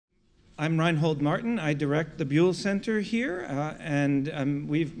I'm Reinhold Martin. I direct the Buell Center here, and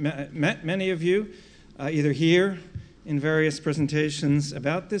we've met many of you either here in various presentations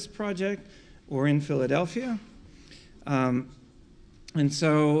about this project or in Philadelphia. And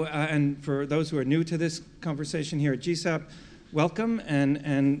for those who are new to this conversation here at GSAPP, welcome,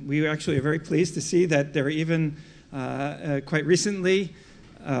 and we actually are very pleased to see that there are even quite recently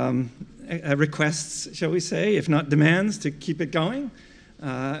requests, shall we say, if not demands, to keep it going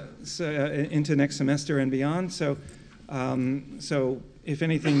into next semester and beyond. So if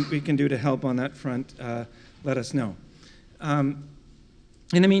anything we can do to help on that front, let us know. In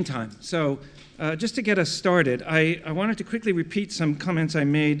the meantime, just to get us started, I wanted to quickly repeat some comments I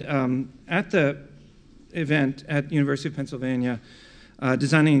made at the event at University of Pennsylvania,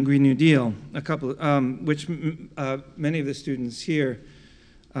 Designing a Green New Deal, which many of the students here,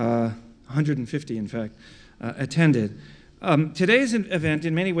 150 in fact, attended. Today's event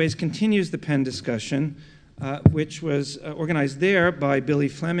in many ways continues the Penn discussion, which was organized there by Billy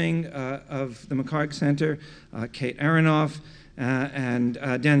Fleming of the McHarg Center, Kate Aronoff, and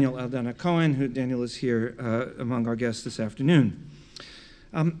Daniel Aldana Cohen, who Daniel is here among our guests this afternoon.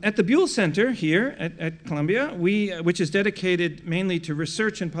 At the Buell Center here at Columbia, which is dedicated mainly to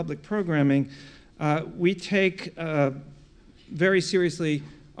research and public programming, we take very seriously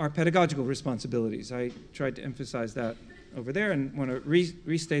our pedagogical responsibilities. I tried to emphasize that over there and want to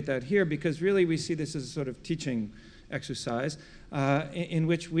restate that here because really we see this as a sort of teaching exercise in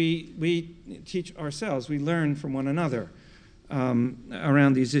which we teach ourselves, we learn from one another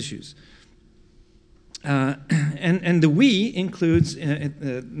around these issues. And the we includes,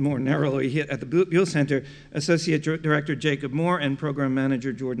 more narrowly here at the Buell Center, Associate Director Jacob Moore and Program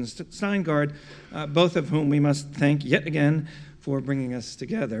Manager Jordan Steingard, both of whom we must thank yet again for bringing us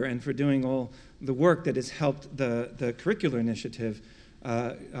together and for doing all the work that has helped the curricular initiative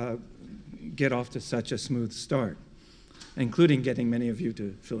get off to such a smooth start, including getting many of you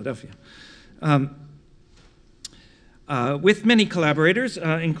to Philadelphia. With many collaborators,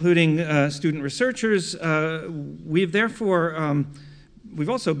 including student researchers, we've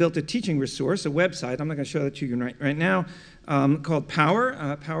also built a teaching resource, a website, I'm not going to show that to you right now, called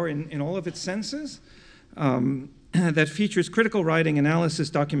Power, Power in all of its senses, that features critical writing, analysis,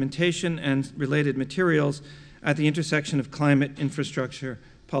 documentation, and related materials at the intersection of climate, infrastructure,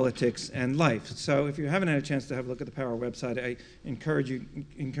 politics, and life. So if you haven't had a chance to have a look at the Power website, I encourage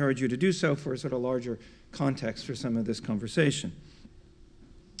you to do so for a sort of larger context for some of this conversation.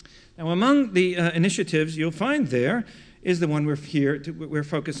 Now, among the initiatives you'll find there is the one we're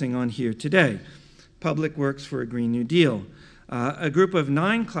focusing on here today, Public Works for a Green New Deal. A group of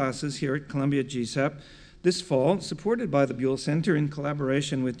 9 classes here at Columbia GSAPP this fall, supported by the Buell Center in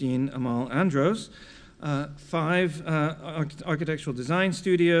collaboration with Dean Amal Andros, 5 architectural design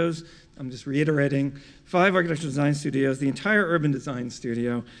studios, I'm just reiterating, 5 architectural design studios, the entire urban design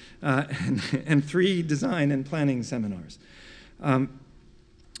studio, and 3 design and planning seminars,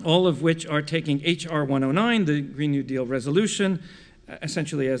 all of which are taking HR 109, the Green New Deal resolution,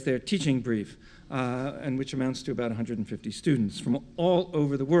 essentially as their teaching brief, and which amounts to about 150 students from all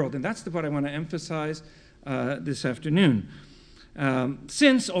over the world. And that's what I want to emphasize this afternoon.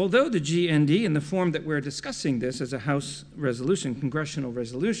 Since, although the GND, in the form that we're discussing this as a House resolution, congressional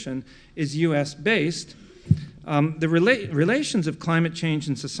resolution, is US-based, the relations of climate change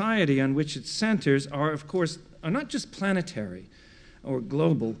and society on which it centers are not just planetary or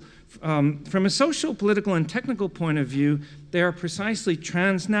global. From a social, political, and technical point of view, they are precisely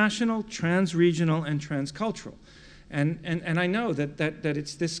transnational, transregional, and transcultural. And I know that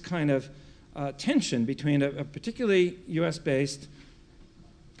it's this kind of tension between a particularly US-based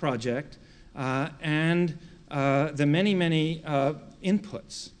project and the many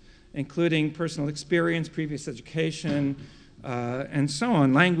inputs, including personal experience, previous education, and so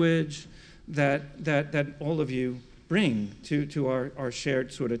on, language, that all of you bring to our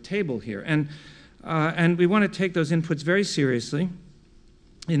shared sort of table here. And we want to take those inputs very seriously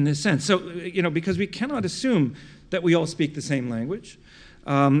in this sense. So, because we cannot assume that we all speak the same language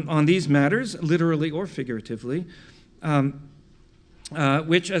on these matters, literally or figuratively,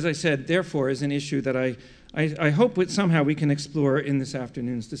 which, as I said, therefore is an issue that I hope somehow we can explore in this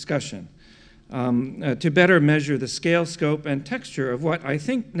afternoon's discussion to better measure the scale, scope, and texture of what I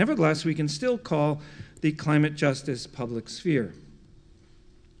think, nevertheless, we can still call the climate justice public sphere.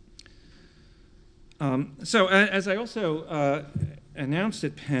 So as I also announced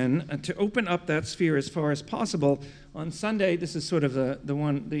at Penn, to open up that sphere as far as possible, on Sunday, this is sort of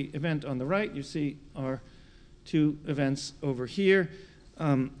the event on the right. You see our 2 events over here.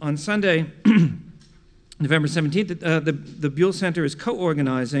 On Sunday, November 17th, the Buell Center is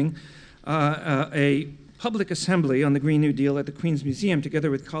co-organizing a public assembly on the Green New Deal at the Queen's Museum, together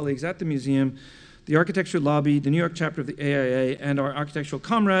with colleagues at the museum, the Architecture Lobby, the New York chapter of the AIA, and our architectural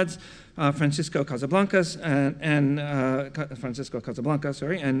comrades, Francisco Casablanca, and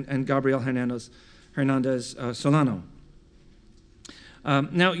Gabriel Hernandez Solano.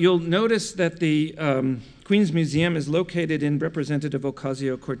 Now, you'll notice that the Queen's Museum is located in Representative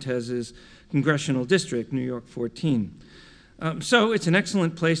Ocasio-Cortez's congressional district, New York 14. So it's an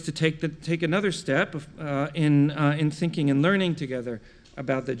excellent place to take another step in thinking and learning together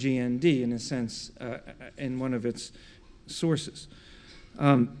about the GND, in a sense, in one of its sources.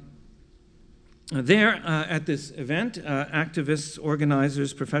 There, at this event, activists,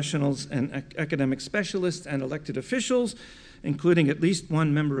 organizers, professionals, and academic specialists and elected officials, including at least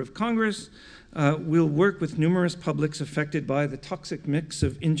one member of Congress, will work with numerous publics affected by the toxic mix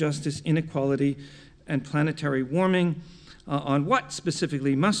of injustice, inequality, and planetary warming on what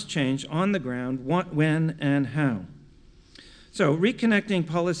specifically must change on the ground, what, when, and how. So reconnecting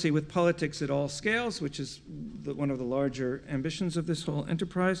policy with politics at all scales, which is one of the larger ambitions of this whole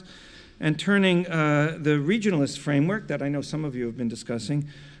enterprise, and turning the regionalist framework that I know some of you have been discussing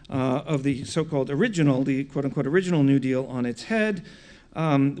of the so-called original, the quote-unquote original New Deal on its head.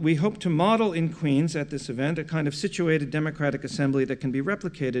 We hope to model in Queens at this event a kind of situated democratic assembly that can be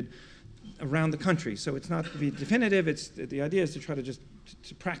replicated around the country. So it's not to be definitive, the idea is to try to just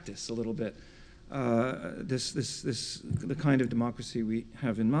to practice a little bit the kind of democracy we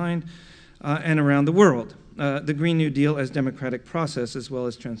have in mind, and around the world. The Green New Deal as democratic process as well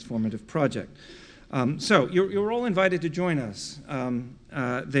as transformative project. So you're all invited to join us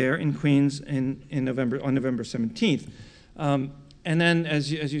there in Queens on November 17th. And then,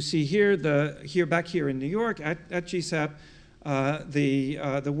 as you see here, back here in New York at GSAPP,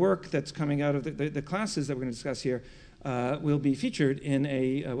 the work that's coming out of the classes that we're going to discuss here will be featured in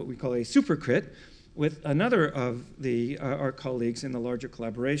what we call a supercrit with another of our colleagues in the larger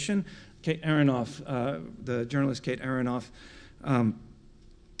collaboration, Kate Aronoff, the journalist Kate Aronoff,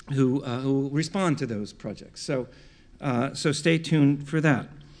 who will respond to those projects. So stay tuned for that.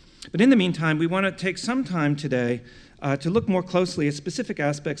 But in the meantime, we want to take some time today to look more closely at specific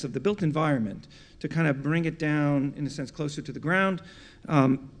aspects of the built environment, to kind of bring it down, in a sense, closer to the ground,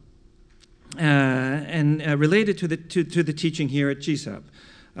 and related to the teaching here at GSAPP,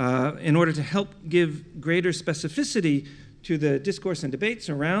 in order to help give greater specificity to the discourse and debates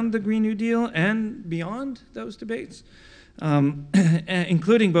around the Green New Deal and beyond those debates,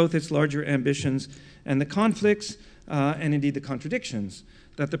 including both its larger ambitions and the conflicts and indeed the contradictions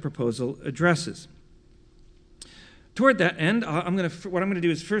that the proposal addresses. Toward that end, what I'm going to do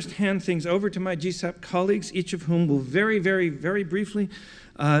is first hand things over to my GSAPP colleagues, each of whom will very, very, very briefly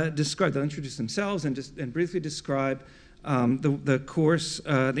describe, they'll introduce themselves and briefly describe the course,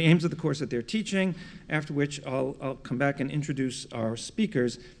 the aims of the course that they're teaching, after which I'll come back and introduce our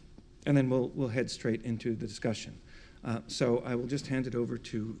speakers, and then we'll head straight into the discussion. So I will just hand it over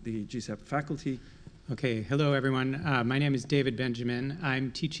to the GSAPP faculty. Okay, hello everyone. My name is David Benjamin.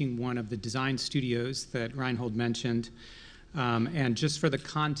 I'm teaching one of the design studios that Reinhold mentioned. And just for the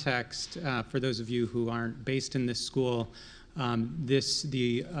context, for those of you who aren't based in this school,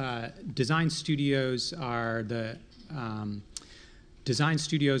 the design studios are the design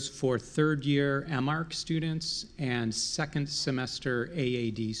studios for third-year MArch students and second semester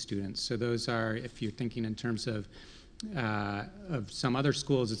AAD students. So those are, if you're thinking in terms of some other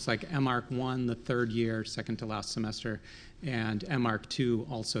schools, it's like MArch 1, the third year, second to last semester, and MArch 2,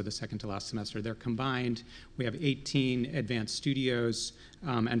 also the second to last semester. They're combined. We have 18 advanced studios,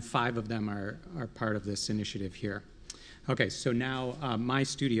 and 5 of them are part of this initiative here. Okay, so now my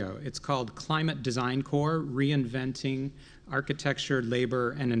studio. It's called Climate Design Corps, Reinventing Architecture,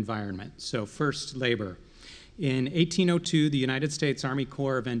 Labor, and Environment. So first, labor. In 1802, the United States Army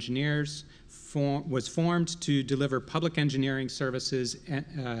Corps of Engineers was formed to deliver public engineering services,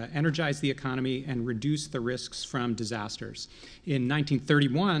 energize the economy, and reduce the risks from disasters. In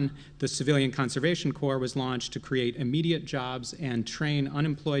 1931, the Civilian Conservation Corps was launched to create immediate jobs and train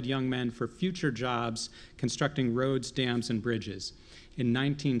unemployed young men for future jobs constructing roads, dams, and bridges. In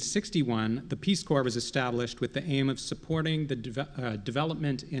 1961, the Peace Corps was established with the aim of supporting the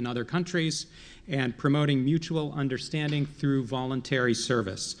development in other countries and promoting mutual understanding through voluntary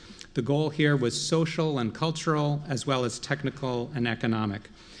service. The goal here was social and cultural, as well as technical and economic.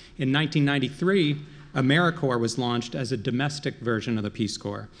 In 1993, AmeriCorps was launched as a domestic version of the Peace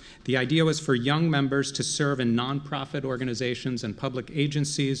Corps. The idea was for young members to serve in nonprofit organizations and public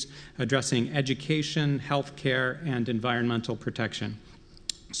agencies addressing education, healthcare, and environmental protection.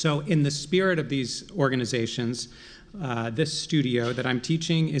 So in the spirit of these organizations, this studio that I'm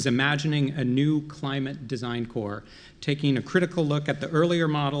teaching is imagining a new climate design core, taking a critical look at the earlier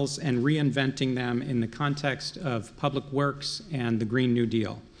models and reinventing them in the context of public works and the Green New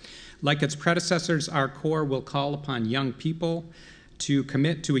Deal. Like its predecessors, our core will call upon young people to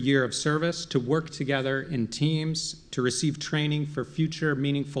commit to a year of service, to work together in teams, to receive training for future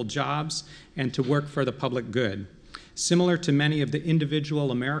meaningful jobs, and to work for the public good. Similar to many of the individual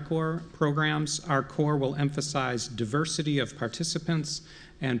AmeriCorps programs, our core will emphasize diversity of participants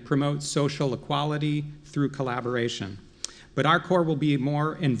and promote social equality through collaboration. But our core will be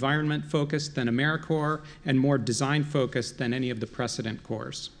more environment-focused than AmeriCorps and more design-focused than any of the precedent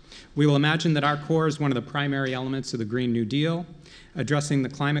cores. We will imagine that our core is one of the primary elements of the Green New Deal, addressing the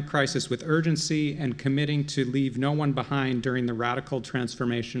climate crisis with urgency and committing to leave no one behind during the radical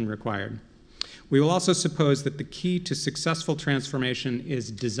transformation required. We will also suppose that the key to successful transformation is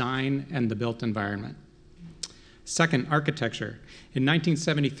design and the built environment. Second, architecture. In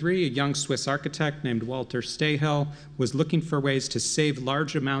 1973, a young Swiss architect named Walter Stahel was looking for ways to save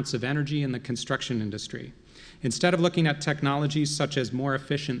large amounts of energy in the construction industry. Instead of looking at technologies such as more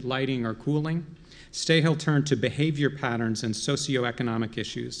efficient lighting or cooling, Stahel turned to behavior patterns and socioeconomic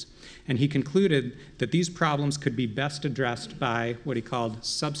issues, and he concluded that these problems could be best addressed by what he called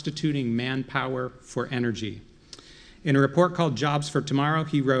substituting manpower for energy. In a report called Jobs for Tomorrow,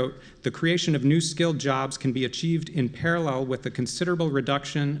 he wrote, "The creation of new skilled jobs can be achieved in parallel with a considerable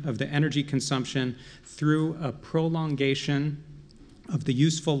reduction of the energy consumption through a prolongation of the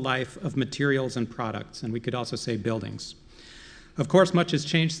useful life of materials and products," and we could also say buildings. Of course, much has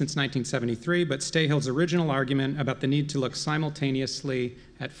changed since 1973, but Stahel's original argument about the need to look simultaneously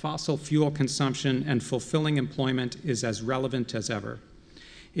at fossil fuel consumption and fulfilling employment is as relevant as ever.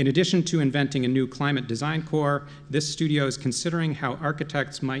 In addition to inventing a new climate design core, this studio is considering how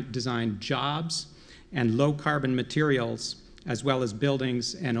architects might design jobs and low-carbon materials, as well as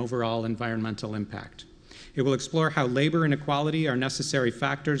buildings and overall environmental impact. It will explore how labor inequality are necessary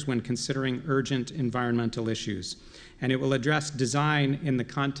factors when considering urgent environmental issues. And it will address design in the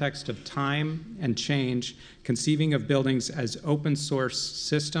context of time and change, conceiving of buildings as open source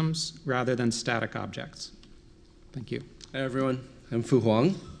systems rather than static objects. Thank you. Hi everyone, I'm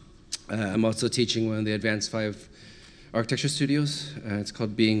Hoang. I'm also teaching one of the Advanced 5 architecture studios. It's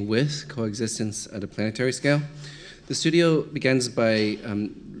called Being With, Coexistence at a Planetary Scale. The studio begins by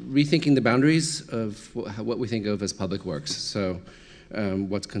rethinking the boundaries of what we think of as public works. So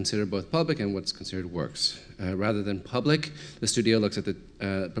what's considered both public and what's considered works. Rather than public, the studio looks at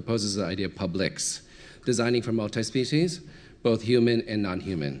proposes the idea of publics, designing for multi-species, both human and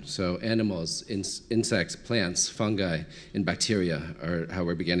non-human. So animals, insects, plants, fungi, and bacteria are how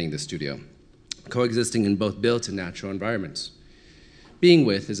we're beginning the studio, coexisting in both built and natural environments. Being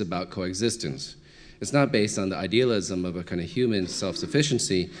With is about coexistence. It's not based on the idealism of a kind of human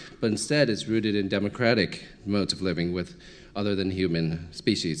self-sufficiency, but instead it's rooted in democratic modes of living with other than human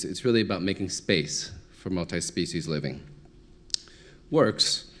species. It's really about making space for multi-species living.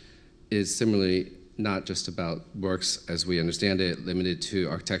 Works is similarly not just about works as we understand it, limited to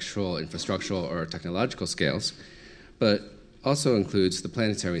architectural, infrastructural, or technological scales, but also includes the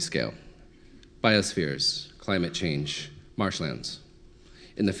planetary scale, biospheres, climate change, marshlands,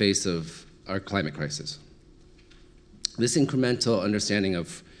 in the face of our climate crisis. This incremental understanding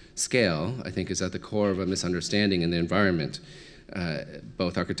of scale, I think, is at the core of a misunderstanding in the environment,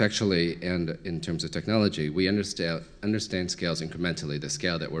 both architecturally and in terms of technology. We understand scales incrementally, the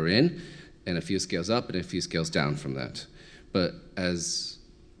scale that we're in, and a few scales up and a few scales down from that. But as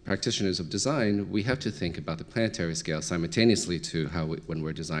practitioners of design, we have to think about the planetary scale simultaneously to when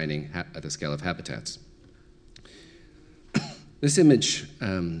we're designing at the scale of habitats. This image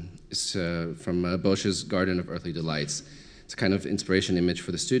is from Bosch's Garden of Earthly Delights. It's a kind of inspiration image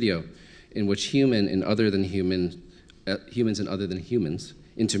for the studio in which humans and other than humans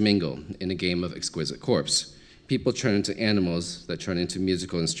intermingle in a game of exquisite corpse. People turn into animals that turn into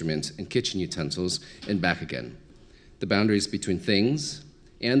musical instruments and kitchen utensils and back again. The boundaries between things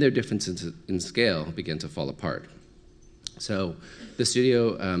and their differences in scale begin to fall apart. So the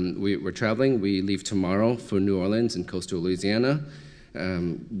studio, we're traveling. We leave tomorrow for New Orleans in coastal Louisiana.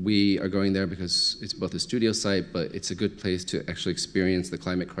 We are going there because it's both a studio site, but it's a good place to actually experience the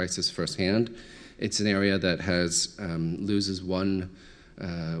climate crisis firsthand. It's an area that loses one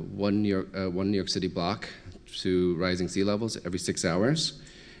New York City block to rising sea levels every 6 hours.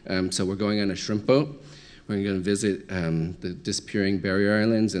 So we're going on a shrimp boat. We're going to visit the disappearing barrier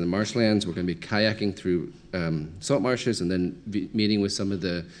islands and the marshlands. We're going to be kayaking through salt marshes and then meeting with some of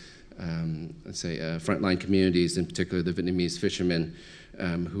the, frontline communities, in particular the Vietnamese fishermen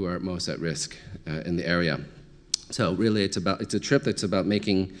who are most at risk in the area. So really, it's a trip that's about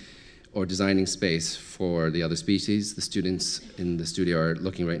making or designing space for the other species. The students in the studio are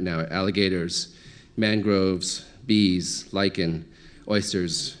looking right now at alligators, mangroves, bees, lichen,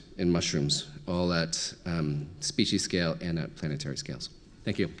 oysters, and mushrooms, all at species scale and at planetary scales.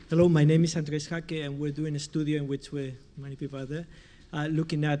 Thank you. Hello, my name is Andrés Jaque, and we're doing a studio in which many people are there,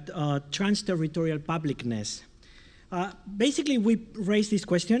 looking at trans-territorial publicness. Basically, we raised this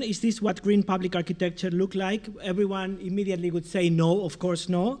question: is this what green public architecture look like? Everyone immediately would say no, of course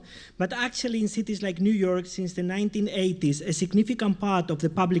no. But actually, in cities like New York, since the 1980s, a significant part of the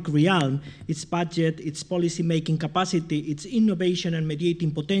public realm, its budget, its policy-making capacity, its innovation and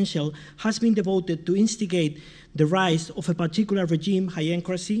mediating potential, has been devoted to instigate the rise of a particular regime,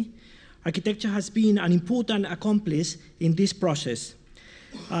 hyencracy. Architecture has been an important accomplice in this process.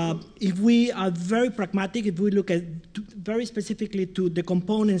 If we are very pragmatic, if we look at very specifically to the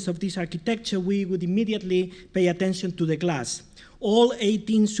components of this architecture, we would immediately pay attention to the glass. All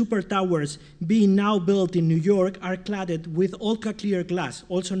 18 super towers being now built in New York are cladded with ultra-clear glass,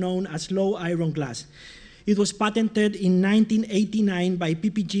 also known as low iron glass. It was patented in 1989 by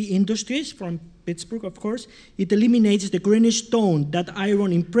PPG Industries from Pittsburgh, of course. It eliminates the greenish tone that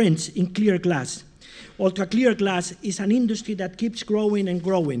iron imprints in clear glass. Ultra-clear glass is an industry that keeps growing and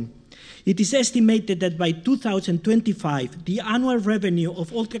growing. It is estimated that by 2025, the annual revenue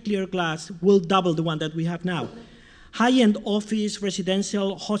of ultra-clear glass will double the one that we have now. High-end office,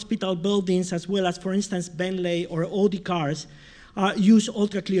 residential, hospital buildings, as well as, for instance, Bentley or Audi cars, use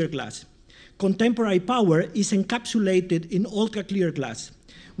ultra-clear glass. Contemporary power is encapsulated in ultra-clear glass.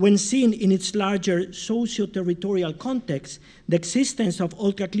 When seen in its larger socio-territorial context, the existence of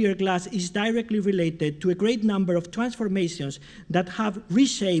ultra-clear glass is directly related to a great number of transformations that have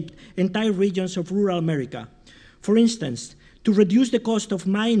reshaped entire regions of rural America. For instance, to reduce the cost of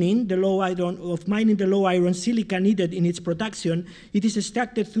mining the low iron silica needed in its production, it is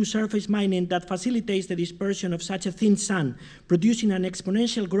extracted through surface mining that facilitates the dispersion of such a thin sand, producing an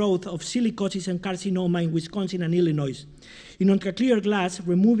exponential growth of silicosis and carcinoma in Wisconsin and Illinois. In ultra-clear glass,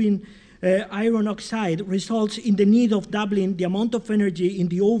 removing iron oxide results in the need of doubling the amount of energy in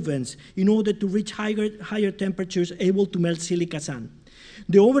the ovens in order to reach higher temperatures able to melt silica sand.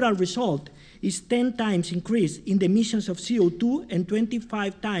 The overall result is 10 times increase in the emissions of CO2 and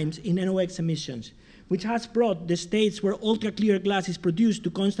 25 times in NOx emissions, which has brought the states where ultra-clear glass is produced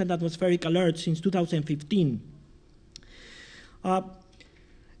to constant atmospheric alert since 2015.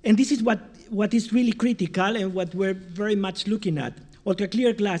 And this is what is really critical and what we're very much looking at.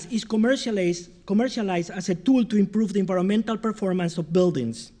 Ultra-clear glass is commercialized as a tool to improve the environmental performance of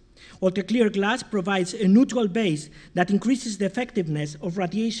buildings. Ultra-clear glass provides a neutral base that increases the effectiveness of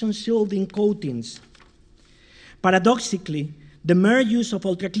radiation shielding coatings. Paradoxically, the mere use of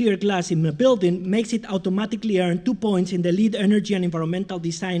ultra-clear glass in a building makes it automatically earn 2 points in the LEED Energy and Environmental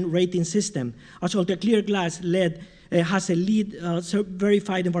Design rating system, as ultra-clear glass has a LEED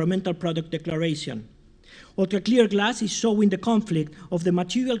verified environmental product declaration. Ultra-clear glass is showing the conflict of the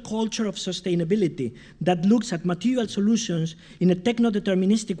material culture of sustainability that looks at material solutions in a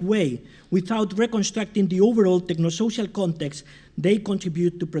techno-deterministic way without reconstructing the overall technosocial context they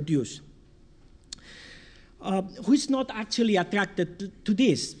contribute to produce. Who is not actually attracted to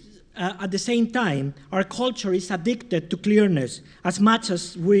this? At the same time, our culture is addicted to clearness as much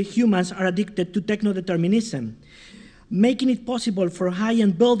as we humans are addicted to techno-determinism, making it possible for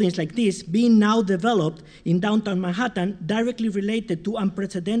high-end buildings like this being now developed in downtown Manhattan, directly related to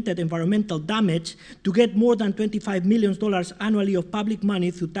unprecedented environmental damage, to get more than $25 million annually of public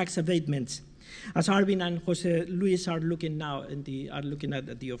money through tax abatements, as Arvin and Jose Luis are looking now are looking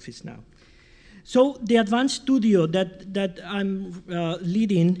at the office now. So the advanced studio that I'm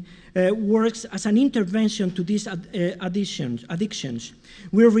leading works as an intervention to these addictions.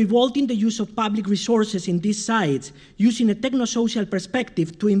 We're revolting the use of public resources in these sites, using a technosocial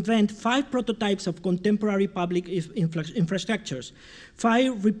perspective to invent 5 prototypes of contemporary public infrastructures,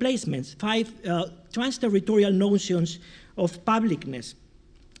 5 replacements, 5 trans-territorial notions of publicness,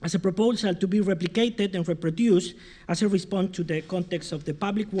 as a proposal to be replicated and reproduced as a response to the context of the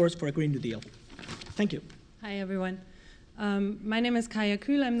public wars for a Green New Deal. Thank you. Hi, everyone. My name is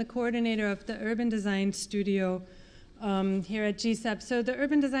Kühl. I'm the coordinator of the Urban Design Studio here at GSAPP. So the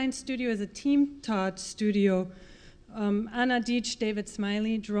Urban Design Studio is a team-taught studio. Anna Deitch, David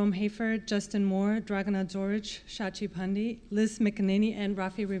Smiley, Jerome Hayford, Justin Moore, Dragana George, Shachi Pandi, Liz McNaney, and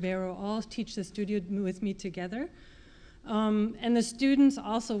Rafi Rivero all teach the studio with me together. And the students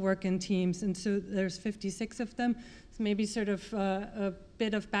also work in teams, and so there's 56 of them. So maybe sort of a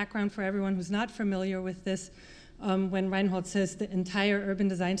bit of background for everyone who's not familiar with this. When Reinhold says the entire urban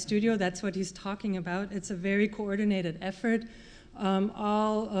design studio, that's what he's talking about. It's a very coordinated effort.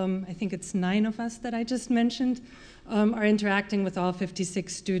 I think it's 9 of us that I just mentioned, are interacting with all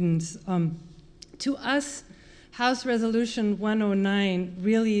 56 students. To us, House Resolution 109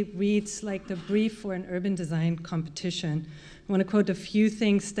 really reads like the brief for an urban design competition. I want to quote a few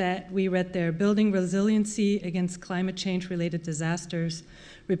things that we read there: building resiliency against climate change-related disasters,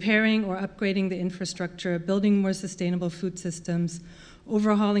 repairing or upgrading the infrastructure, building more sustainable food systems,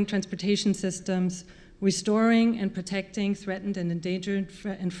 overhauling transportation systems, restoring and protecting threatened and endangered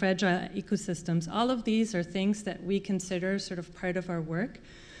and fragile ecosystems. All of these are things that we consider sort of part of our work.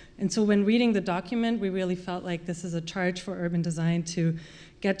 And so when reading the document, we really felt like this is a charge for urban design to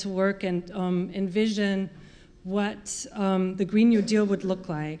get to work and envision what the Green New Deal would look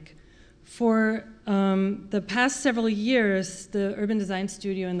like. For the past several years, the Urban Design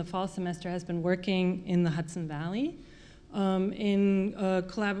Studio in the fall semester has been working in the Hudson Valley in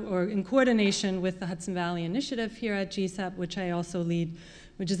coordination with the Hudson Valley Initiative here at GSAPP, which I also lead,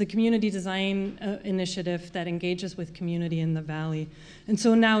 which is a community design initiative that engages with community in the Valley. And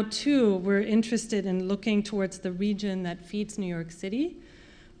so now, too, we're interested in looking towards the region that feeds New York City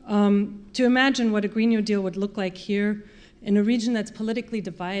to imagine what a Green New Deal would look like here in a region that's politically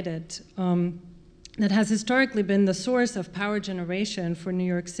divided, that has historically been the source of power generation for New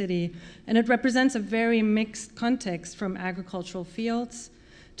York City. And it represents a very mixed context, from agricultural fields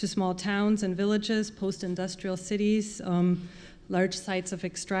to small towns and villages, post-industrial cities, large sites of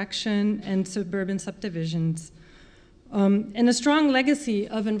extraction, and suburban subdivisions. And a strong legacy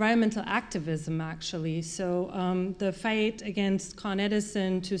of environmental activism, actually. So the fight against Con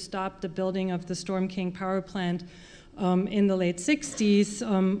Edison to stop the building of the Storm King power plant in the late 60s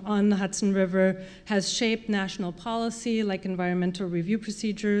on the Hudson River has shaped national policy like environmental review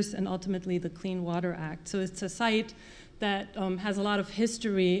procedures and ultimately the Clean Water Act. So it's a site that has a lot of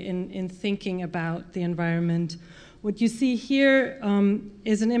history in thinking about the environment. What you see here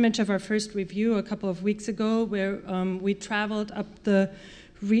is an image of our first review a couple of weeks ago, where we traveled up the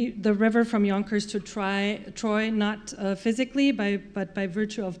river from Yonkers to Troy, not physically, but by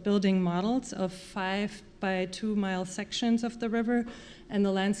virtue of building models of 5 by 2 mile sections of the river and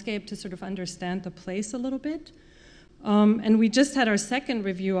the landscape to sort of understand the place a little bit. And we just had our second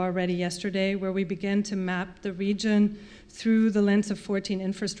review already yesterday, where we began to map the region through the lens of 14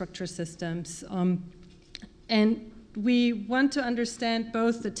 infrastructure systems. And we want to understand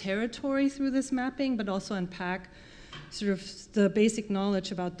both the territory through this mapping, but also unpack sort of the basic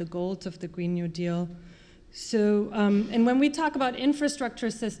knowledge about the goals of the Green New Deal. So, and when we talk about infrastructure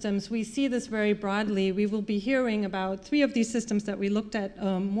systems, we see this very broadly. We will be hearing about 3 of these systems that we looked at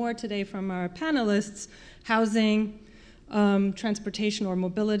more today from our panelists: housing, transportation or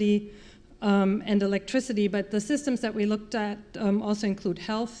mobility, and electricity. But the systems that we looked at also include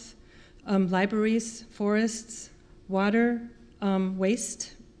health, libraries, forests, water,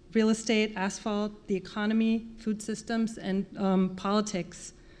 waste, real estate, asphalt, the economy, food systems, and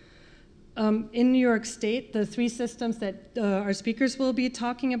politics. In New York State, the 3 systems that our speakers will be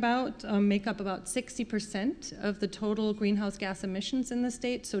talking about make up about 60% of the total greenhouse gas emissions in the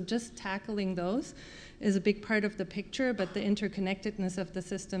state. So just tackling those is a big part of the picture, but the interconnectedness of the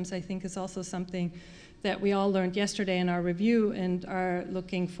systems, I think, is also something that we all learned yesterday in our review and are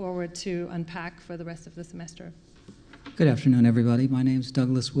looking forward to unpack for the rest of the semester. Good afternoon, everybody. My name is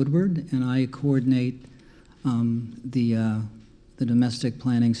Douglas Woodward, and I coordinate the domestic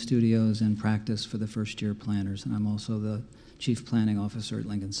planning studios and practice for the first-year planners, and I'm also the Chief Planning Officer at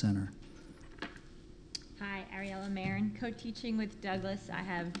Lincoln Center. Hi, Ariella, Maron, co-teaching with Douglas. I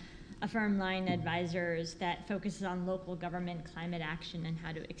have a firm, Line Advisors, that focuses on local government climate action and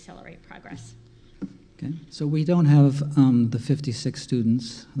how to accelerate progress. Okay, so we don't have the 56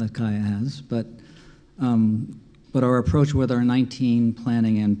 students that Kaja has, but our approach with our 19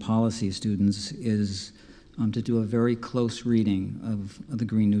 planning and policy students is to do a very close reading of the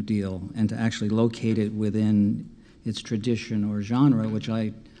Green New Deal and to actually locate it within its tradition or genre, which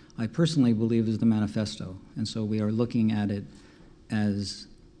I personally believe is the manifesto. And so we are looking at it as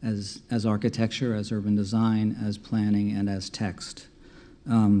architecture, as urban design, as planning, and as text.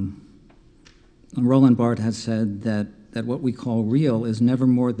 Roland Barthes has said that what we call real is never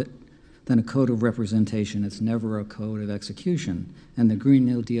more than a code of representation. It's never a code of execution. And the Green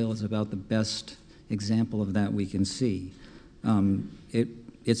New Deal is about the best example of that we can see.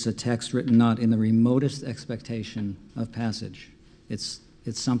 It's a text written not in the remotest expectation of passage. It's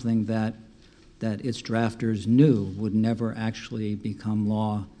something that its drafters knew would never actually become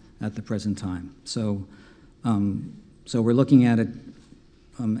law at the present time. So we're looking at it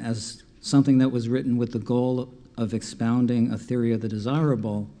as something that was written with the goal of expounding a theory of the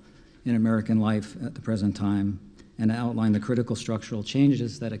desirable in American life at the present time, and outline the critical structural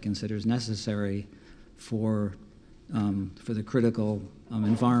changes that it considers necessary for the critical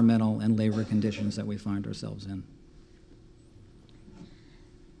environmental and labor conditions that we find ourselves in.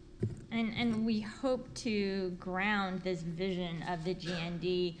 And we hope to ground this vision of the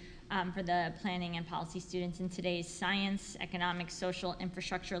GND for the planning and policy students in today's science, economic, social,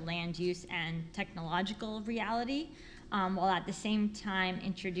 infrastructure, land use, and technological reality, while at the same time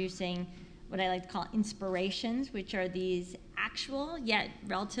introducing what I like to call inspirations, which are these actual yet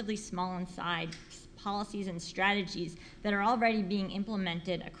relatively small in size policies and strategies that are already being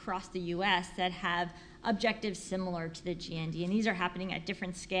implemented across the US that have objectives similar to the GND. And these are happening at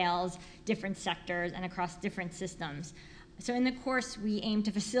different scales, different sectors, and across different systems. So in the course, we aim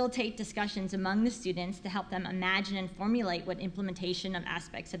to facilitate discussions among the students to help them imagine and formulate what implementation of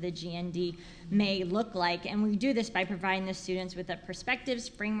aspects of the GND may look like. And we do this by providing the students with the perspectives,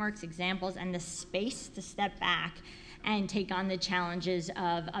 frameworks, examples, and the space to step back and take on the challenges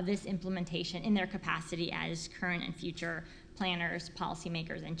of this implementation in their capacity as current and future planners,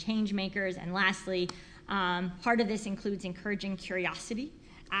 policymakers, and change makers. And lastly, part of this includes encouraging curiosity,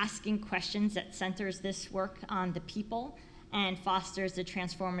 asking questions that centers this work on the people and fosters the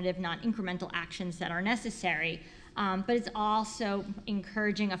transformative, not incremental actions that are necessary. But it's also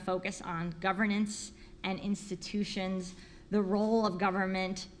encouraging a focus on governance and institutions, the role of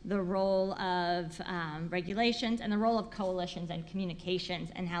government, the role of regulations, and the role of coalitions and communications,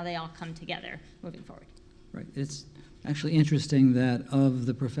 and how they all come together moving forward. Right. It's actually interesting that of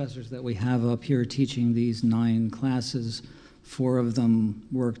the professors that we have up here teaching these 9 classes, 4 of them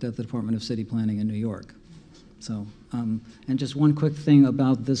worked at the Department of City Planning in New York. So, and just one quick thing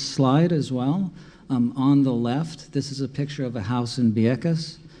about this slide as well. On the left, this is a picture of a house in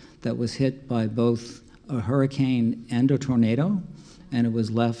Vieques that was hit by both a hurricane and a tornado, and it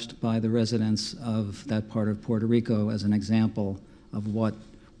was left by the residents of that part of Puerto Rico as an example of what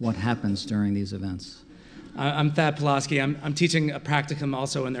happens during these events. I'm Thad Pawlowski. I'm teaching a practicum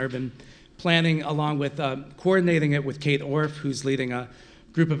also in urban planning, along with coordinating it with Kate Orff, who's leading a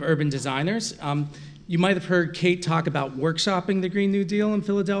group of urban designers. You might have heard Kate talk about workshopping the Green New Deal in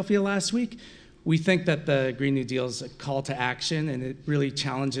Philadelphia last week. We think that the Green New Deal is a call to action, and it really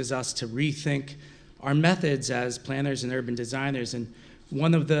challenges us to rethink our methods as planners and urban designers. And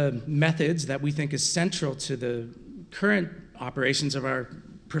one of the methods that we think is central to the current operations of our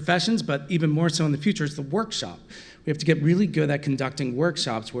professions, but even more so in the future, is the workshop. We have to get really good at conducting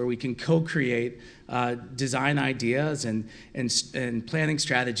workshops where we can co-create design ideas and planning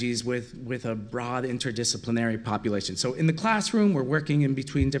strategies with a broad interdisciplinary population. So in the classroom, we're working in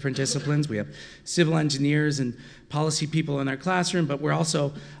between different disciplines. We have civil engineers and policy people in our classroom, but we're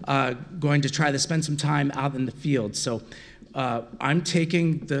also going to try to spend some time out in the field. So I'm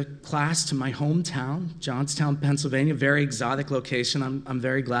taking the class to my hometown, Johnstown, Pennsylvania, very exotic location. I'm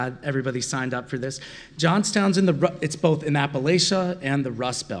very glad everybody signed up for this. Johnstown's it's both in Appalachia and the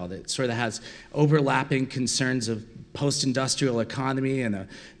Rust Belt. It sort of has overlapping concerns of post-industrial economy and a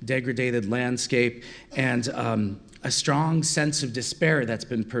degraded landscape, and a strong sense of despair that's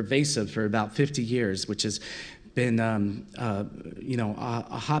been pervasive for about 50 years, which has been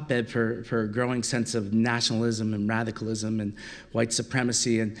a hotbed for a growing sense of nationalism and radicalism and white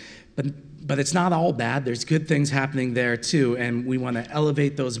supremacy. But it's not all bad. There's good things happening there too, and we want to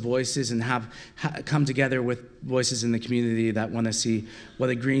elevate those voices and come together with voices in the community that want to see what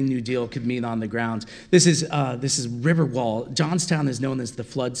a Green New Deal could mean on the ground. This is Riverwall. Johnstown is known as the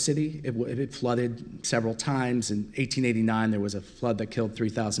flood city. It flooded several times. In 1889, there was a flood that killed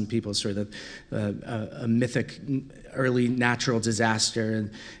 3,000 people, sort of a mythic early natural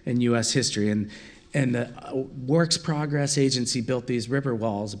disaster in U.S. history. And the Works Progress Agency built these river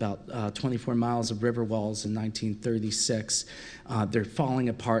walls, about 24 miles of river walls in 1936. They're falling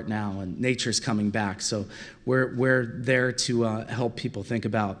apart now, and nature's coming back. So we're there to help people think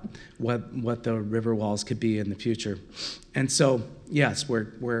about what the river walls could be in the future. And so, yes,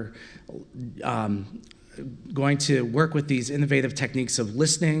 we're going to work with these innovative techniques of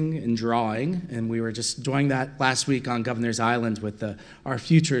listening and drawing. And we were just doing that last week on Governor's Island with our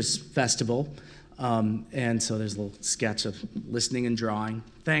Futures Festival. And so there's a little sketch of listening and drawing.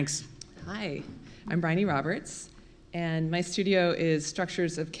 Thanks. Hi, I'm Bryony Roberts, and my studio is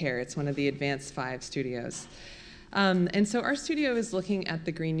Structures of Care. It's one of the Advanced 5 studios. And so our studio is looking at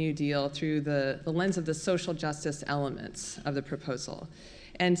the Green New Deal through the lens of the social justice elements of the proposal,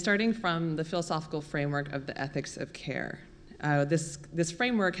 and starting from the philosophical framework of the ethics of care. This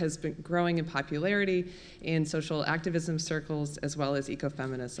framework has been growing in popularity in social activism circles as well as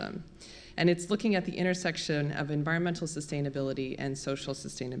ecofeminism. And it's looking at the intersection of environmental sustainability and social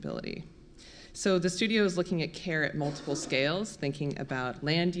sustainability. So the studio is looking at care at multiple scales, thinking about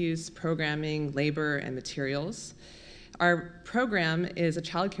land use, programming, labor, and materials. Our program is a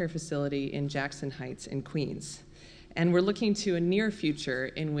childcare facility in Jackson Heights in Queens. And we're looking to a near future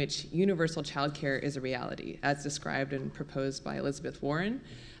in which universal childcare is a reality, as described and proposed by Elizabeth Warren.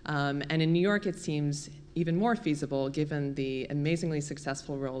 And in New York, it seems even more feasible given the amazingly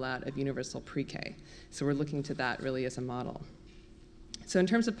successful rollout of universal pre-K. So we're looking to that really as a model. So in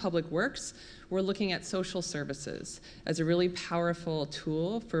terms of public works, we're looking at social services as a really powerful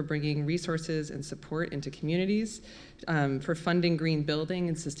tool for bringing resources and support into communities, for funding green building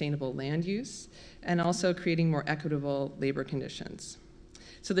and sustainable land use, and also creating more equitable labor conditions.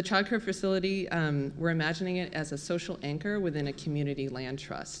 So the childcare facility, we're imagining it as a social anchor within a community land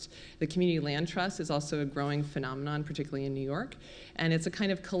trust. The community land trust is also a growing phenomenon, particularly in New York, and it's a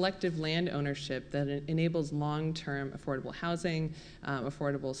kind of collective land ownership that enables long-term affordable housing,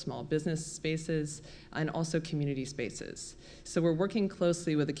 affordable small business spaces, and also community spaces. So we're working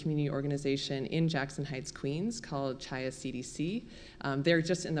closely with a community organization in Jackson Heights, Queens, called Chaya CDC. They're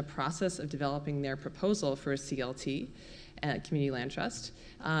just in the process of developing their proposal for a CLT, Community Land Trust.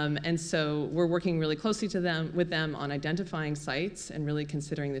 And so we're working really closely with them on identifying sites and really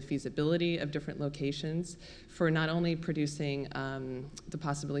considering the feasibility of different locations for not only producing the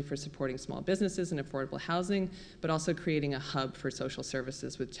possibility for supporting small businesses and affordable housing, but also creating a hub for social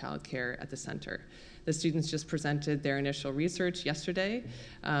services with childcare at the center. The students just presented their initial research yesterday,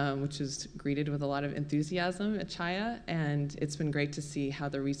 which was greeted with a lot of enthusiasm at Chaya, and it's been great to see how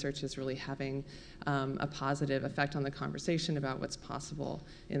the research is really having a positive effect on the conversation about what's possible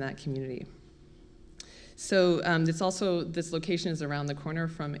in that community. So this location is around the corner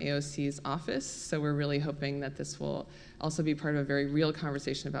from AOC's office, so we're really hoping that this will also be part of a very real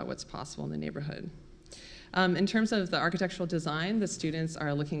conversation about what's possible in the neighborhood. In terms of the architectural design, the students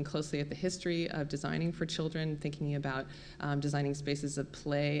are looking closely at the history of designing for children, thinking about designing spaces of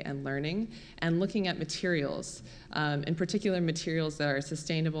play and learning, and looking at materials, in particular materials that are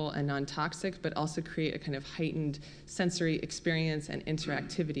sustainable and non-toxic, but also create a kind of heightened sensory experience and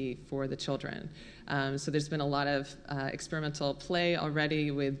interactivity for the children. So there's been a lot of experimental play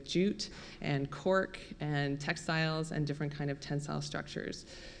already with jute and cork and textiles and different kind of tensile structures.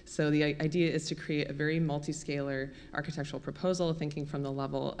 So the idea is to create a very multi-scalar architectural proposal, thinking from the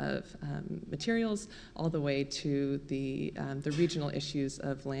level of materials all the way to the regional issues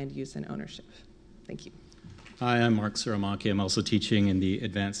of land use and ownership. Thank you. Hi, I'm Marc Tsurumaki. I'm also teaching in the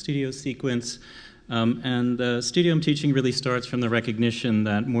advanced studio sequence. And the studio I'm teaching really starts from the recognition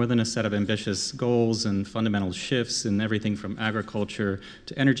that more than a set of ambitious goals and fundamental shifts in everything from agriculture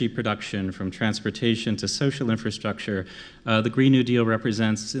to energy production, from transportation to social infrastructure, the Green New Deal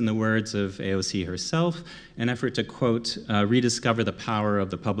represents, in the words of AOC herself, an effort to, quote, rediscover the power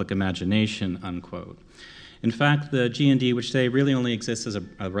of the public imagination, unquote. In fact, the GND, which today really only exists as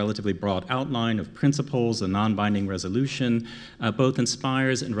a relatively broad outline of principles, a non-binding resolution, both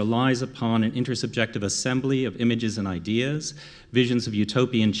inspires and relies upon an intersubjective assembly of images and ideas, visions of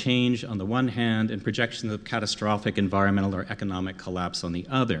utopian change on the one hand, and projections of catastrophic environmental or economic collapse on the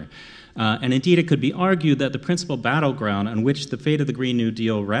other. And indeed, it could be argued that the principal battleground on which the fate of the Green New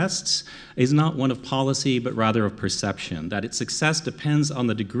Deal rests is not one of policy, but rather of perception, that its success depends on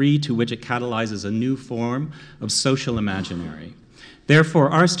the degree to which it catalyzes a new form of social imaginary. Therefore,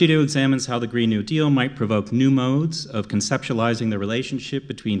 our studio examines how the Green New Deal might provoke new modes of conceptualizing the relationship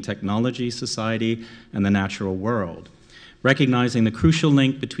between technology, society, and the natural world. Recognizing the crucial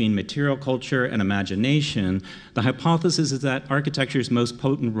link between material culture and imagination, the hypothesis is that architecture's most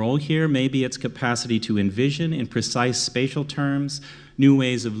potent role here may be its capacity to envision in precise spatial terms new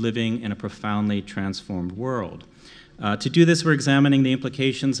ways of living in a profoundly transformed world. To do this, we're examining the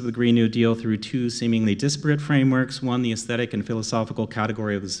implications of the Green New Deal through two seemingly disparate frameworks, one, the aesthetic and philosophical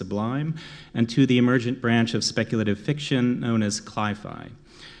category of the sublime, and two, the emergent branch of speculative fiction known as cli-fi.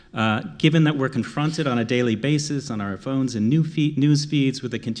 Given that we're confronted on a daily basis on our phones and news feeds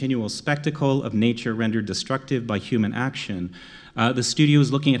with the continual spectacle of nature rendered destructive by human action, the studio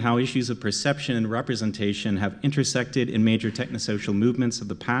is looking at how issues of perception and representation have intersected in major technosocial movements of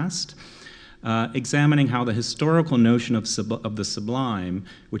the past, examining how the historical notion of the sublime,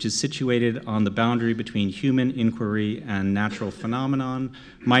 which is situated on the boundary between human inquiry and natural phenomenon,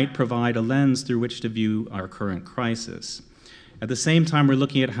 might provide a lens through which to view our current crisis. At the same time, we're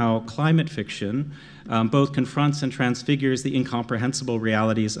looking at how climate fiction both confronts and transfigures the incomprehensible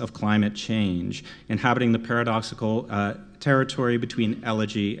realities of climate change, inhabiting the paradoxical territory between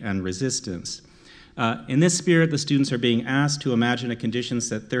elegy and resistance. In this spirit, the students are being asked to imagine a condition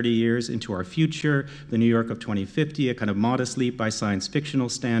set 30 years into our future, the New York of 2050, a kind of modest leap by science fictional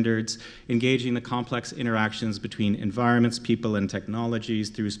standards, engaging the complex interactions between environments, people, and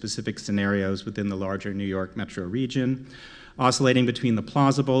technologies through specific scenarios within the larger New York metro region, oscillating between the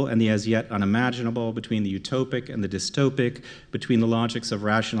plausible and the as yet unimaginable, between the utopic and the dystopic, between the logics of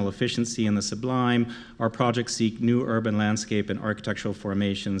rational efficiency and the sublime. Our projects seek new urban landscape and architectural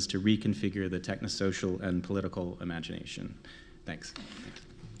formations to reconfigure the technosocial and political imagination. Thanks.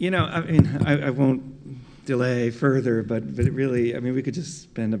 You know, I mean, I won't delay further, but it really, I mean, we could just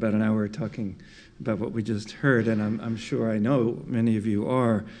spend about an hour talking about what we just heard, and I'm sure I know many of you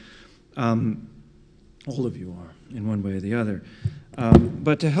are. All of you are, in one way or the other.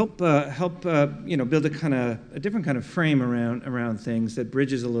 But to help you know, build a different kind of frame around things that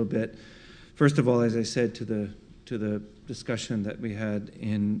bridges a little bit. First of all, as I said, to the discussion that we had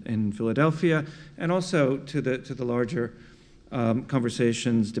in Philadelphia, and also to the larger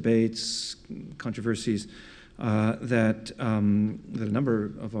conversations, debates, controversies that a number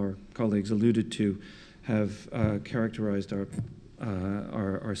of our colleagues alluded to have characterized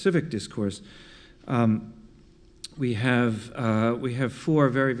our civic discourse. We have four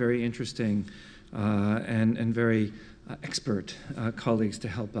very, very interesting and very expert colleagues to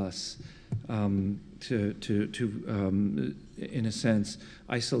help us to in a sense,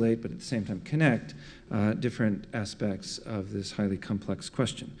 isolate but at the same time connect different aspects of this highly complex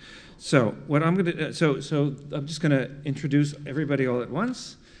question. So what I'm going to so I'm just going to introduce everybody all at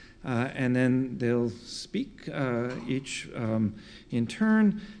once, and then they'll speak each in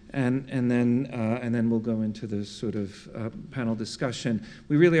turn. And then we'll go into this sort of panel discussion.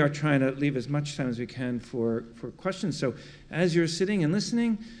 We really are trying to leave as much time as we can for questions. So as you're sitting and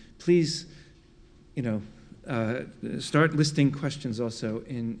listening, please, you know, start listing questions also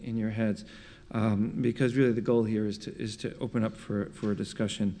in your heads, because really the goal here is to open up for a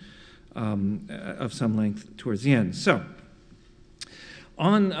discussion of some length towards the end. So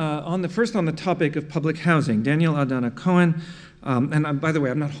on the topic of public housing, Daniel Aldana Cohen. And by the way,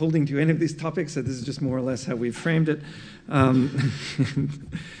 I'm not holding to any of these topics, so this is just more or less how we've framed it. Daniel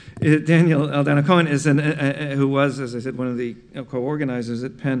Aldana Cohen is who was, as I said, one of the co-organizers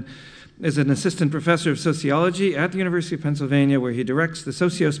at Penn, is an assistant professor of sociology at the University of Pennsylvania, where he directs the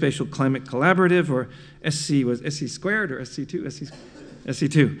Socio-Spatial Climate Collaborative, or SC, was SC squared or SC2?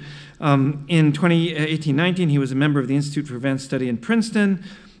 SC2. In 2018-19, he was a member of the Institute for Advanced Study in Princeton.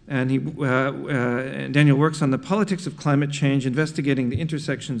 And Daniel works on the politics of climate change, investigating the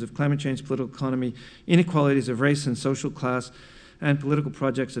intersections of climate change, political economy, inequalities of race and social class, and political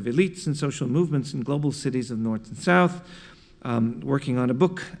projects of elites and social movements in global cities of North and South, working on a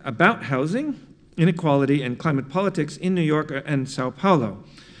book about housing, inequality, and climate politics in New York and Sao Paulo,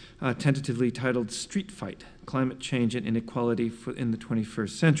 tentatively titled Street Fight, Climate Change and Inequality in the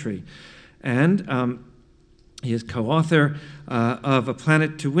 21st Century. And he is co-author of A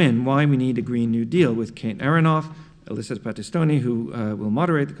Planet to Win, Why We Need a Green New Deal, with Kate Aronoff, Alyssa Battistoni, who will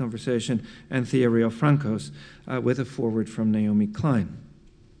moderate the conversation, and Thea Riofrancos, with a foreword from Naomi Klein.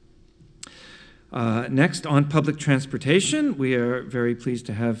 Next, on public transportation, we are very pleased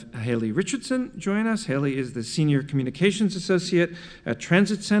to have Hayley Richardson join us. Hayley is the Senior Communications Associate at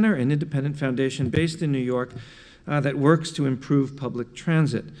Transit Center, an independent foundation based in New York that works to improve public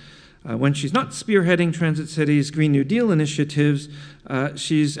transit. When she's not spearheading Transit City's Green New Deal initiatives,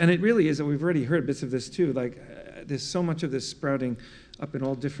 and it really is, we've already heard bits of this too, like there's so much of this sprouting up in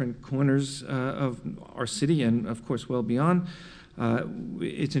all different corners of our city and of course well beyond.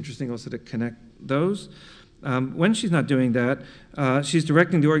 It's interesting also to connect those. When she's not doing that, she's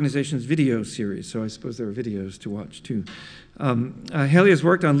directing the organization's video series, so I suppose there are videos to watch too. Hayley has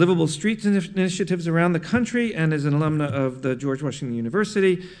worked on livable streets initiatives around the country and is an alumna of the George Washington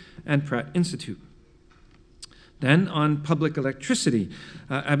University and Pratt Institute. Then on public electricity,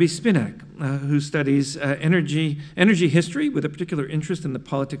 Abby Spinak, who studies energy history with a particular interest in the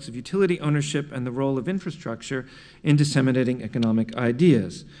politics of utility ownership and the role of infrastructure in disseminating economic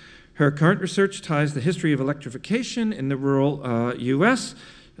ideas. Her current research ties the history of electrification in the rural U.S.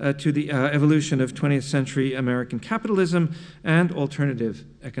 To the evolution of 20th century American capitalism and alternative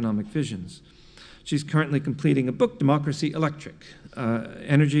economic visions. She's currently completing a book, Democracy Electric,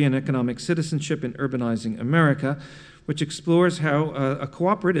 Energy and Economic Citizenship in Urbanizing America, which explores how a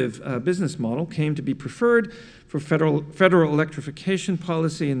cooperative business model came to be preferred for federal electrification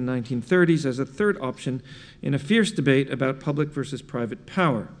policy in the 1930s as a third option in a fierce debate about public versus private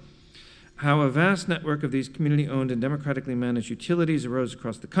power. how a vast network of these community-owned and democratically managed utilities arose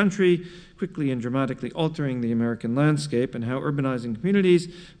across the country, quickly and dramatically altering the American landscape, and how urbanizing communities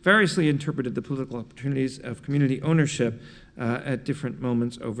variously interpreted the political opportunities of community ownership at different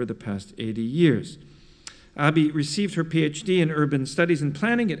moments over the past 80 years. Abby received her PhD in urban studies and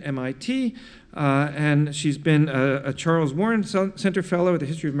planning at MIT, and she's been a Charles Warren Center Fellow at the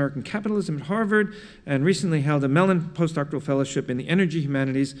History of American Capitalism at Harvard, and recently held a Mellon postdoctoral fellowship in the energy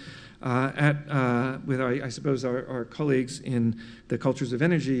humanities with, I suppose, our colleagues in the Cultures of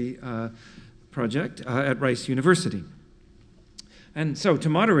Energy project at Rice University. And so to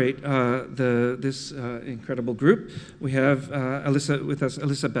moderate this incredible group, we have with us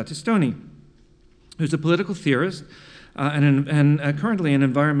Alyssa Battistoni, who's a political theorist and currently an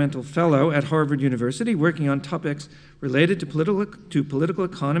environmental fellow at Harvard University, working on topics related to political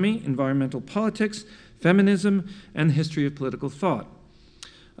economy, environmental politics, feminism, and the history of political thought.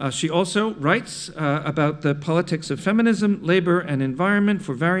 She also writes about the politics of feminism, labor, and environment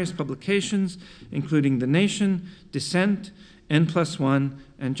for various publications, including The Nation, Dissent, N+1,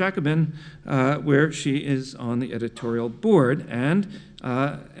 and Jacobin, where she is on the editorial board. And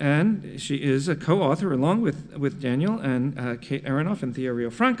she is a co-author, along with Daniel and Kate Aronoff and Thea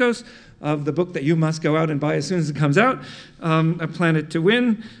Riofrancos, of the book that you must go out and buy as soon as it comes out, A Planet to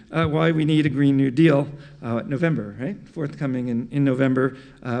Win, Why We Need a Green New Deal, November, right? Forthcoming in November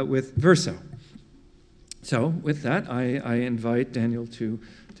with Verso. So with that, I invite Daniel to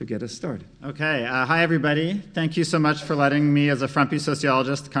get us started. Okay, hi everybody. Thank you so much for letting me, as a frumpy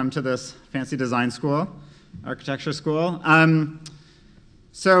sociologist, come to this fancy design school, architecture school. I'm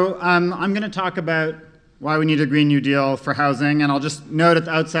going to talk about why we need a Green New Deal for housing, and I'll just note at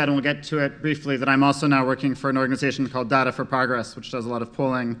the outset, and we'll get to it briefly, that I'm also now working for an organization called Data for Progress, which does a lot of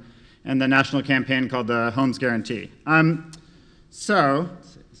polling, and the national campaign called the Homes Guarantee. Let's see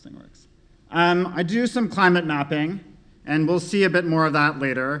if this thing works. I do some climate mapping, and we'll see a bit more of that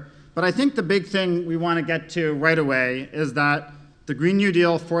later. But I think the big thing we want to get to right away is that the Green New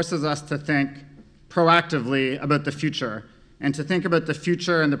Deal forces us to think proactively about the future, and to think about the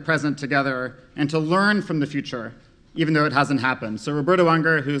future and the present together, and to learn from the future, even though it hasn't happened. So Roberto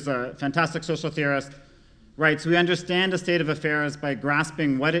Unger, who's a fantastic social theorist, writes, "We understand a state of affairs by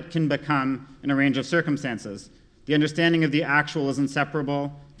grasping what it can become in a range of circumstances. The understanding of the actual is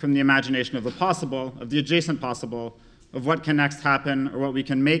inseparable from the imagination of the possible, of the adjacent possible, of what can next happen or what we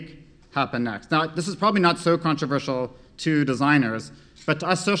can make happen next." Now, this is probably not so controversial to designers, but to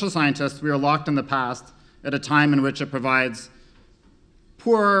us social scientists, we are locked in the past at a time in which it provides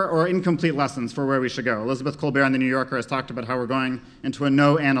poor or incomplete lessons for where we should go. Elizabeth Colbert in The New Yorker has talked about how we're going into a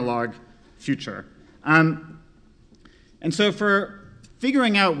no-analog future. And so for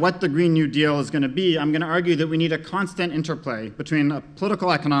figuring out what the Green New Deal is going to be, I'm going to argue that we need a constant interplay between a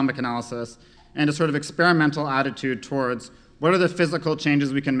political economic analysis and a sort of experimental attitude towards what are the physical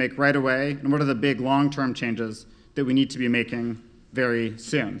changes we can make right away, and what are the big long-term changes that we need to be making very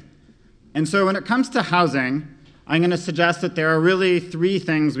soon. And so when it comes to housing, I'm going to suggest that there are really three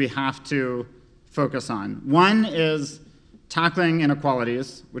things we have to focus on. One is tackling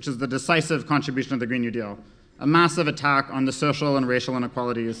inequalities, which is the decisive contribution of the Green New Deal, a massive attack on the social and racial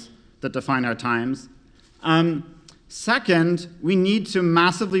inequalities that define our times. Second, we need to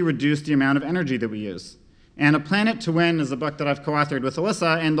massively reduce the amount of energy that we use. And A Planet to Win is a book that I've co-authored with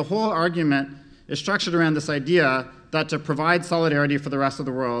Alyssa, and the whole argument is structured around this idea that to provide solidarity for the rest of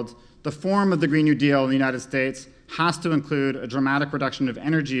the world, the form of the Green New Deal in the United States has to include a dramatic reduction of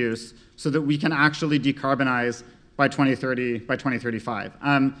energy use so that we can actually decarbonize by 2030, by 2035.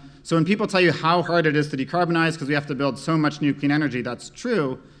 So when people tell you how hard it is to decarbonize because we have to build so much new clean energy, that's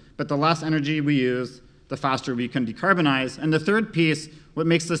true, but the less energy we use, the faster we can decarbonize. And the third piece, what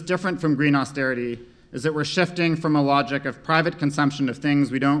makes this different from green austerity, is that we're shifting from a logic of private consumption of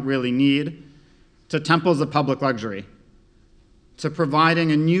things we don't really need to temples of public luxury, to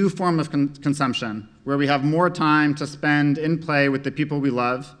providing a new form of consumption where we have more time to spend in play with the people we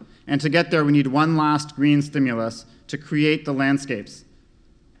love. And to get there, we need one last green stimulus to create the landscapes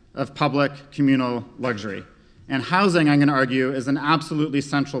of public communal luxury. And housing, I'm going to argue, is an absolutely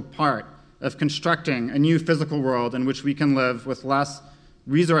central part of constructing a new physical world in which we can live with less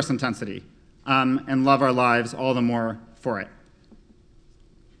resource intensity and love our lives all the more for it.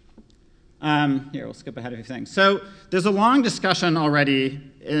 Here, we'll skip ahead a few things. So there's a long discussion already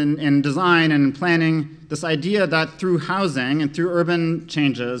in design and in planning, this idea that through housing and through urban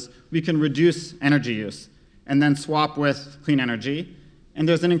changes, we can reduce energy use and then swap with clean energy. And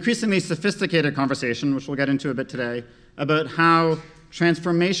there's an increasingly sophisticated conversation, which we'll get into a bit today, about how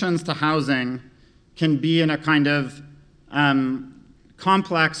transformations to housing can be in a kind of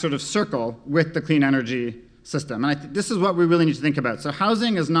complex sort of circle with the clean energy system. And this is what we really need to think about. So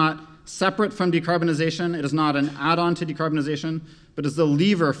housing is not separate from decarbonization. It is not an add-on to decarbonization, but is the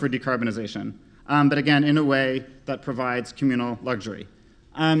lever for decarbonization. But again, in a way that provides communal luxury.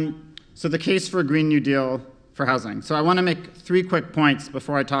 So the case for a Green New Deal for housing. So I want to make 3 quick points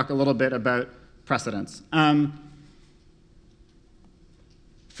before I talk a little bit about precedents.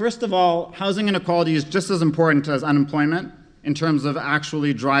 First of all, housing inequality is just as important as unemployment in terms of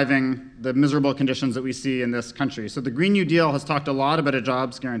actually driving the miserable conditions that we see in this country. So the Green New Deal has talked a lot about a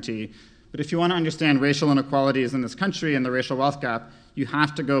jobs guarantee, but if you want to understand racial inequalities in this country and the racial wealth gap, you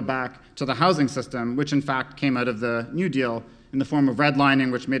have to go back to the housing system, which in fact came out of the New Deal in the form of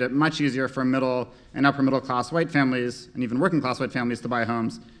redlining, which made it much easier for middle and upper middle class white families, and even working class white families, to buy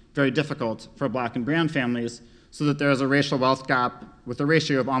homes, very difficult for black and brown families, so that there is a racial wealth gap with a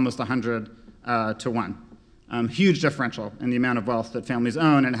ratio of almost 100 to 1. Huge differential in the amount of wealth that families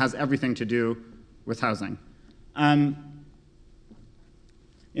own, and it has everything to do with housing.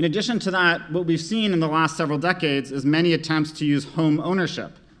 In addition to that, what we've seen in the last several decades is many attempts to use home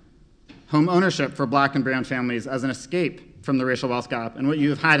ownership for black and brown families as an escape from the racial wealth gap. And what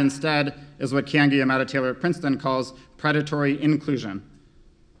you've had instead is what Kiangi Amata-Taylor at Princeton calls predatory inclusion.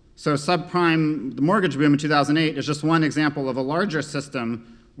 So subprime, the mortgage boom in 2008 is just one example of a larger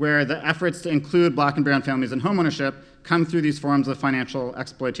system where the efforts to include black and brown families in homeownership come through these forms of financial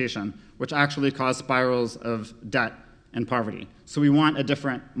exploitation, which actually cause spirals of debt and poverty. So we want a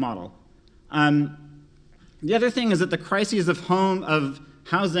different model. The other thing is that the crises of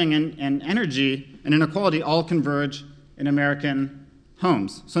housing and energy and inequality all converge in American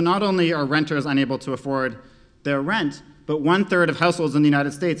homes. So not only are renters unable to afford their rent, but 1/3 of households in the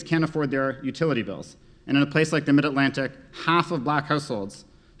United States can't afford their utility bills. And in a place like the Mid-Atlantic, half of black households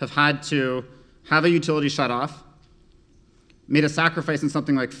have had to have a utility shut off, made a sacrifice in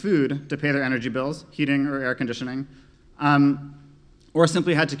something like food to pay their energy bills, heating or air conditioning, or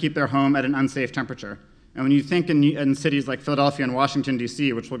simply had to keep their home at an unsafe temperature. And when you think in cities like Philadelphia and Washington,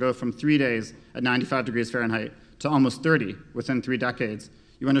 D.C., which will go from 3 days at 95 degrees Fahrenheit to almost 30 within 3 decades,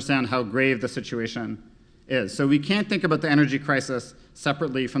 you understand how grave the situation is. So we can't think about the energy crisis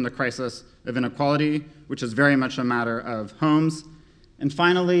separately from the crisis of inequality, which is very much a matter of homes. And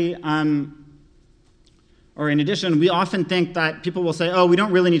finally, or in addition, we often think that people will say, oh, we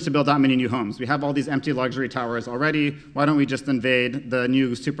don't really need to build that many new homes. We have all these empty luxury towers already. Why don't we just invade the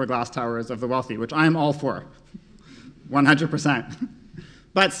new super glass towers of the wealthy, which I am all for, 100%.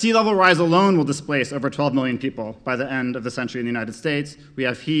 But sea level rise alone will displace over 12 million people by the end of the century in the United States. We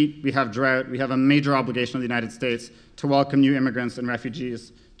have heat, we have drought, we have a major obligation of the United States to welcome new immigrants and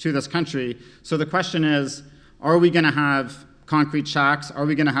refugees to this country. So the question is, are we going to have concrete shacks? Are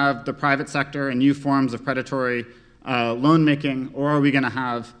we going to have the private sector and new forms of predatory loan making, or are we going to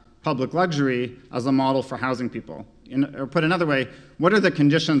have public luxury as a model for housing people? Or put another way, what are the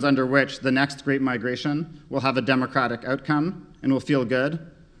conditions under which the next great migration will have a democratic outcome and will feel good,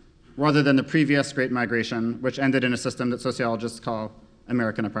 rather than the previous great migration, which ended in a system that sociologists call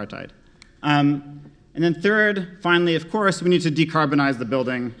American apartheid? And then third, finally, of course, we need to decarbonize the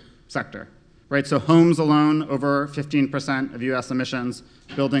building sector. Right, so homes alone, over 15% of US emissions,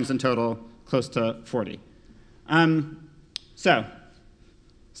 buildings in total, close to 40. So,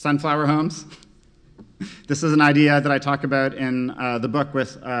 sunflower homes. This is an idea that I talk about in the book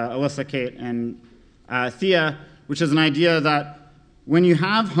with Alyssa, Kate, and Thea, which is an idea that when you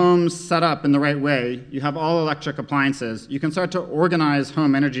have homes set up in the right way, you have all electric appliances, you can start to organize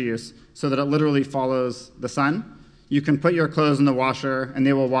home energy use so that it literally follows the sun. You can put your clothes in the washer, and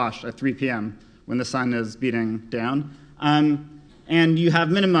they will wash at 3 p.m. when the sun is beating down. And you have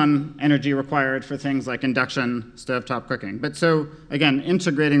minimum energy required for things like induction stovetop cooking. But so, again,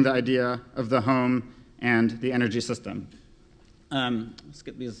 integrating the idea of the home and the energy system. Let's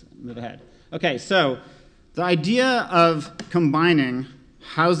get these, move ahead. Okay, so the idea of combining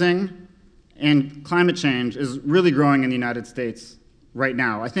housing and climate change is really growing in the United States right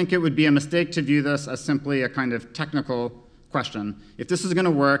now. I think it would be a mistake to view this as simply a kind of technical question. If this is going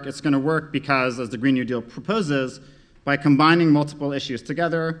to work, it's going to work because, as the Green New Deal proposes, by combining multiple issues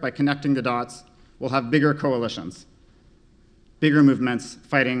together, by connecting the dots, we'll have bigger coalitions, bigger movements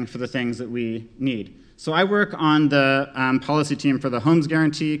fighting for the things that we need. So I work on the policy team for the Homes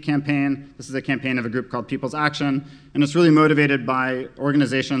Guarantee campaign. This is a campaign of a group called People's Action, and it's really motivated by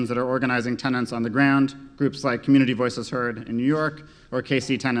organizations that are organizing tenants on the ground, groups like Community Voices Heard in New York, or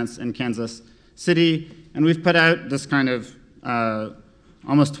KC Tenants in Kansas City. And we've put out this kind of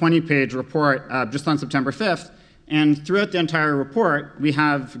almost 20-page report just on September 5th, and throughout the entire report, we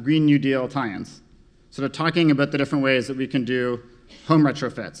have Green New Deal tie-ins, sort of talking about the different ways that we can do home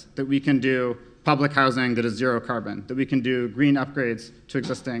retrofits, that we can do public housing that is zero carbon, that we can do green upgrades to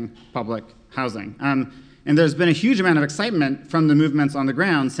existing public housing. And there's been a huge amount of excitement from the movements on the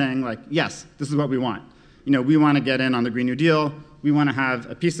ground saying, like, yes, this is what we want. You know, we want to get in on the Green New Deal. We want to have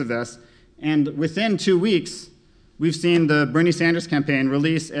a piece of this. And within 2 weeks, we've seen the Bernie Sanders campaign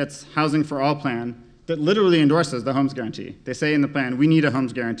release its Housing for All plan that literally endorses the homes guarantee. They say in the plan, we need a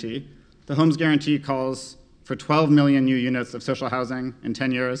homes guarantee. The homes guarantee calls for 12 million new units of social housing in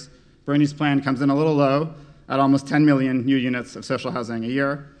 10 years. Bernie's plan comes in a little low at almost 10 million new units of social housing a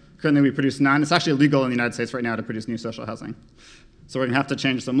year. Currently, we produce none. It's actually illegal in the United States right now to produce new social housing. So we're going to have to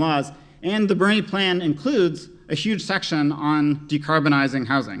change some laws. And the Bernie plan includes a huge section on decarbonizing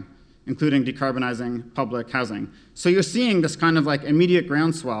housing, including decarbonizing public housing. So you're seeing this kind of like immediate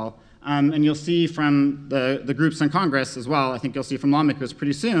groundswell, and you'll see from the groups in Congress as well, I think you'll see from lawmakers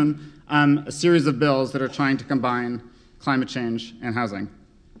pretty soon, a series of bills that are trying to combine climate change and housing.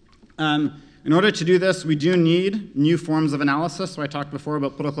 In order to do this, we do need new forms of analysis. So I talked before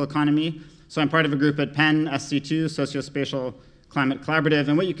about political economy. So I'm part of a group at Penn, SC2, Sociospatial Climate Collaborative.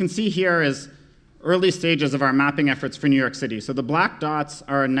 And what you can see here is early stages of our mapping efforts for New York City. So the black dots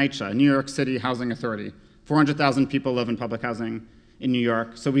are NYCHA, New York City Housing Authority. 400,000 people live in public housing in New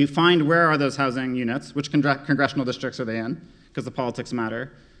York. So we find where are those housing units, which congressional districts are they in, because the politics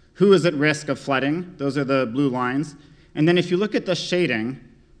matter. Who is at risk of flooding? Those are the blue lines. And then if you look at the shading,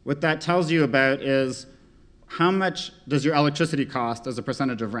 what that tells you about is how much does your electricity cost as a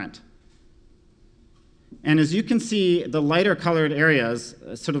percentage of rent? And as you can see, the lighter colored areas,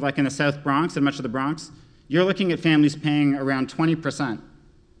 sort of like in the South Bronx and much of the Bronx, you're looking at families paying around 20%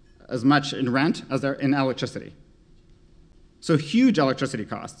 as much in rent as they're in electricity. So huge electricity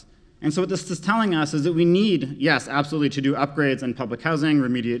costs. And so what this is telling us is that we need, yes, absolutely to do upgrades in public housing,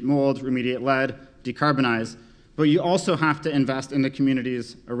 remediate mold, remediate lead, decarbonize, but you also have to invest in the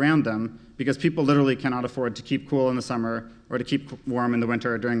communities around them because people literally cannot afford to keep cool in the summer or to keep warm in the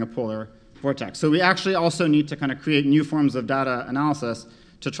winter during a polar vortex. So we actually also need to kind of create new forms of data analysis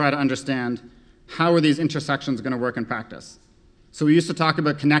to try to understand how are these intersections going to work in practice. So we used to talk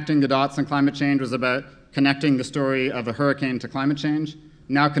about connecting the dots, and climate change was about connecting the story of a hurricane to climate change.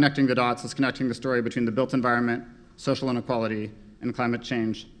 Now connecting the dots is connecting the story between the built environment, social inequality, and climate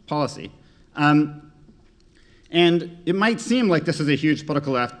change policy. And it might seem like this is a huge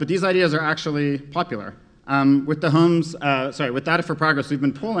political left, but these ideas are actually popular. With Data for Progress, we've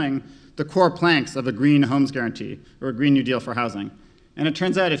been pulling the core planks of a green homes guarantee or a Green New Deal for housing. And it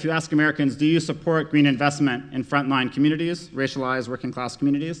turns out if you ask Americans, do you support green investment in frontline communities, racialized working class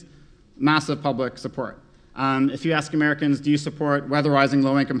communities? Massive public support. If you ask Americans, do you support weatherizing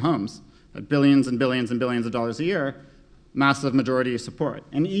low-income homes at billions and billions and billions of dollars a year? Massive majority support.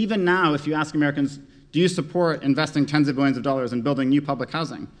 And even now, if you ask Americans, do you support investing tens of billions of dollars in building new public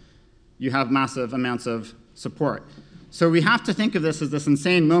housing? You have massive amounts of support. So we have to think of this as this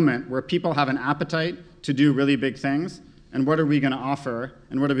insane moment where people have an appetite to do really big things, and what are we going to offer,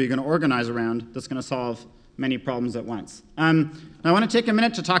 and what are we going to organize around that's going to solve many problems at once. Now I want to take a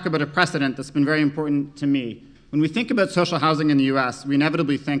minute to talk about a precedent that's been very important to me. When we think about social housing in the US, we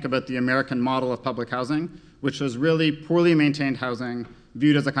inevitably think about the American model of public housing, which was really poorly maintained housing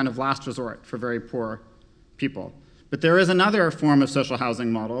viewed as a kind of last resort for very poor people. But there is another form of social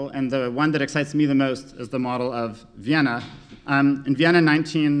housing model, and the one that excites me the most is the model of Vienna. In Vienna in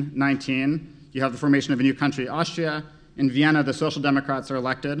 1919, you have the formation of a new country, Austria. In Vienna, the Social Democrats are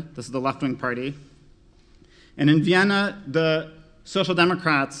elected. This is the left-wing party. And in Vienna, the Social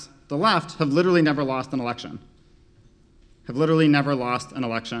Democrats, the left, have literally never lost an election. Have literally never lost an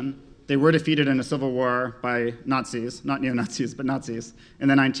election. They were defeated in a civil war by Nazis, not neo-Nazis, but Nazis, in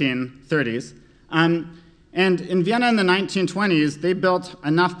the 1930s. And in Vienna in the 1920s, they built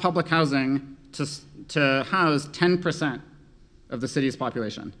enough public housing to house 10% of the city's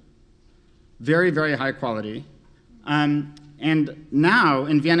population. Very, very high quality. And now,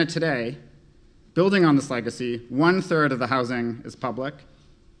 in Vienna today, building on this legacy, 1/3 of the housing is public,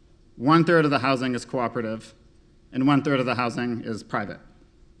 1/3 of the housing is cooperative, and 1/3 of the housing is private.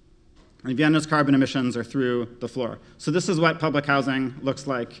 And Vienna's carbon emissions are through the floor. So this is what public housing looks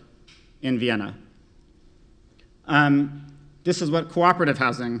like in Vienna. This is what cooperative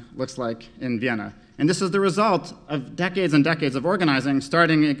housing looks like in Vienna. And this is the result of decades and decades of organizing,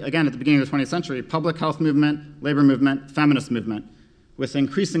 starting again at the beginning of the 20th century, public health movement, labor movement, feminist movement, with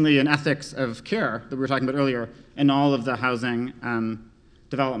increasingly an ethics of care that we were talking about earlier in all of the housing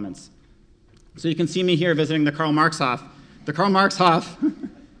developments. So you can see me here visiting the Karl Marx Hof. The Karl Marx Hof,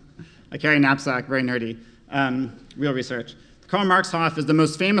 I carry a knapsack, very nerdy, real research. The Karl Marx Hof is the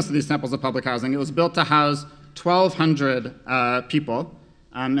most famous of these samples of public housing. It was built to house 1,200 people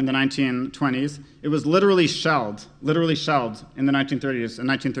in the 1920s. It was literally shelled in the 1930s and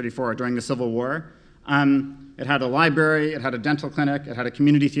 1934 during the Civil War. It had a library, it had a dental clinic, it had a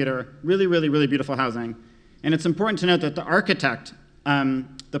community theater, really, really, really beautiful housing. And it's important to note that the architect,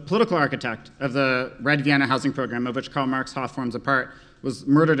 the political architect of the Red Vienna housing program, of which Karl Marx Hof forms a part, was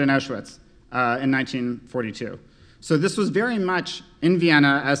murdered in Auschwitz in 1942. So this was very much, in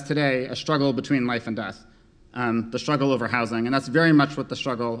Vienna as today, a struggle between life and death, the struggle over housing, and that's very much what the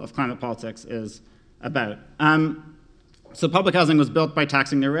struggle of climate politics is about. So public housing was built by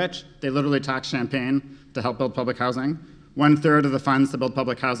taxing the rich. They literally taxed champagne to help build public housing. 1/3 of the funds to build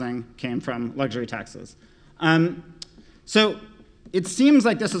public housing came from luxury taxes. So it seems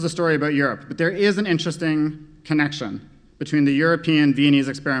like this is a story about Europe, but there is an interesting connection between the European Viennese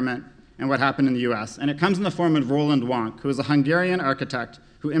experiment and what happened in the US. And it comes in the form of Roland Wank, who is a Hungarian architect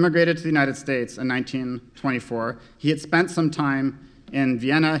who immigrated to the United States in 1924. He had spent some time in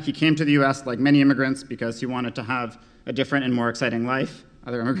Vienna. He came to the US like many immigrants because he wanted to have a different and more exciting life.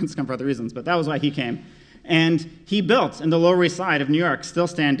 Other immigrants come for other reasons, but that was why he came. And he built in the Lower East Side of New York, still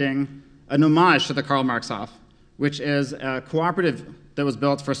standing, an homage to the Karl Marx Hof, which is a cooperative that was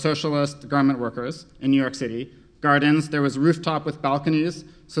built for socialist garment workers in New York City. Gardens, there was rooftop with balconies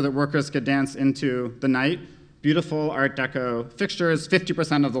so that workers could dance into the night. Beautiful Art Deco fixtures.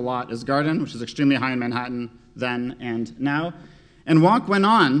 50% of the lot is garden, which is extremely high in Manhattan then and now. And Wank went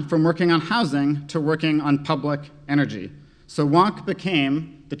on from working on housing to working on public energy. So Wank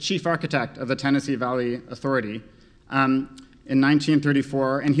became the chief architect of the Tennessee Valley Authority in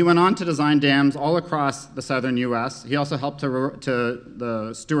 1934, and he went on to design dams all across the southern US. He also helped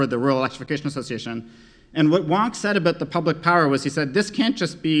to steward the Rural Electrification Association. And what Wank said about the public power was, he said, this can't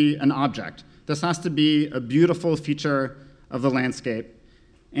just be an object. This has to be a beautiful feature of the landscape.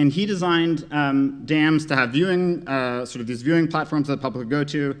 And he designed dams to have these viewing platforms that the public would go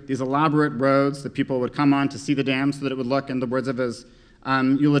to, these elaborate roads that people would come on to see the dam so that it would look, in the words of his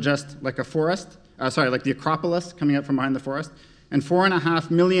eulogist, like a forest, like the Acropolis coming up from behind the forest. And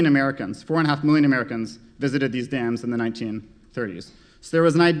 4.5 million Americans visited these dams in the 1930s. So there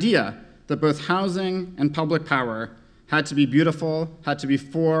was an idea that both housing and public power had to be beautiful, had to be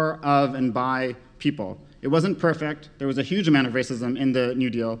for, of, and by people. It wasn't perfect. There was a huge amount of racism in the New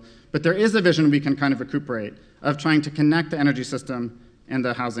Deal, but there is a vision we can kind of recuperate of trying to connect the energy system and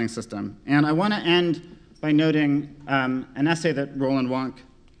the housing system. And I want to end by noting an essay that Roland Wank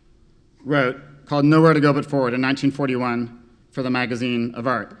wrote called Nowhere to Go But Forward in 1941 for the Magazine of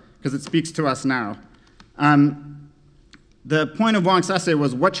Art, because it speaks to us now. The point of Wank's essay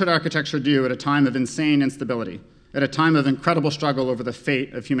was, what should architecture do at a time of insane instability, at a time of incredible struggle over the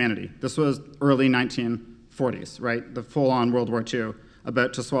fate of humanity? This was early 1940s, right? The full-on World War II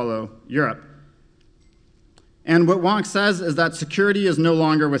about to swallow Europe. And what Wank says is that security is no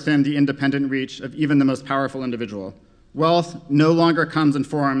longer within the independent reach of even the most powerful individual. Wealth no longer comes in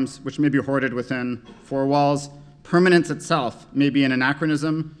forms which may be hoarded within four walls. Permanence itself may be an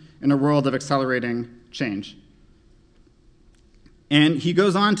anachronism in a world of accelerating change. And he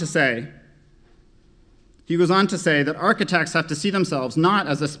goes on to say that architects have to see themselves not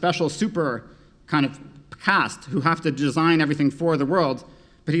as a special super kind of caste who have to design everything for the world,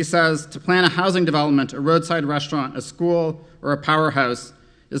 but he says to plan a housing development, a roadside restaurant, a school, or a powerhouse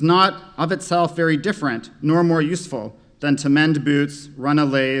is not of itself very different nor more useful than to mend boots, run a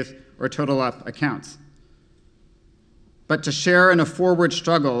lathe, or total up accounts. But to share in a forward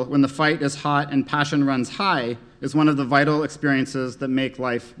struggle when the fight is hot and passion runs high is one of the vital experiences that make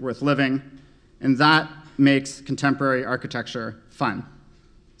life worth living, and that makes contemporary architecture fun.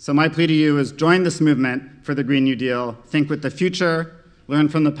 So my plea to you is join this movement for the Green New Deal, think with the future, learn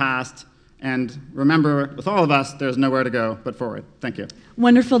from the past, and remember, with all of us, there's nowhere to go but forward. Thank you.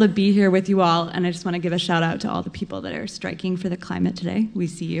 Wonderful to be here with you all, and I just want to give a shout out to all the people that are striking for the climate today. We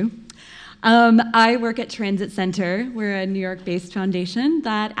see you. I work at Transit Center. We're a New York-based foundation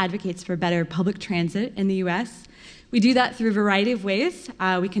that advocates for better public transit in the US. We do that through a variety of ways.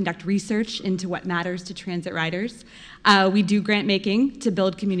 We conduct research into what matters to transit riders. We do grant making to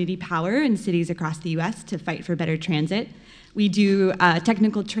build community power in cities across the US to fight for better transit. We do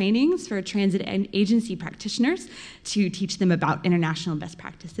technical trainings for transit and agency practitioners to teach them about international best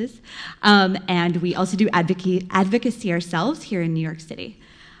practices. And we also do advocacy ourselves here in New York City.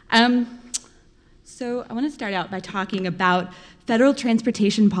 So I want to start out by talking about federal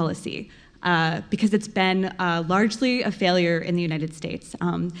transportation policy. Because it's been largely a failure in the United States.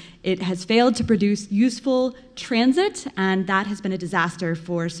 It has failed to produce useful transit, and that has been a disaster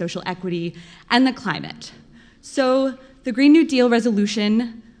for social equity and the climate. So the Green New Deal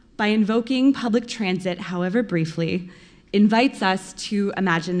resolution by invoking public transit, however briefly, invites us to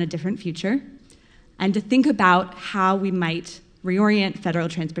imagine a different future and to think about how we might reorient federal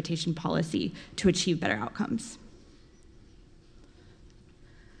transportation policy to achieve better outcomes.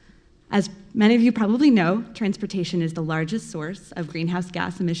 As many of you probably know, transportation is the largest source of greenhouse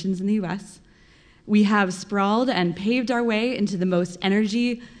gas emissions in the US. We have sprawled and paved our way into the most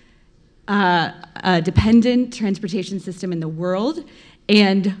energy dependent transportation system in the world,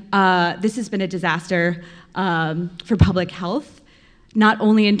 and this has been a disaster for public health, not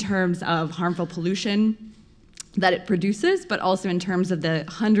only in terms of harmful pollution that it produces, but also in terms of the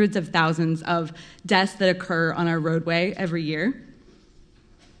hundreds of thousands of deaths that occur on our roadway every year.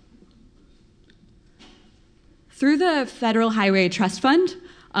 Through the Federal Highway Trust Fund,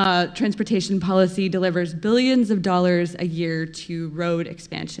 transportation policy delivers billions of dollars a year to road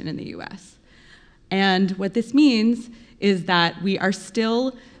expansion in the US. And what this means is that we are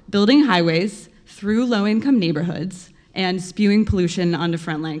still building highways through low-income neighborhoods and spewing pollution onto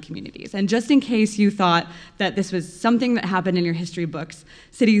frontline communities. And just in case you thought that this was something that happened in your history books,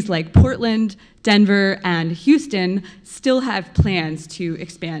 cities like Portland, Denver, and Houston still have plans to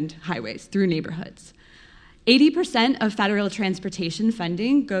expand highways through neighborhoods. 80% of federal transportation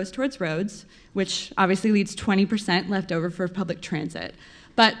funding goes towards roads, which obviously leaves 20% left over for public transit.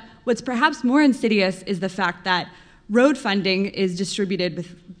 But what's perhaps more insidious is the fact that road funding is distributed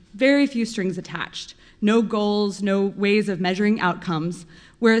with very few strings attached, no goals, no ways of measuring outcomes,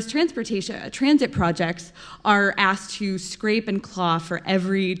 whereas transit projects are asked to scrape and claw for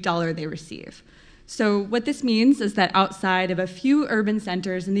every dollar they receive. So what this means is that outside of a few urban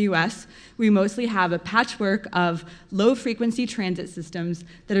centers in the US, we mostly have a patchwork of low-frequency transit systems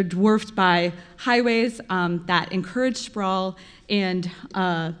that are dwarfed by highways that encourage sprawl and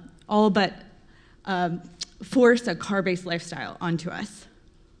all but force a car-based lifestyle onto us.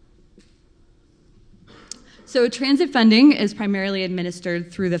 So transit funding is primarily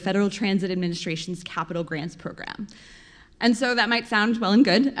administered through the Federal Transit Administration's Capital Grants Program. And so that might sound well and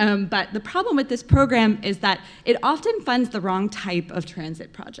good, but the problem with this program is that it often funds the wrong type of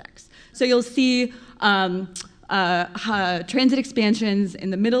transit projects. So you'll see transit expansions in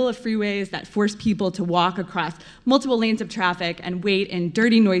the middle of freeways that force people to walk across multiple lanes of traffic and wait in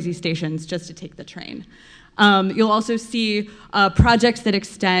dirty, noisy stations just to take the train. You'll also see projects that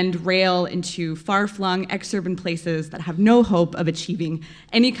extend rail into far-flung exurban places that have no hope of achieving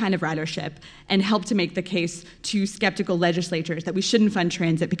any kind of ridership and help to make the case to skeptical legislatures that we shouldn't fund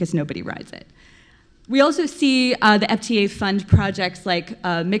transit because nobody rides it. We also see the FTA fund projects like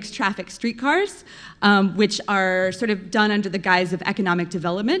mixed traffic streetcars, which are sort of done under the guise of economic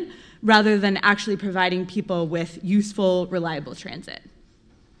development rather than actually providing people with useful, reliable transit.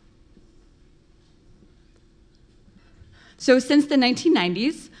 So since the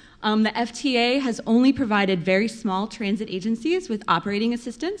 1990s, the FTA has only provided very small transit agencies with operating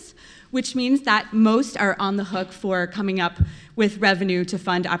assistance, which means that most are on the hook for coming up with revenue to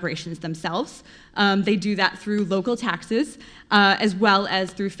fund operations themselves. They do that through local taxes as well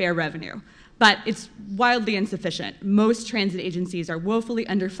as through fare revenue. But it's wildly insufficient. Most transit agencies are woefully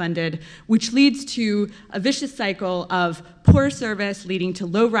underfunded, which leads to a vicious cycle of poor service, leading to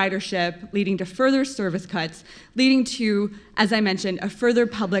low ridership, leading to further service cuts, leading to, as I mentioned, a further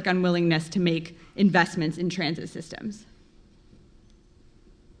public unwillingness to make investments in transit systems.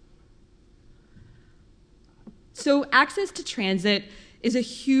 So access to transit is a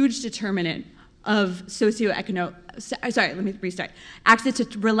huge determinant of socioeconomic, sorry, let me restart. Access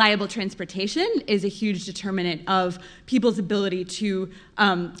to reliable transportation is a huge determinant of people's ability to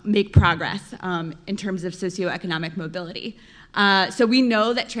make progress in terms of socioeconomic mobility. So we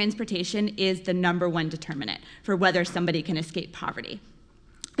know that transportation is the #1 determinant for whether somebody can escape poverty.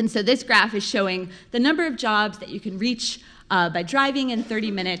 And so this graph is showing the number of jobs that you can reach by driving in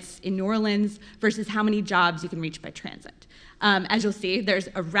 30 minutes in New Orleans versus how many jobs you can reach by transit. As you'll see, there's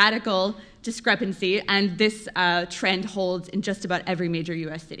a radical discrepancy, and this trend holds in just about every major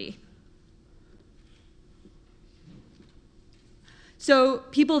US city. So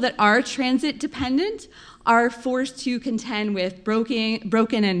people that are transit dependent are forced to contend with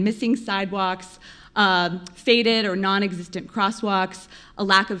broken and missing sidewalks, faded or non-existent crosswalks, a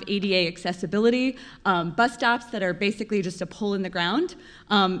lack of ADA accessibility, bus stops that are basically just a pole in the ground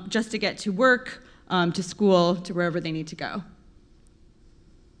just to get to work, to school, to wherever they need to go.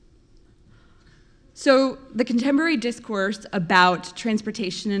 So the contemporary discourse about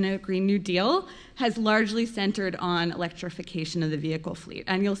transportation in a Green New Deal has largely centered on electrification of the vehicle fleet.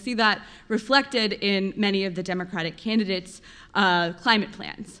 And you'll see that reflected in many of the Democratic candidates' climate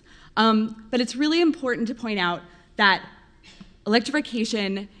plans. But it's really important to point out that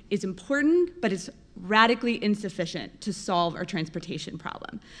electrification is important, but it's radically insufficient to solve our transportation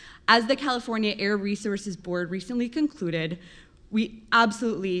problem. As the California Air Resources Board recently concluded, we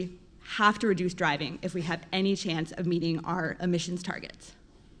absolutely have to reduce driving if we have any chance of meeting our emissions targets.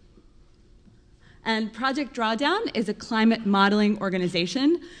 And Project Drawdown is a climate modeling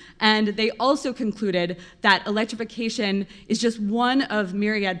organization, and they also concluded that electrification is just one of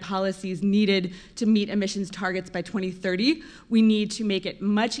myriad policies needed to meet emissions targets by 2030. We need to make it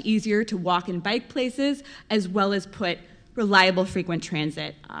much easier to walk and bike places, as well as put reliable, frequent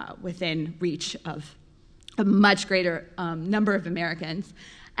transit within reach of a much greater number of Americans.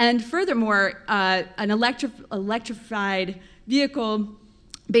 And furthermore, an electrified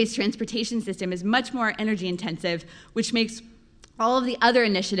vehicle-based transportation system is much more energy intensive, which makes all of the other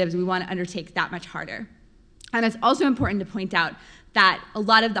initiatives we want to undertake that much harder. And it's also important to point out that a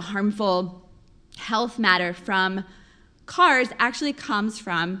lot of the harmful health matter from cars actually comes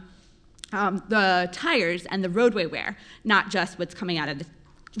from the tires and the roadway wear, not just what's coming out of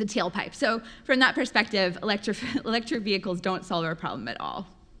the tailpipe. So from that perspective, electric vehicles don't solve our problem at all.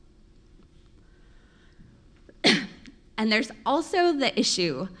 And there's also the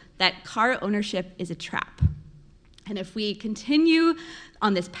issue that car ownership is a trap. And if we continue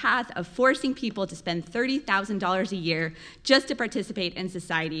on this path of forcing people to spend $30,000 a year just to participate in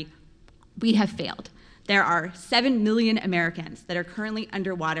society, we have failed. There are 7 million Americans that are currently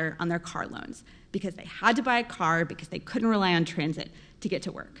underwater on their car loans because they had to buy a car because they couldn't rely on transit to get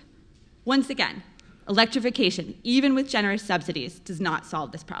to work. Once again, electrification, even with generous subsidies, does not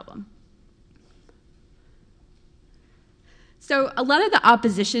solve this problem. So a lot of the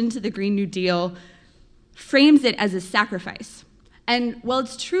opposition to the Green New Deal frames it as a sacrifice. And while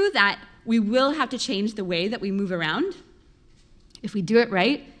it's true that we will have to change the way that we move around, if we do it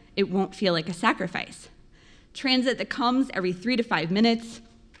right, it won't feel like a sacrifice. Transit that comes every 3 to 5 minutes,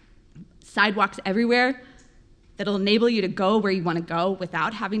 sidewalks everywhere, that'll enable you to go where you want to go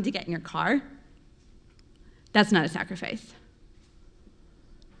without having to get in your car, that's not a sacrifice.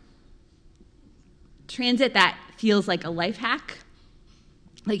 Transit that feels like a life hack,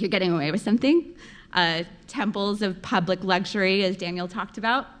 like you're getting away with something. Temples of public luxury, as Daniel talked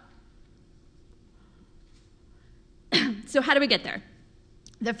about. So how do we get there?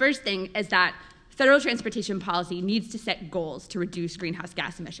 The first thing is that federal transportation policy needs to set goals to reduce greenhouse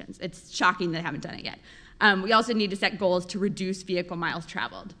gas emissions. It's shocking that they haven't done it yet. We also need to set goals to reduce vehicle miles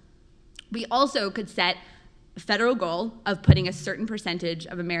traveled. We also could set a federal goal of putting a certain percentage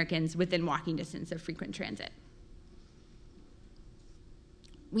of Americans within walking distance of frequent transit.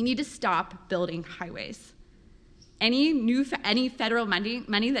 We need to stop building highways. Any federal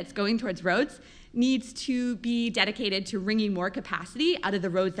money that's going towards roads needs to be dedicated to wringing more capacity out of the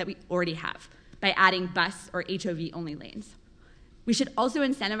roads that we already have by adding bus or HOV-only lanes. We should also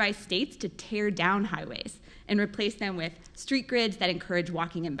incentivize states to tear down highways and replace them with street grids that encourage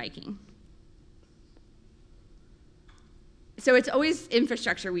walking and biking. So it's always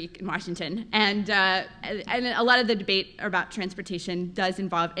Infrastructure Week in Washington, and a lot of the debate about transportation does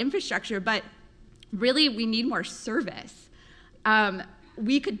involve infrastructure, but really we need more service.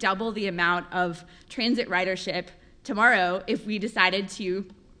 We could double the amount of transit ridership tomorrow if we decided to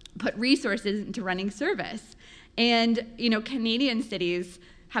put resources into running service. And Canadian cities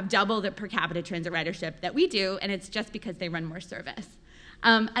have double the per capita transit ridership that we do, and it's just because they run more service.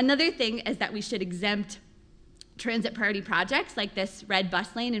 Another thing is that we should exempt transit priority projects like this red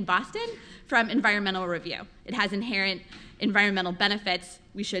bus lane in Boston from environmental review. It has inherent environmental benefits.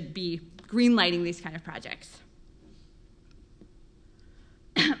 We should be greenlighting these kind of projects.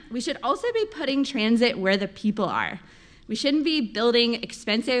 We should also be putting transit where the people are. We shouldn't be building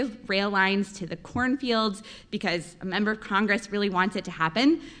expensive rail lines to the cornfields because a member of Congress really wants it to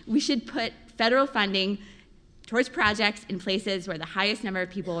happen. We should put federal funding towards projects in places where the highest number of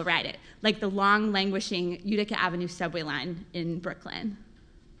people will ride it, like the long, languishing Utica Avenue subway line in Brooklyn.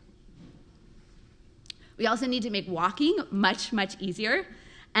 We also need to make walking much, much easier,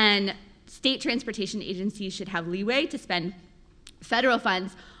 and state transportation agencies should have leeway to spend federal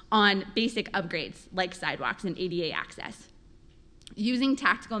funds on basic upgrades like sidewalks and ADA access. Using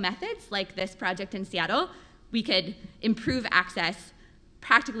tactical methods like this project in Seattle, we could improve access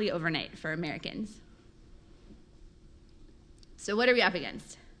practically overnight for Americans. So what are we up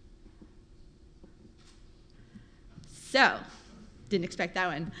against? So, didn't expect that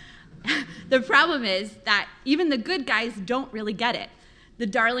one. The problem is that even the good guys don't really get it. The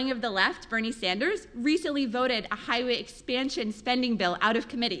darling of the left, Bernie Sanders, recently voted a highway expansion spending bill out of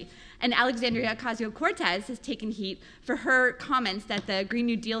committee, and Alexandria Ocasio-Cortez has taken heat for her comments that the Green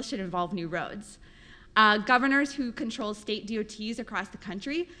New Deal should involve new roads. Governors who control state DOTs across the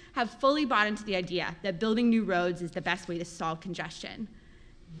country have fully bought into the idea that building new roads is the best way to solve congestion.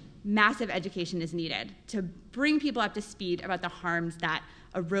 Massive education is needed to bring people up to speed about the harms that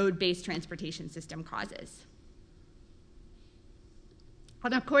a road-based transportation system causes.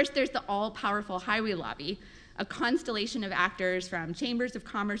 And of course, there's the all-powerful highway lobby, a constellation of actors from chambers of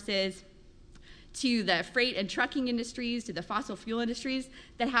commerces to the freight and trucking industries to the fossil fuel industries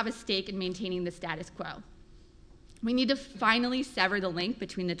that have a stake in maintaining the status quo. We need to finally sever the link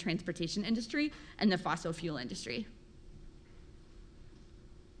between the transportation industry and the fossil fuel industry.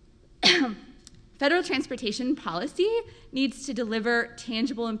 Federal transportation policy needs to deliver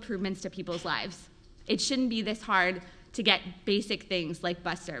tangible improvements to people's lives. It shouldn't be this hard to get basic things like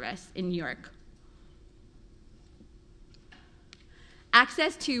bus service in New York.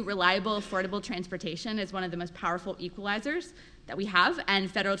 Access to reliable, affordable transportation is one of the most powerful equalizers that we have, and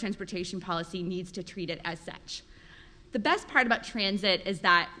federal transportation policy needs to treat it as such. The best part about transit is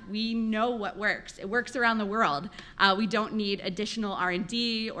that we know what works. It works around the world. We don't need additional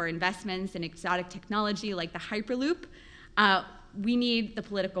R&D or investments in exotic technology like the Hyperloop. We need the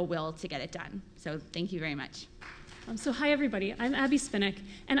political will to get it done. So thank you very much. So hi, everybody. I'm Abby Spinak,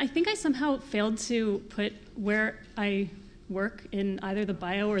 and I think I somehow failed to put where I work in either the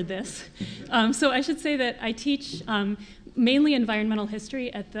bio or this. So I should say that I teach mainly environmental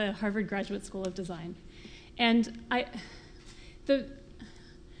history at the Harvard Graduate School of Design. And the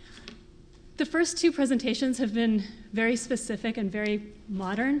first two presentations have been very specific and very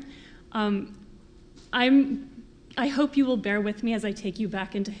modern. I hope you will bear with me as I take you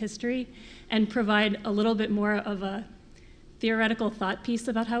back into history and provide a little bit more of a theoretical thought piece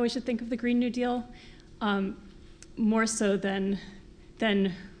about how we should think of the Green New Deal, more so than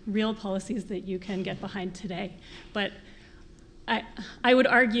real policies that you can get behind today. But I would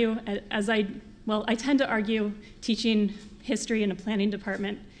argue, I tend to argue, teaching history in a planning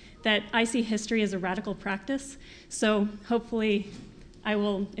department, that I see history as a radical practice. So hopefully I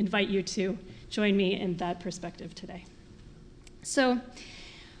will invite you to join me in that perspective today. So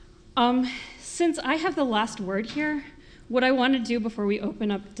since I have the last word here, what I want to do before we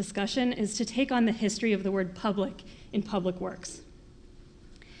open up discussion is to take on the history of the word public in public works.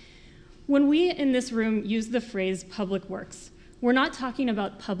 When we in this room use the phrase public works, we're not talking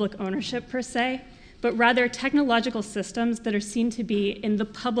about public ownership per se, but rather technological systems that are seen to be in the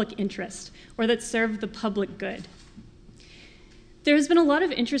public interest or that serve the public good. There has been a lot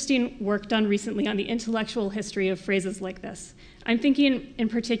of interesting work done recently on the intellectual history of phrases like this. I'm thinking in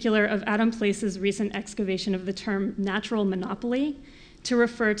particular of Adam Place's recent excavation of the term natural monopoly to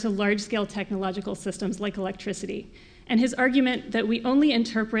refer to large-scale technological systems like electricity, and his argument that we only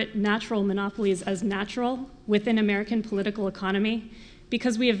interpret natural monopolies as natural within American political economy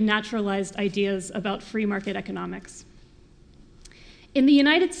because we have naturalized ideas about free market economics. In the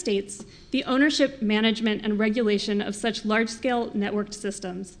United States, the ownership, management, and regulation of such large-scale networked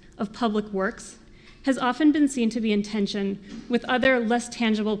systems of public works has often been seen to be in tension with other less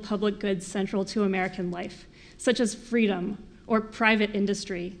tangible public goods central to American life, such as freedom, or private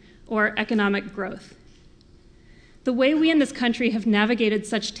industry, or economic growth. The way we in this country have navigated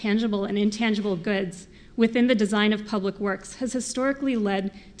such tangible and intangible goods within the design of public works has historically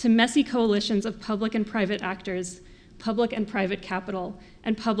led to messy coalitions of public and private actors, public and private capital,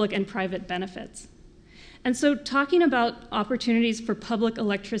 and public and private benefits. And so talking about opportunities for public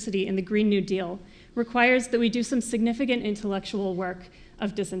electricity in the Green New Deal requires that we do some significant intellectual work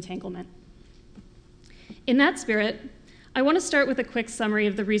of disentanglement. In that spirit, I want to start with a quick summary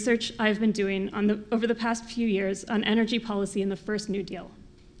of the research I've been doing over the past few years on energy policy in the first New Deal.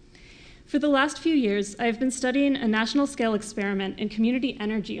 For the last few years, I've been studying a national scale experiment in community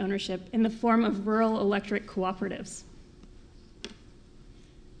energy ownership in the form of rural electric cooperatives.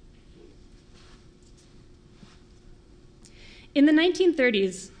 In the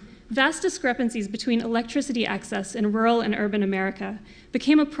 1930s, vast discrepancies between electricity access in rural and urban America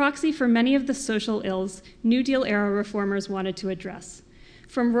became a proxy for many of the social ills New Deal era reformers wanted to address,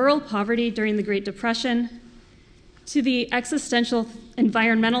 from rural poverty during the Great Depression to the existential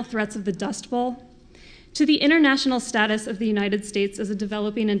environmental threats of the Dust Bowl, to the international status of the United States as a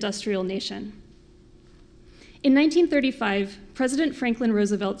developing industrial nation. In 1935, President Franklin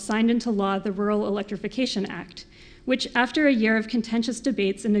Roosevelt signed into law the Rural Electrification Act, which, after a year of contentious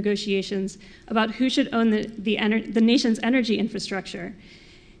debates and negotiations about who should own the nation's energy infrastructure,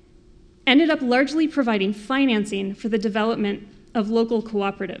 ended up largely providing financing for the development of local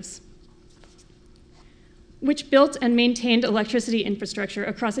cooperatives, which built and maintained electricity infrastructure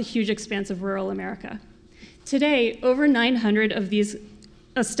across a huge expanse of rural America. Today, over 900 of these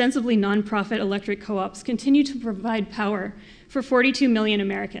ostensibly nonprofit electric co-ops continue to provide power for 42 million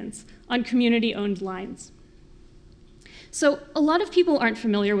Americans on community-owned lines. So a lot of people aren't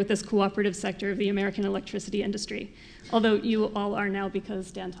familiar with this cooperative sector of the American electricity industry, although you all are now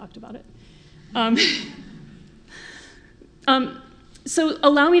because Dan talked about it. So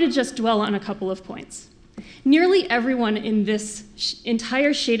allow me to just dwell on a couple of points. Nearly everyone in this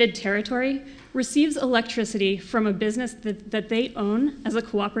entire shaded territory receives electricity from a business that they own as a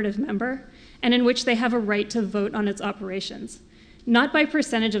cooperative member and in which they have a right to vote on its operations, not by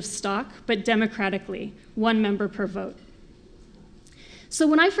percentage of stock, but democratically, one member per vote. So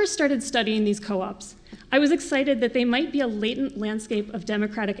when I first started studying these co-ops, I was excited that they might be a latent landscape of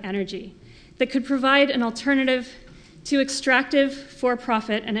democratic energy that could provide an alternative to extractive,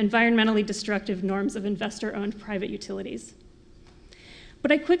 for-profit, and environmentally destructive norms of investor-owned private utilities.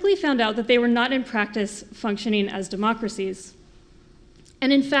 But I quickly found out that they were not in practice functioning as democracies.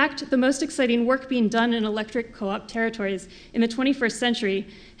 And in fact, the most exciting work being done in electric co-op territories in the 21st century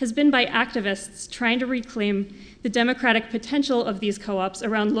has been by activists trying to reclaim the democratic potential of these co-ops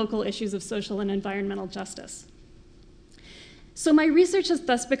around local issues of social and environmental justice. So my research has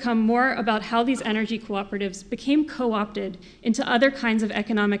thus become more about how these energy cooperatives became co-opted into other kinds of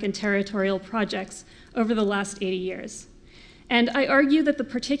economic and territorial projects over the last 80 years. And I argue that the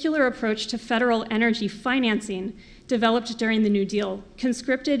particular approach to federal energy financing developed during the New Deal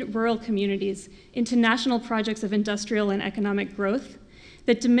conscripted rural communities into national projects of industrial and economic growth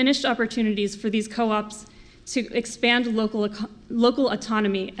that diminished opportunities for these co-ops to expand local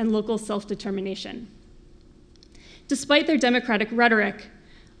autonomy and local self-determination. Despite their democratic rhetoric,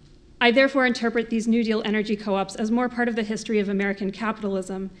 I therefore interpret these New Deal energy co-ops as more part of the history of American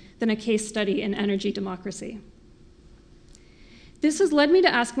capitalism than a case study in energy democracy. This has led me to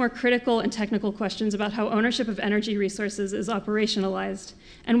ask more critical and technical questions about how ownership of energy resources is operationalized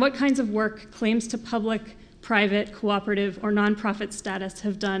and what kinds of work claims to public, private, cooperative, or nonprofit status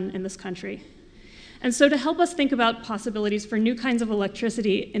have done in this country. And so to help us think about possibilities for new kinds of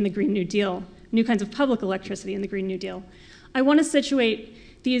electricity in the Green New Deal, new kinds of public electricity in the Green New Deal, I want to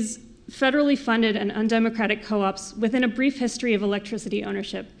situate these federally funded and undemocratic co-ops within a brief history of electricity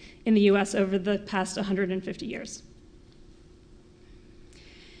ownership in the US over the past 150 years.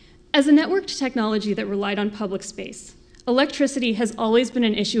 As a networked technology that relied on public space, electricity has always been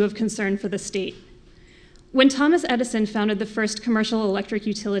an issue of concern for the state. When Thomas Edison founded the first commercial electric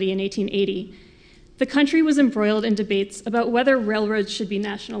utility in 1880, the country was embroiled in debates about whether railroads should be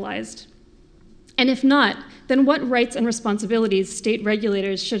nationalized. And if not, then what rights and responsibilities state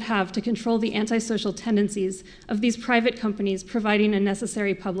regulators should have to control the antisocial tendencies of these private companies providing a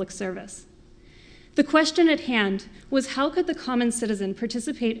necessary public service. The question at hand was how could the common citizen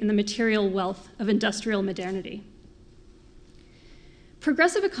participate in the material wealth of industrial modernity?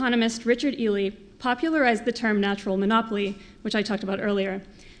 Progressive economist Richard Ely popularized the term natural monopoly, which I talked about earlier,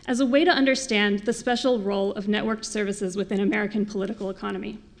 as a way to understand the special role of networked services within American political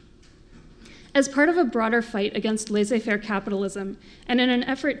economy. As part of a broader fight against laissez-faire capitalism and in an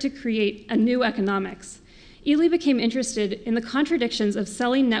effort to create a new economics, Ely became interested in the contradictions of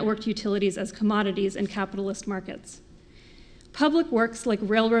selling networked utilities as commodities in capitalist markets. Public works like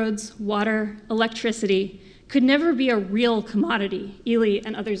railroads, water, electricity could never be a real commodity, Ely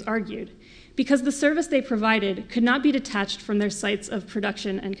and others argued, because the service they provided could not be detached from their sites of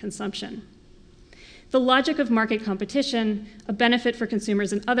production and consumption. The logic of market competition, a benefit for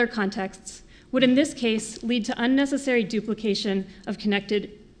consumers in other contexts, would in this case lead to unnecessary duplication of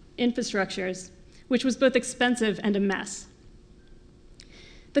connected infrastructures, which was both expensive and a mess.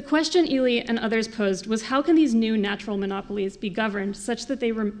 The question Ely and others posed was how can these new natural monopolies be governed such that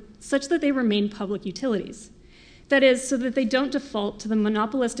they remain public utilities? That is, so that they don't default to the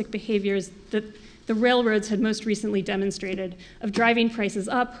monopolistic behaviors that the railroads had most recently demonstrated of driving prices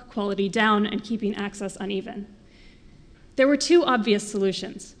up, quality down, and keeping access uneven. There were two obvious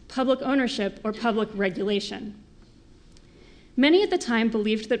solutions: public ownership or public regulation. Many at the time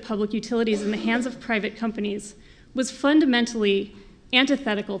believed that public utilities in the hands of private companies was fundamentally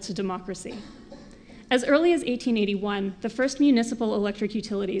antithetical to democracy. As early as 1881, the first municipal electric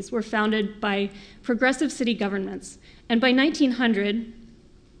utilities were founded by progressive city governments, and by 1900,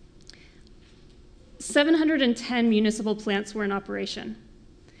 710 municipal plants were in operation.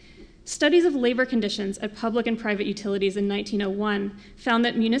 Studies of labor conditions at public and private utilities in 1901 found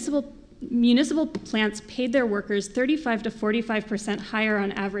that municipal plants paid their workers 35% to 45% higher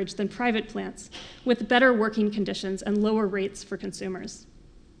on average than private plants, with better working conditions and lower rates for consumers.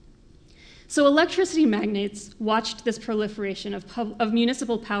 So electricity magnates watched this proliferation of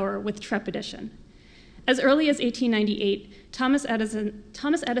municipal power with trepidation. As early as 1898, Thomas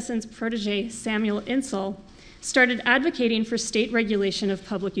Edison's protege, Samuel Insull, started advocating for state regulation of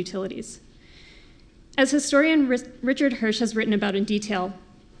public utilities. As historian Richard Hirsch has written about in detail,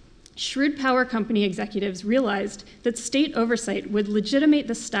 shrewd power company executives realized that state oversight would legitimate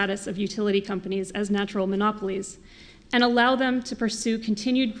the status of utility companies as natural monopolies and allow them to pursue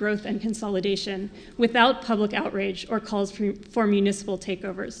continued growth and consolidation without public outrage or calls for municipal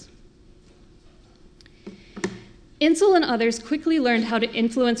takeovers. Insull and others quickly learned how to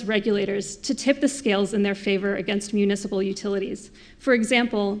influence regulators to tip the scales in their favor against municipal utilities, for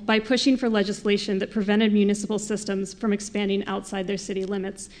example, by pushing for legislation that prevented municipal systems from expanding outside their city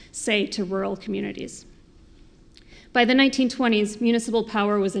limits, say to rural communities. By the 1920s, municipal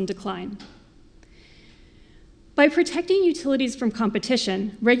power was in decline. By protecting utilities from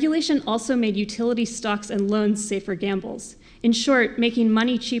competition, regulation also made utility stocks and loans safer gambles. In short, making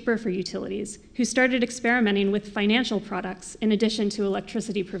money cheaper for utilities, who started experimenting with financial products in addition to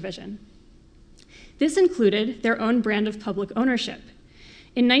electricity provision. This included their own brand of public ownership.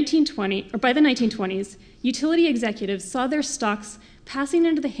 By the 1920s, utility executives saw their stocks passing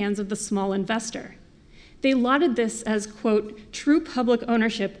into the hands of the small investor. They lauded this as, quote, true public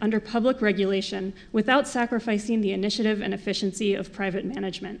ownership under public regulation without sacrificing the initiative and efficiency of private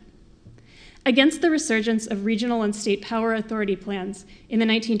management. Against the resurgence of regional and state power authority plans in the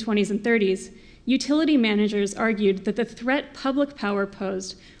 1920s and 30s, utility managers argued that the threat public power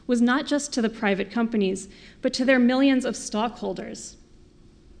posed was not just to the private companies, but to their millions of stockholders,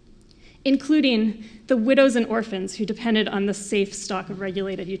 including the widows and orphans who depended on the safe stock of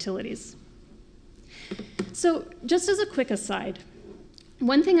regulated utilities. So, just as a quick aside,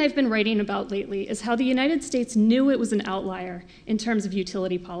 one thing I've been writing about lately is how the United States knew it was an outlier in terms of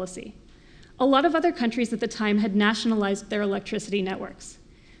utility policy. A lot of other countries at the time had nationalized their electricity networks.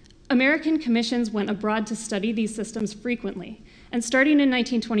 American commissions went abroad to study these systems frequently, and starting in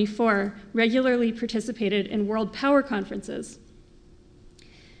 1924, regularly participated in world power conferences.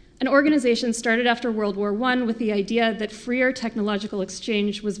 An organization started after World War I with the idea that freer technological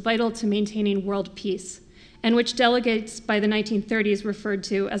exchange was vital to maintaining world peace, and which delegates by the 1930s referred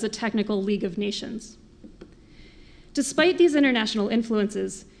to as a technical League of Nations. Despite these international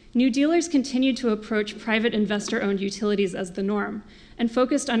influences, New Dealers continued to approach private investor-owned utilities as the norm and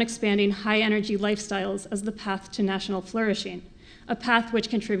focused on expanding high-energy lifestyles as the path to national flourishing, a path which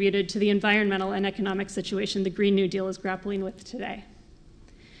contributed to the environmental and economic situation the Green New Deal is grappling with today.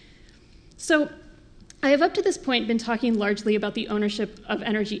 So, I have up to this point been talking largely about the ownership of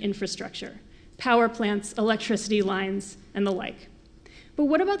energy infrastructure, power plants, electricity lines, and the like. But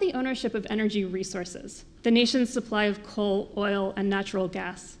what about the ownership of energy resources, the nation's supply of coal, oil, and natural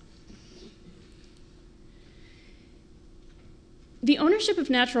gas? The ownership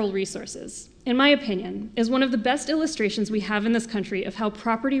of natural resources, in my opinion, is one of the best illustrations we have in this country of how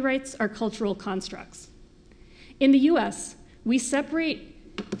property rights are cultural constructs. In the US, we separate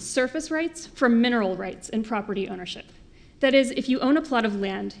surface rights from mineral rights in property ownership. That is, if you own a plot of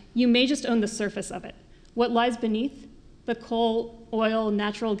land, you may just own the surface of it. What lies beneath, the coal, oil,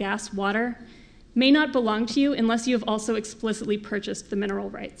 natural gas, water, may not belong to you unless you have also explicitly purchased the mineral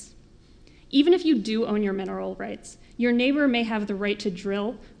rights. Even if you do own your mineral rights, your neighbor may have the right to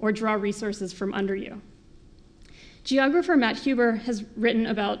drill or draw resources from under you. Geographer Matt Huber has written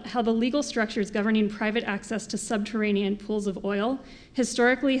about how the legal structures governing private access to subterranean pools of oil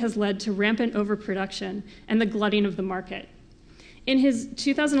historically has led to rampant overproduction and the glutting of the market. In his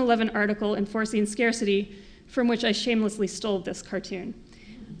 2011 article, Enforcing Scarcity, from which I shamelessly stole this cartoon,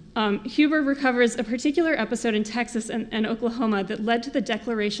 Huber recovers a particular episode in Texas and Oklahoma that led to the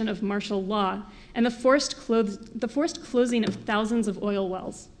declaration of martial law and the forced closing of thousands of oil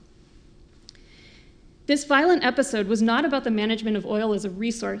wells. This violent episode was not about the management of oil as a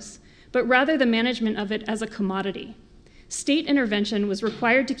resource, but rather the management of it as a commodity. State intervention was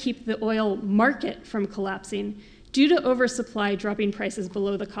required to keep the oil market from collapsing due to oversupply dropping prices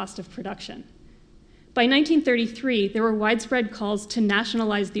below the cost of production. By 1933, there were widespread calls to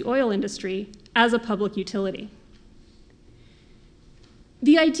nationalize the oil industry as a public utility.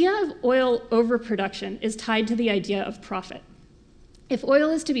 The idea of oil overproduction is tied to the idea of profit. If oil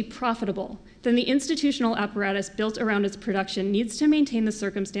is to be profitable, then the institutional apparatus built around its production needs to maintain the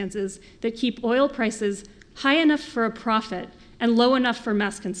circumstances that keep oil prices high enough for a profit and low enough for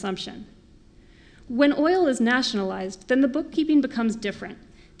mass consumption. When oil is nationalized, then the bookkeeping becomes different.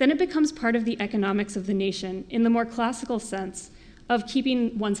 Then it becomes part of the economics of the nation in the more classical sense of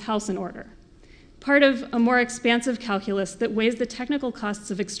keeping one's house in order, part of a more expansive calculus that weighs the technical costs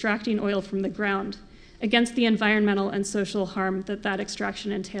of extracting oil from the ground against the environmental and social harm that that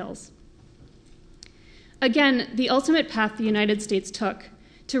extraction entails. Again, the ultimate path the United States took,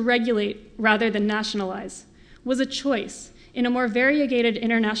 to regulate rather than nationalize, was a choice in a more variegated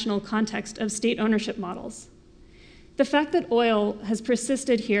international context of state ownership models. The fact that oil has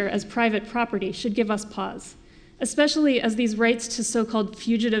persisted here as private property should give us pause, especially as these rights to so-called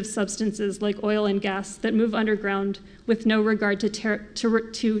fugitive substances like oil and gas that move underground with no regard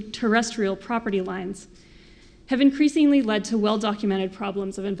to terrestrial property lines have increasingly led to well-documented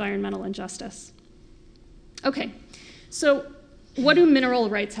problems of environmental injustice. Okay, so what do mineral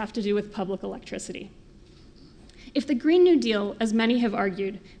rights have to do with public electricity? If the Green New Deal, as many have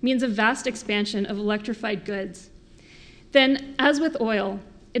argued, means a vast expansion of electrified goods, then, as with oil,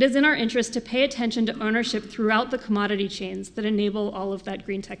 it is in our interest to pay attention to ownership throughout the commodity chains that enable all of that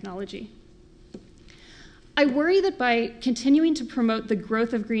green technology. I worry that by continuing to promote the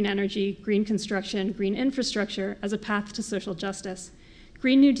growth of green energy, green construction, green infrastructure as a path to social justice,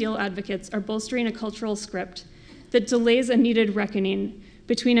 Green New Deal advocates are bolstering a cultural script that delays a needed reckoning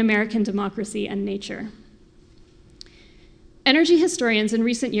between American democracy and nature. Energy historians in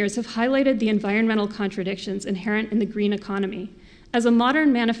recent years have highlighted the environmental contradictions inherent in the green economy as a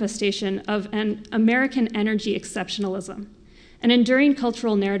modern manifestation of an American energy exceptionalism, an enduring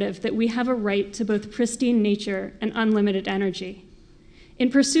cultural narrative that we have a right to both pristine nature and unlimited energy.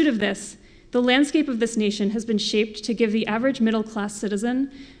 In pursuit of this, the landscape of this nation has been shaped to give the average middle-class citizen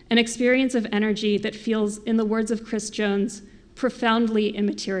an experience of energy that feels, in the words of Chris Jones, profoundly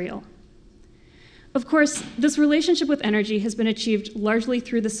immaterial. Of course, this relationship with energy has been achieved largely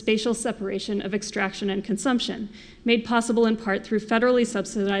through the spatial separation of extraction and consumption, made possible in part through federally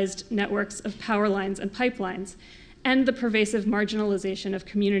subsidized networks of power lines and pipelines, and the pervasive marginalization of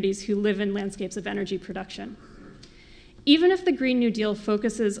communities who live in landscapes of energy production. Even if the Green New Deal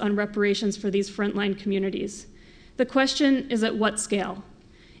focuses on reparations for these frontline communities, the question is at what scale?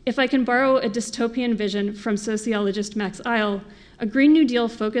 If I can borrow a dystopian vision from sociologist Max Eil, a Green New Deal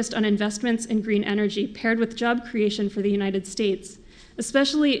focused on investments in green energy paired with job creation for the United States,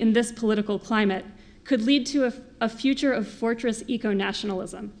 especially in this political climate, could lead to a future of fortress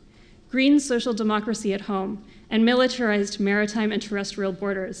eco-nationalism, green social democracy at home, and militarized maritime and terrestrial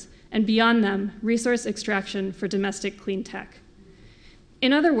borders, and beyond them, resource extraction for domestic clean tech.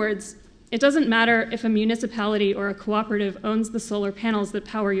 In other words, it doesn't matter if a municipality or a cooperative owns the solar panels that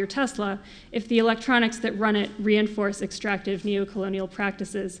power your Tesla if the electronics that run it reinforce extractive neocolonial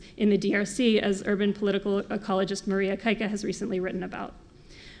practices in the DRC, as urban political ecologist Maria Kaja has recently written about.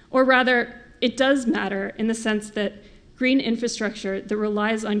 Or rather, it does matter in the sense that green infrastructure that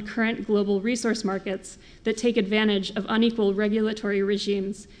relies on current global resource markets that take advantage of unequal regulatory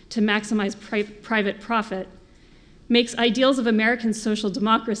regimes to maximize private profit makes ideals of American social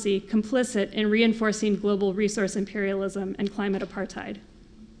democracy complicit in reinforcing global resource imperialism and climate apartheid.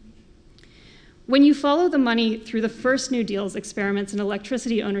 When you follow the money through the first New Deal's experiments in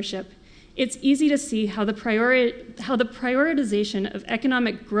electricity ownership, it's easy to see how the prioritization of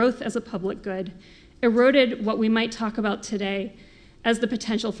economic growth as a public good eroded what we might talk about today as the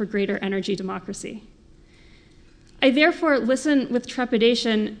potential for greater energy democracy. I therefore listen with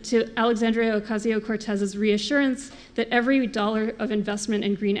trepidation to Alexandria Ocasio-Cortez's reassurance that every dollar of investment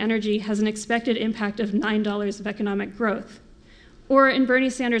in green energy has an expected impact of $9 of economic growth, or in Bernie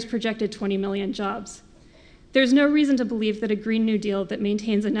Sanders' projected 20 million jobs. There's no reason to believe that a Green New Deal that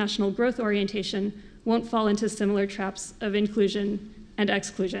maintains a national growth orientation won't fall into similar traps of inclusion and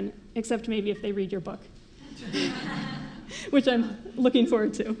exclusion, except maybe if they read your book, which I'm looking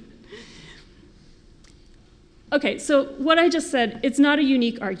forward to. Okay, so what I just said, it's not a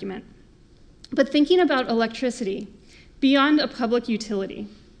unique argument. But thinking about electricity beyond a public utility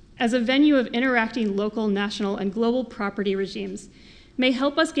as a venue of interacting local, national, and global property regimes may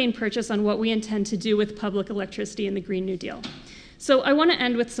help us gain purchase on what we intend to do with public electricity in the Green New Deal. So I want to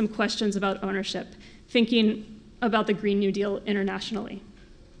end with some questions about ownership, thinking about the Green New Deal internationally.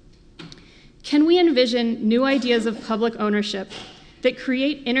 Can we envision new ideas of public ownership that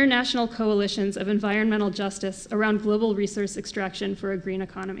create international coalitions of environmental justice around global resource extraction for a green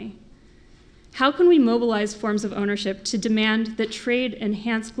economy? How can we mobilize forms of ownership to demand that trade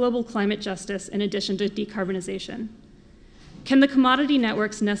enhance global climate justice in addition to decarbonization? Can the commodity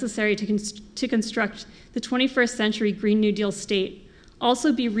networks necessary to construct the 21st century Green New Deal state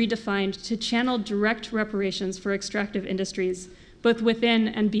also be redefined to channel direct reparations for extractive industries, both within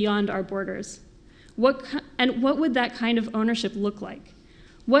and beyond our borders? What would that kind of ownership look like?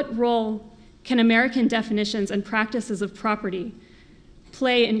 What role can American definitions and practices of property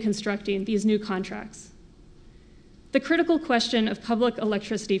play in constructing these new contracts? The critical question of public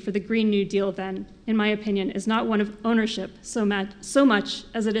electricity for the Green New Deal, then, in my opinion, is not one of ownership so much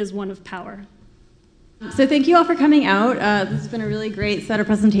as it is one of power. So thank you all for coming out. This has been a really great set of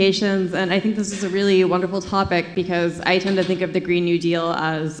presentations, and I think this is a really wonderful topic because I tend to think of the Green New Deal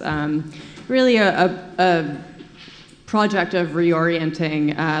as really a project of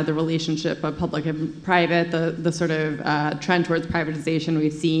reorienting the relationship of public and private, the sort of trend towards privatization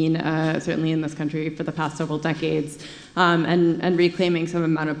we've seen certainly in this country for the past several decades, and reclaiming some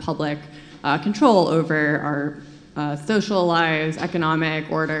amount of public control over our social lives,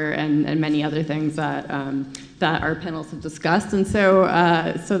 economic order, and many other things that that our panels have discussed. And so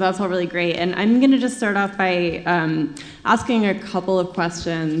that's all really great. And I'm going to just start off by asking a couple of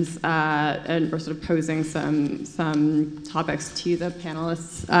questions and or sort of posing some topics to the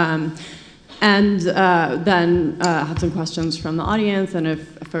panelists. And then have some questions from the audience, and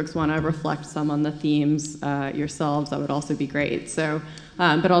if folks want to reflect some on the themes yourselves, that would also be great. So,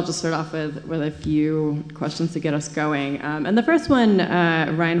 but I'll just start off with a few questions to get us going. And the first one,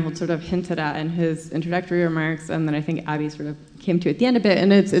 Reinhold sort of hinted at in his introductory remarks, and then I think Abby sort of came to at the end a bit,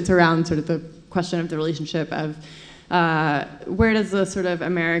 and it's around sort of the question of the relationship of where does the sort of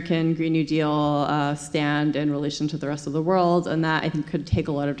American Green New Deal stand in relation to the rest of the world? And that, I think, could take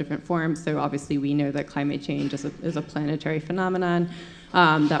a lot of different forms. So obviously we know that climate change is a planetary phenomenon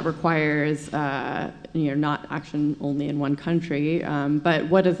that requires not action only in one country, but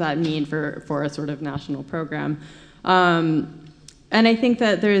what does that mean for a sort of national program? And I think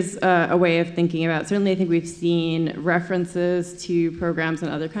that there's a way of thinking about, certainly I think we've seen references to programs in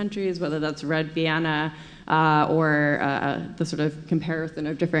other countries, whether that's Red Vienna, or the sort of comparison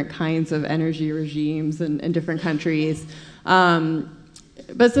of different kinds of energy regimes in different countries.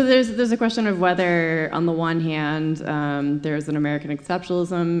 But so there's a question of whether, on the one hand, there's an American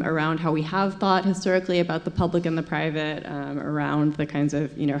exceptionalism around how we have thought historically about the public and the private, around the kinds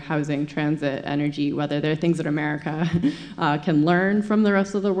of housing, transit, energy, whether there are things that America can learn from the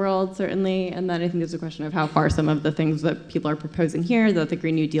rest of the world, certainly. And then I think there's a question of how far some of the things that people are proposing here, that the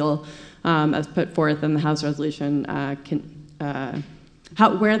Green New Deal, as put forth in the House resolution,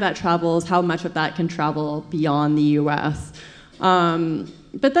 where that travels, how much of that can travel beyond the U.S.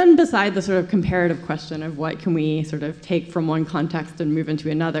 But then beside the sort of comparative question of what can we sort of take from one context and move into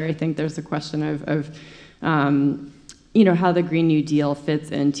another, I think there's a question of how the Green New Deal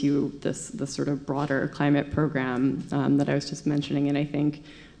fits into this sort of broader climate program that I was just mentioning. And I think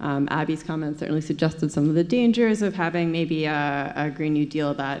Abby's comments certainly suggested some of the dangers of having maybe a Green New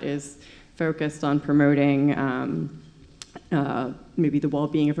Deal that is focused on promoting maybe the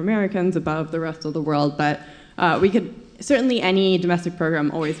well-being of Americans above the rest of the world. But we could certainly, any domestic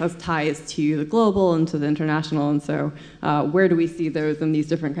program always has ties to the global and to the international, and so where do we see those in these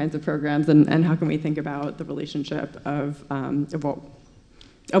different kinds of programs, and how can we think about the relationship of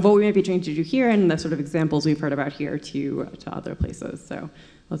what we might be trying to do here and the sort of examples we've heard about here to other places. So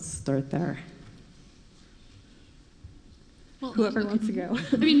let's start there. Well, whoever wants to go.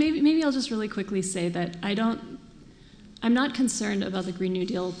 I mean, maybe I'll just really quickly say that I'm not concerned about the Green New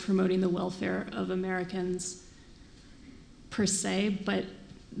Deal promoting the welfare of Americans per se, but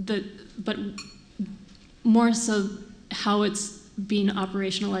more so how it's being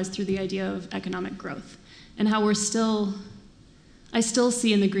operationalized through the idea of economic growth, and how I still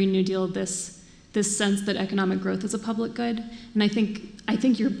see in the Green New Deal this sense that economic growth is a public good, and I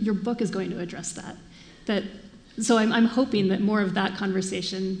think your book is going to address that. So I'm hoping that more of that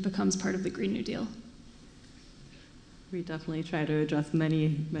conversation becomes part of the Green New Deal. We definitely try to address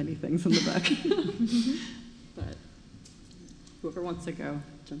many things in the book, but whoever wants to go,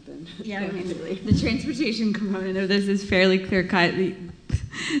 jump in. Yeah, I mean, the transportation component of this is fairly clear-cut. The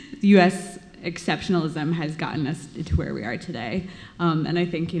U.S. exceptionalism has gotten us to where we are today, and I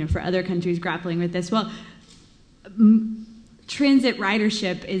think for other countries grappling with this, well, transit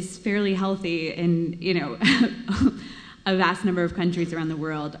ridership is fairly healthy in a vast number of countries around the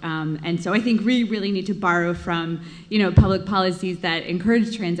world, and so I think we really need to borrow from public policies that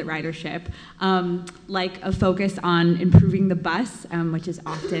encourage transit ridership, like a focus on improving the bus, which is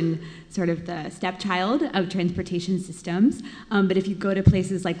often sort of the stepchild of transportation systems. But if you go to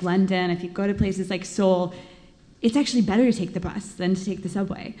places like London, if you go to places like Seoul, it's actually better to take the bus than to take the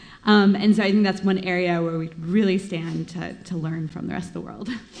subway. And so I think that's one area where we really stand to learn from the rest of the world.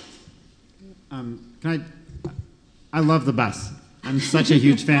 I love the bus. I'm such a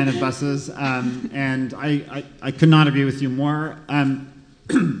huge fan of buses, and I could not agree with you more.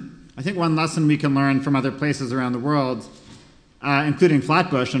 I think one lesson we can learn from other places around the world, including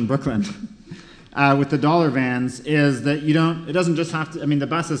Flatbush in Brooklyn, with the dollar vans, is that it doesn't just have to, the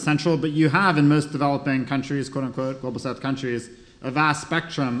bus is central, but you have in most developing countries, quote unquote, global south countries, a vast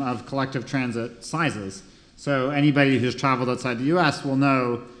spectrum of collective transit sizes. So anybody who's traveled outside the US will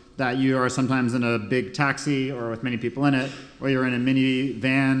know that you are sometimes in a big taxi or with many people in it, or you're in a mini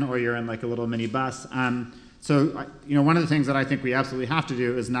van, or you're in like a little mini bus. So one of the things that I think we absolutely have to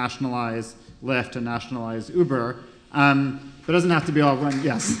do is nationalize Lyft and nationalize Uber. But it doesn't have to be all run,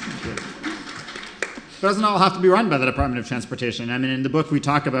 yes. But it doesn't all have to be run by the Department of Transportation. I mean, in the book we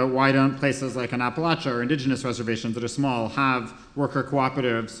talk about why don't places like in Appalachia or indigenous reservations that are small have worker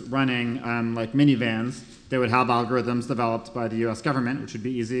cooperatives running like minivans. They would have algorithms developed by the US government, which would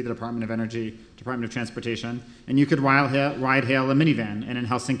be easy, the Department of Energy, Department of Transportation, and you could ride hail a minivan. And in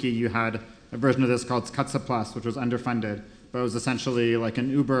Helsinki you had a version of this called Katsa Plus, which was underfunded, but it was essentially like an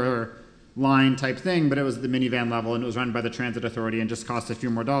Uber line type thing, but it was the minivan level and it was run by the transit authority and just cost a few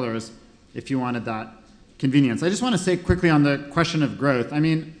more dollars if you wanted that convenience. I just want to say quickly on the question of growth. I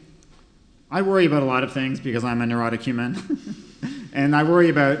mean, I worry about a lot of things because I'm a neurotic human, and I worry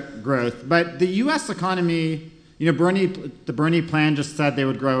about growth. But the U.S. economy, the Bryony plan just said they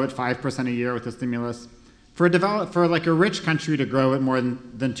would grow at 5% a year with the stimulus. For like a rich country to grow at more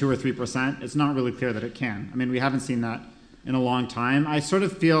than 2 or 3%, it's not really clear that it can. I mean, we haven't seen that in a long time. I sort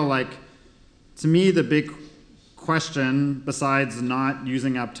of feel like, to me, the big question, besides not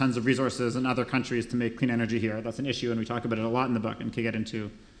using up tons of resources in other countries to make clean energy here, that's an issue, and we talk about it a lot in the book and can get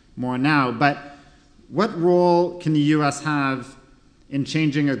into more now, but what role can the US have in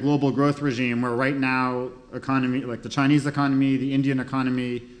changing a global growth regime where right now economy, like the Chinese economy, the Indian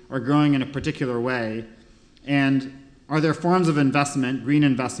economy, are growing in a particular way? And are there forms of investment, green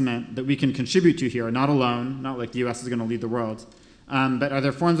investment, that we can contribute to here, not alone, not like the US is going to lead the world, but are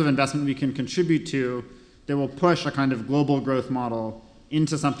there forms of investment we can contribute to that will push a kind of global growth model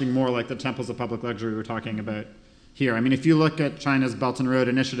into something more like the temples of public luxury we're talking about here? I mean, if you look at China's Belt and Road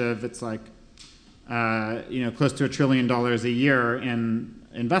Initiative, it's like close to $1 trillion a year in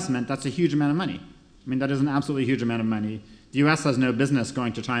investment. That's a huge amount of money. I mean, that is an absolutely huge amount of money. The US has no business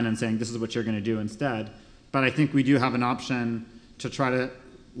going to China and saying, this is what you're going to do instead. But I think we do have an option to try to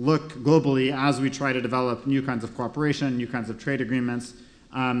look globally as we try to develop new kinds of cooperation, new kinds of trade agreements,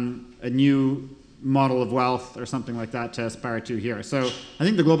 a new model of wealth or something like that to aspire to here. So I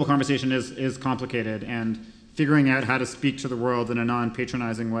think the global conversation is complicated, and figuring out how to speak to the world in a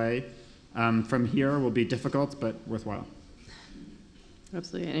non-patronizing way from here will be difficult, but worthwhile.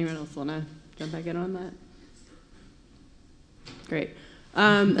 Absolutely. Anyone else want to jump back in on that? Great.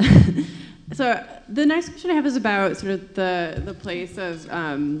 So the next question I have is about sort of the place of,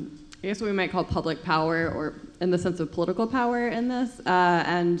 I guess what we might call public power, or in the sense of political power in this.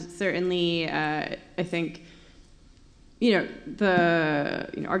 And certainly, I think,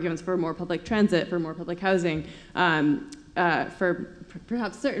 the arguments for more public transit, for more public housing, for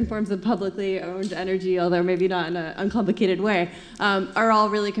perhaps certain forms of publicly owned energy, although maybe not in an uncomplicated way, are all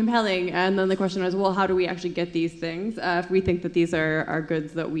really compelling. And then the question is, well, how do we actually get these things? If we think that these are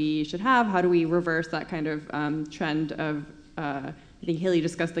goods that we should have, how do we reverse that kind of trend of, I think Hayley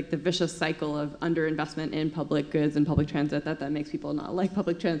discussed like the vicious cycle of underinvestment in public goods and public transit that makes people not like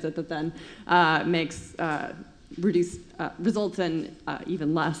public transit, that then results in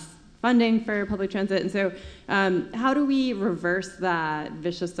even less funding for public transit. And so how do we reverse that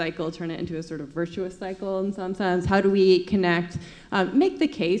vicious cycle, turn it into a sort of virtuous cycle in some sense? How do we connect, make the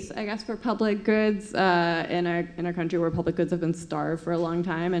case, I guess, for public goods in a country where public goods have been starved for a long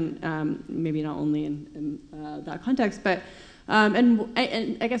time, and maybe not only in that context, but and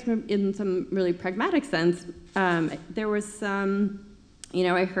I guess in some really pragmatic sense, there was some,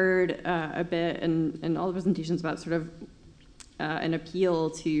 I heard a bit in all the presentations about sort of an appeal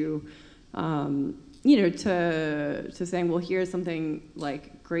to, to saying, well, here's something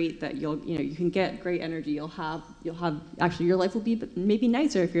like great that you can get great energy. You'll have actually your life will be maybe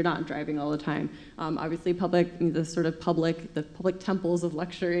nicer if you're not driving all the time. Obviously, the public temples of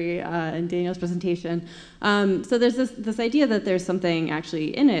luxury in Daniel's presentation. So there's this idea that there's something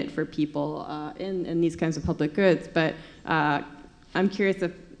actually in it for people in these kinds of public goods. But I'm curious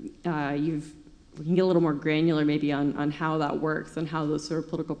if we can get a little more granular maybe on how that works and how those sort of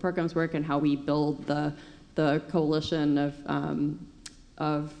political programs work and how we build the coalition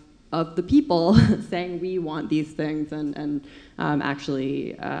of the people saying we want these things and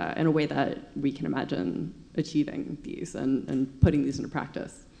actually in a way that we can imagine achieving these and putting these into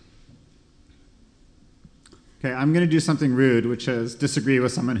practice. Okay, I'm going to do something rude, which is disagree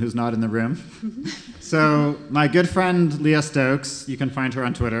with someone who's not in the room. So my good friend Leah Stokes, you can find her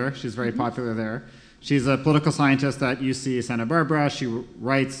on Twitter. She's very popular there. She's a political scientist at UC Santa Barbara. She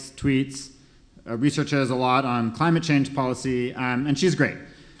writes, tweets, researches a lot on climate change policy, and she's great.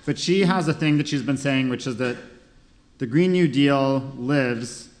 But she has a thing that she's been saying, which is that the Green New Deal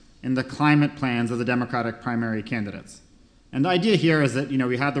lives in the climate plans of the Democratic primary candidates. And the idea here is that,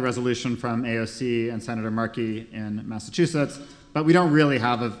 we had the resolution from AOC and Senator Markey in Massachusetts, but we don't really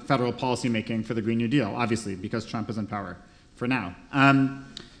have a federal policy making for the Green New Deal, obviously, because Trump is in power for now.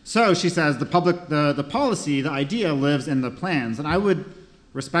 So she says the policy, the idea lives in the plans. And I would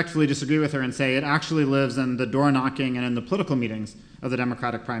respectfully disagree with her and say it actually lives in the door knocking and in the political meetings of the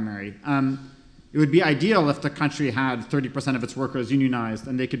Democratic primary. It would be ideal if the country had 30% of its workers unionized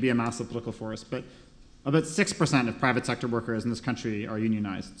and they could be a massive political force, but about 6% of private sector workers in this country are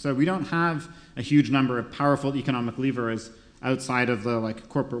unionized. So we don't have a huge number of powerful economic levers outside of the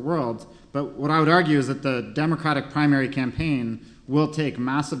corporate world. But what I would argue is that the Democratic primary campaign will take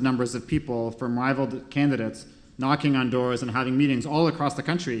massive numbers of people from rival candidates knocking on doors and having meetings all across the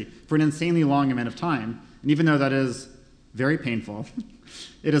country for an insanely long amount of time. And even though that is very painful,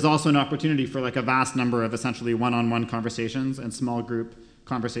 it is also an opportunity for a vast number of essentially one-on-one conversations and small group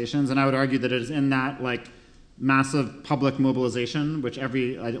conversations. And I would argue that it is in that massive public mobilization, which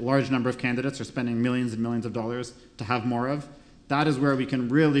every large number of candidates are spending millions and millions of dollars to have more of. That is where we can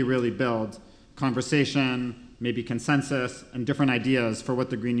really, really build conversation, maybe consensus, and different ideas for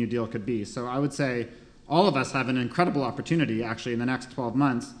what the Green New Deal could be. So I would say all of us have an incredible opportunity, actually, in the next 12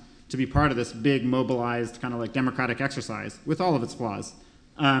 months to be part of this big, mobilized, kind of democratic exercise, with all of its flaws.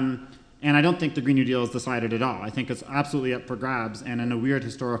 And I don't think the Green New Deal is decided at all. I think it's absolutely up for grabs, and in a weird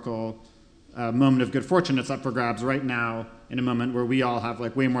historical moment of good fortune, it's up for grabs right now in a moment where we all have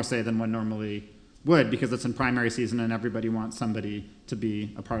way more say than one normally would, because it's in primary season and everybody wants somebody to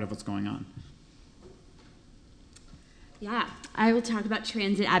be a part of what's going on. Yeah, I will talk about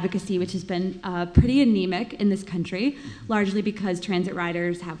transit advocacy, which has been pretty anemic in this country, largely because transit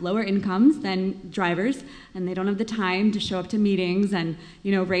riders have lower incomes than drivers, and they don't have the time to show up to meetings and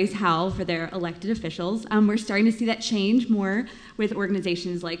raise hell for their elected officials. We're starting to see that change more with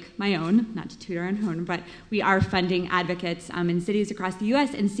organizations like my own, not to toot our own horn, but we are funding advocates in cities across the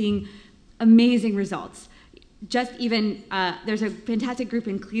U.S. and seeing amazing results. Just even, there's a fantastic group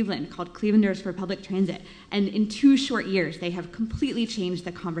in Cleveland called Clevelanders for Public Transit, and in 2 short years, they have completely changed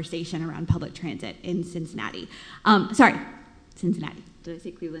the conversation around public transit in Cincinnati. Cincinnati. Did I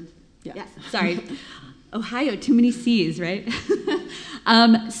say Cleveland? Yeah. Yes, sorry. Ohio, too many C's, right?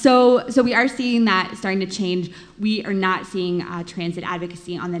 So we are seeing that starting to change. We are not seeing transit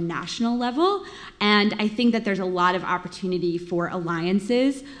advocacy on the national level, and I think that there's a lot of opportunity for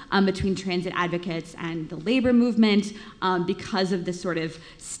alliances between transit advocates and the labor movement because of the sort of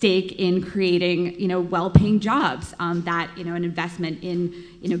stake in creating, well-paying jobs that, an investment in,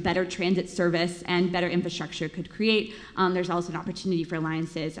 better transit service and better infrastructure could create. There's also an opportunity for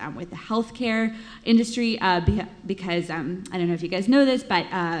alliances with the healthcare industry because I don't know if you guys know this, but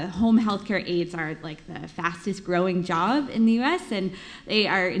home healthcare aides are the fastest growing job in the US, and they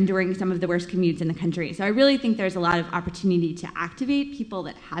are enduring some of the worst commutes in the country. So I really think there's a lot of opportunity to activate people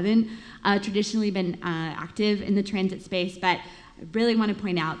that haven't traditionally been active in the transit space, but I really want to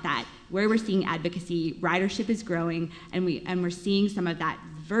point out that where we're seeing advocacy, ridership is growing, and we're seeing some of that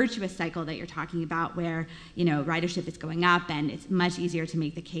virtuous cycle that you're talking about where, ridership is going up and it's much easier to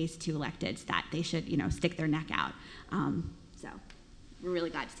make the case to electeds that they should, stick their neck out. So we're really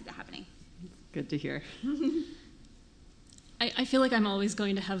glad to see that happening. Good to hear. I feel like I'm always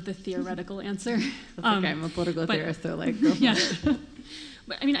going to have the theoretical answer. That's okay, I'm a political theorist, so go for it.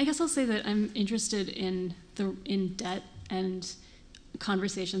 But I guess I'll say that I'm interested in debt and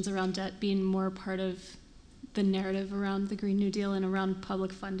conversations around debt being more part of the narrative around the Green New Deal and around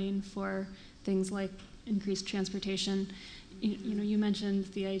public funding for things like increased transportation. You mentioned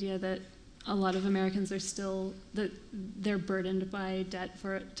the idea that a lot of Americans are still they're burdened by debt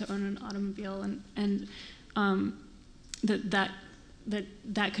to own an automobile, and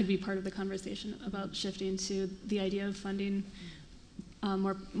that could be part of the conversation about shifting to the idea of funding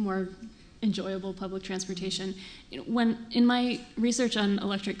more enjoyable public transportation. When in my research on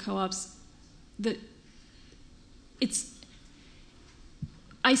electric co-ops,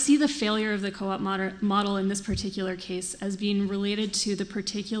 I see the failure of the co-op model in this particular case as being related to the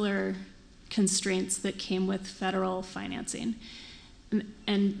particular constraints that came with federal financing.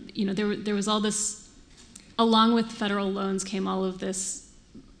 And there was all this, along with federal loans came all of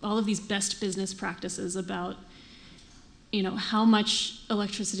these best business practices about how much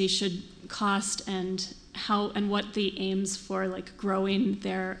electricity should cost and what the aims for growing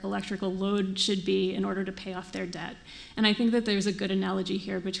their electrical load should be in order to pay off their debt. And I think that there's a good analogy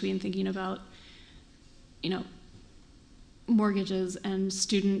here between thinking about mortgages and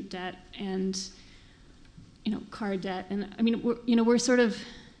student debt and car debt. And we're sort of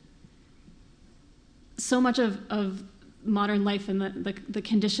so much of modern life and the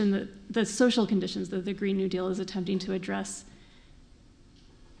condition, the social conditions that the Green New Deal is attempting to address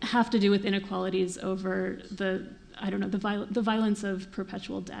have to do with inequalities over the violence of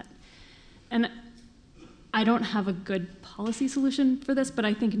perpetual debt. And I don't have a good policy solution for this, but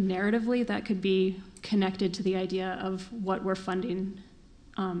I think narratively that could be connected to the idea of what we're funding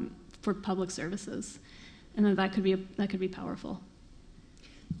for public services, and then that could be powerful.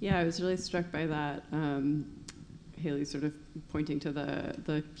 Yeah, I was really struck by that. Hayley sort of pointing to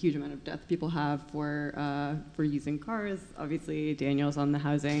the huge amount of debt people have for using cars. Obviously, Daniel's on the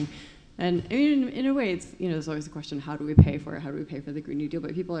housing. And I mean, in a way, it's, there's always the question, how do we pay for it? How do we pay for the Green New Deal?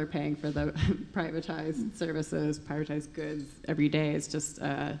 But people are paying for the privatized services, privatized goods every day. It's just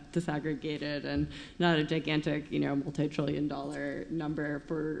disaggregated and not a gigantic, multi-trillion-dollar number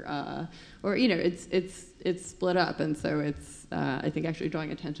for, it's split up. And so it's, I think, actually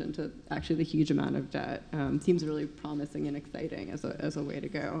drawing attention to actually the huge amount of debt seems really promising and exciting as a way to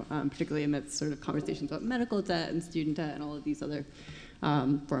go, particularly amidst sort of conversations about medical debt and student debt and all of these other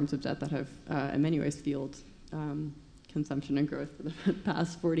forms of debt that have, in many ways, fueled consumption and growth for the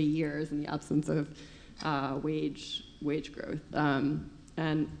past 40 years in the absence of wage growth.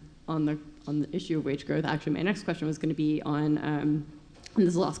 And on the issue of wage growth, actually, my next question was going to be on, and this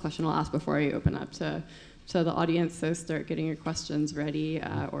is the last question I'll ask before I open up to the audience, so start getting your questions ready,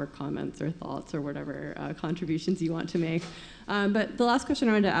 or comments or thoughts or whatever contributions you want to make. But the last question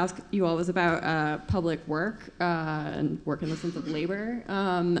I wanted to ask you all was about public work and work in the sense of labor.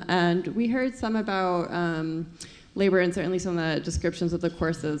 And we heard some about labor and certainly some of the descriptions of the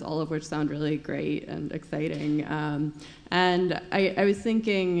courses, all of which sound really great and exciting. And I was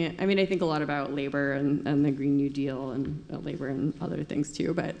thinking, I think a lot about labor and the Green New Deal and labor and other things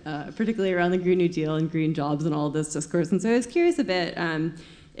too, but particularly around the Green New Deal and green jobs and all of this discourse. And so I was curious a bit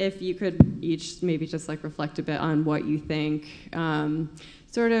if you could each maybe just reflect a bit on what you think,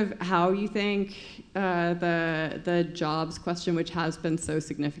 sort of how you think the jobs question, which has been so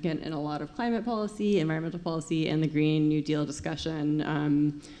significant in a lot of climate policy, environmental policy, and the Green New Deal discussion,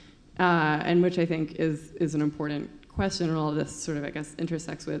 and which I think is an important question, and all of this sort of, I guess,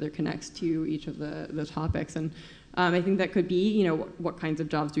 intersects with or connects to each of the topics. And I think that could be, what kinds of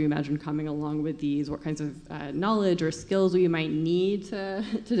jobs do we imagine coming along with these? What kinds of knowledge or skills we might need to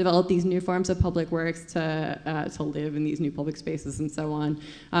develop these new forms of public works, to live in these new public spaces and so on?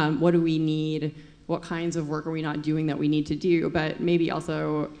 What do we need? What kinds of work are we not doing that we need to do? But maybe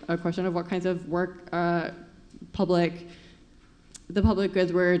also a question of what kinds of work the public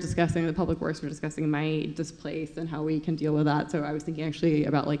goods we're discussing, the public works we're discussing might displace, and how we can deal with that. So I was thinking actually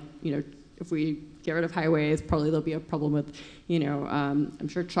about if we get rid of highways, probably there'll be a problem with, I'm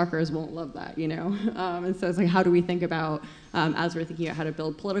sure truckers won't love that, And so it's how do we think about, as we're thinking about how to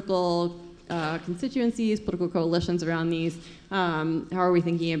build political constituencies, political coalitions around these, how are we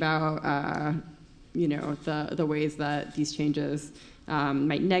thinking about, the ways that these changes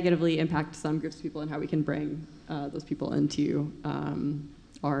might negatively impact some groups of people, and how we can bring those people into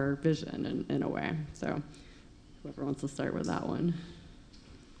our vision in a way. So whoever wants to start with that one.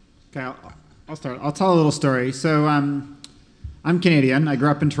 Okay, I'll start. I'll tell a little story. So I'm Canadian. I grew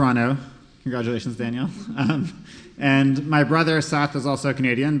up in Toronto. Congratulations, Daniel. And my brother, Seth, is also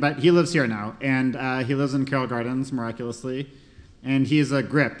Canadian, but he lives here now. And he lives in Carroll Gardens, miraculously. And he's a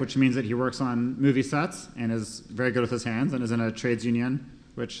grip, which means that he works on movie sets and is very good with his hands and is in a trades union,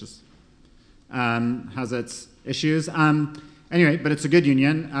 which is, has its issues. Anyway, but it's a good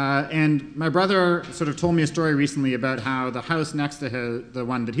union. And my brother sort of told me a story recently about how the house next to the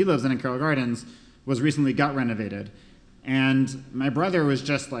one that he lives in Carroll Gardens was recently gut renovated. And my brother was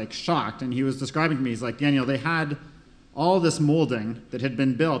just shocked. And he was describing to me, he's like, Daniel, they had all this molding that had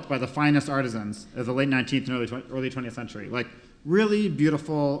been built by the finest artisans of the late 19th and early 20th century. Really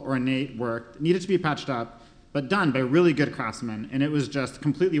beautiful, ornate work, needed to be patched up, but done by really good craftsmen. And it was just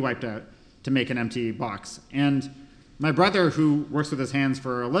completely wiped out to make an empty box. And my brother, who works with his hands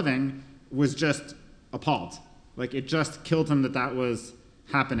for a living, was just appalled. It just killed him that was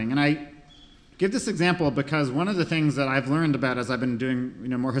happening. And I give this example because one of the things that I've learned about as I've been doing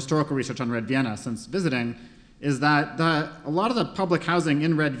more historical research on Red Vienna since visiting is that a lot of the public housing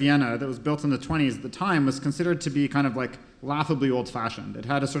in Red Vienna that was built in the 20s at the time was considered to be kind of laughably old-fashioned. It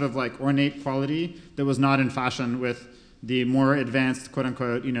had a sort of ornate quality that was not in fashion with the more advanced,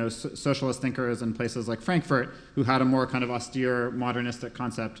 quote-unquote, socialist thinkers in places like Frankfurt, who had a more kind of austere, modernistic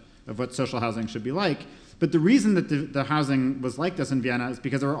concept of what social housing should be like. But the reason that the housing was like this in Vienna is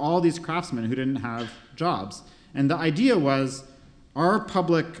because there were all these craftsmen who didn't have jobs. And the idea was, our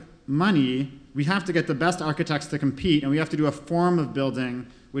public money, we have to get the best architects to compete, and we have to do a form of building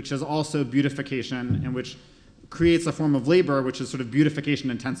which is also beautification and which creates a form of labor which is sort of beautification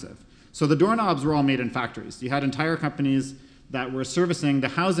intensive. So the doorknobs were all made in factories. You had entire companies that were servicing the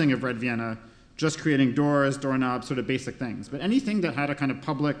housing of Red Vienna, just creating doors, doorknobs, sort of basic things. But anything that had a kind of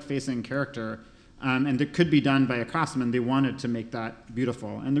public-facing character and that could be done by a craftsman, they wanted to make that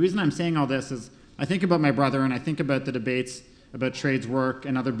beautiful. And the reason I'm saying all this is I think about my brother and I think about the debates about trades work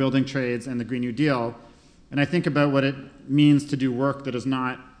and other building trades and the Green New Deal, and I think about what it means to do work that is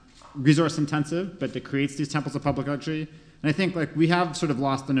not resource intensive, but that creates these temples of public luxury. And I think we have sort of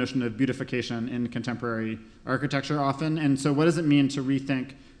lost the notion of beautification in contemporary architecture often. And so what does it mean to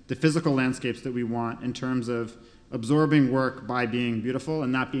rethink the physical landscapes that we want in terms of absorbing work by being beautiful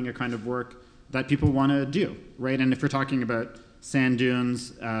and that being a kind of work that people want to do, right? And if you're talking about sand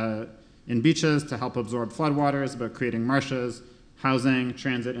dunes in beaches to help absorb floodwaters, about creating marshes, housing,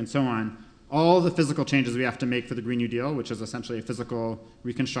 transit, and so on, all the physical changes we have to make for the Green New Deal, which is essentially a physical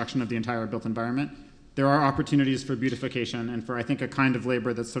reconstruction of the entire built environment, there are opportunities for beautification and for, I think, a kind of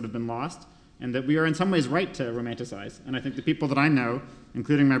labor that's sort of been lost and that we are in some ways right to romanticize. And I think the people that I know,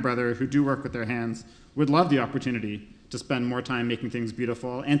 including my brother, who do work with their hands, would love the opportunity to spend more time making things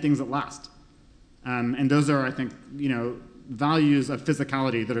beautiful and things that last. And those are, I think, values of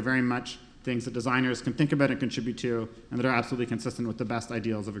physicality that are very much things that designers can think about and contribute to and that are absolutely consistent with the best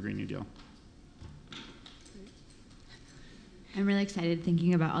ideals of a Green New Deal. I'm really excited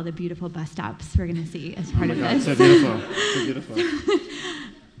thinking about all the beautiful bus stops we're going to see as part of this. So beautiful. So beautiful.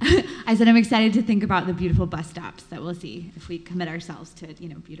 I said I'm excited to think about the beautiful bus stops that we'll see if we commit ourselves to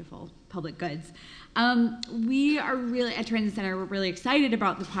beautiful public goods. We are really at Transit Center. We're really excited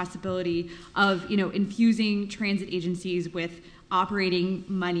about the possibility of infusing transit agencies with operating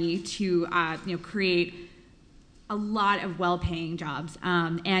money to create a lot of well-paying jobs.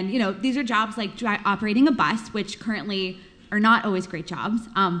 And these are jobs like operating a bus, which currently are not always great jobs,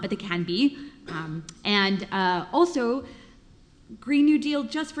 but they can be. Also, Green New Deal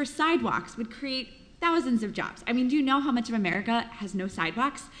just for sidewalks would create thousands of jobs. I mean, do you know how much of America has no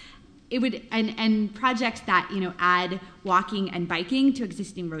sidewalks? It would, and projects that add walking and biking to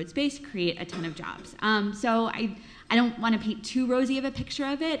existing road space create a ton of jobs. So I don't want to paint too rosy of a picture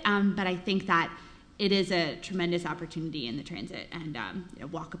of it, but I think that it is a tremendous opportunity in the transit and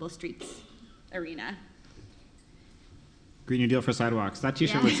walkable streets arena. Green New Deal for sidewalks. That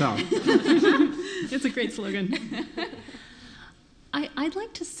t-shirt would sell. It's a great slogan. I'd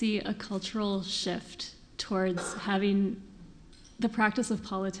like to see a cultural shift towards having the practice of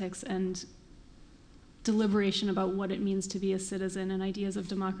politics and deliberation about what it means to be a citizen and ideas of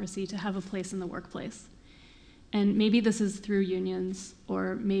democracy to have a place in the workplace. And maybe this is through unions,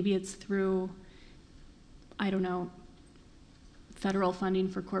 or maybe it's through, I don't know, federal funding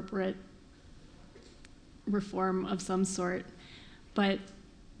for corporate reform of some sort. But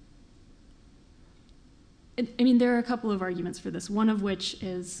I mean, there are a couple of arguments for this, one of which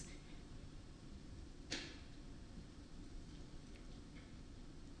is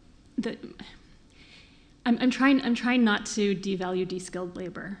that I'm trying not to devalue de-skilled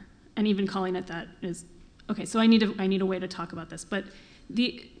labor, and even calling it that is okay. So I need a way to talk about this. But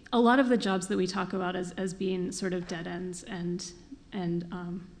a lot of the jobs that we talk about as being sort of dead ends and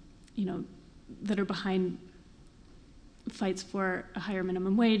that are behind fights for a higher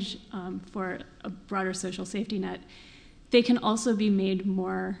minimum wage, for a broader social safety net, they can also be made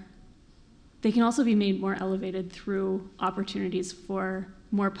more elevated through opportunities for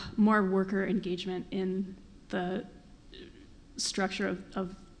more worker engagement in the structure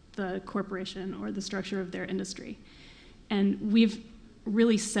of the corporation or the structure of their industry. And we've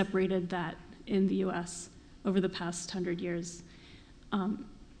really separated that in the US over the past 100 years.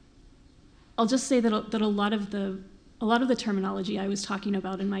 I'll just say that a lot of the terminology I was talking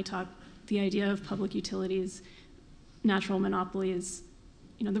about in my talk, the idea of public utilities, natural monopolies,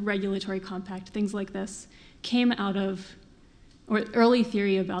 the regulatory compact, things like this, came out of, or early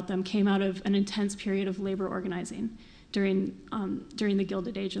theory about them came out of an intense period of labor organizing during the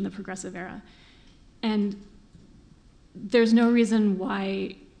Gilded Age and the Progressive Era. And there's no reason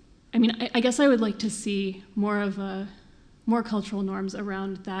why, I guess I would like to see more cultural norms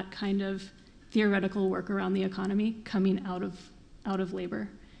around that kind of theoretical work around the economy coming out of labor.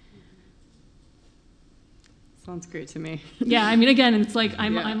 Sounds great to me. Yeah, again, it's like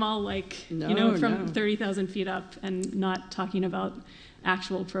I'm all like, from 30,000 feet up and not talking about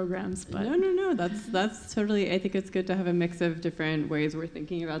actual programs. But No, that's totally, I think it's good to have a mix of different ways we're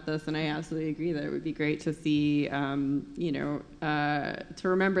thinking about this, and I absolutely agree that it would be great to see, to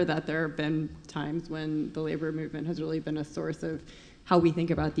remember that there have been times when the labor movement has really been a source of how we think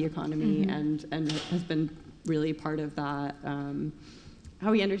about the economy, and has been really part of that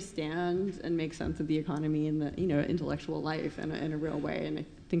how we understand and make sense of the economy and the intellectual life in a real way. And I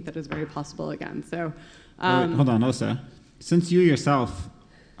think that is very possible again. So, hold on, Alyssa. Since you yourself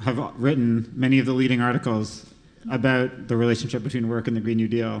have written many of the leading articles about the relationship between work and the Green New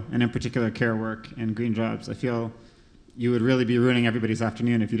Deal, and in particular care work and green jobs, I feel you would really be ruining everybody's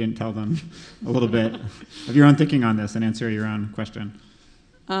afternoon if you didn't tell them a little bit of your own thinking on this and answer your own question.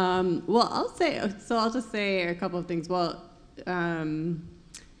 Well, I'll just say a couple of things. Well,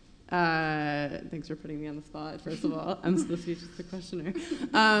 thanks for putting me on the spot, first of all. I'm supposed to be just the questioner.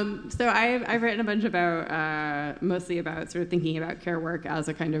 So I've written a bunch about, mostly about sort of thinking about care work as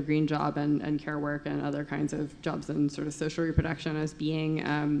a kind of green job and care work and other kinds of jobs and sort of social reproduction as being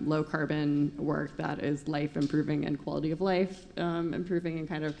low carbon work that is life improving and quality of life improving and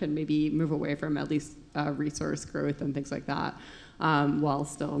kind of can maybe move away from at least resource growth and things like that. While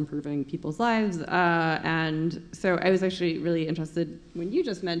still improving people's lives. And so I was actually really interested when you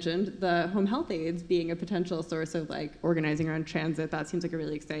just mentioned the home health aides being a potential source of like organizing around transit. That seems like a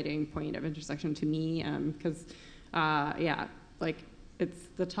really exciting point of intersection to me because, yeah, like it's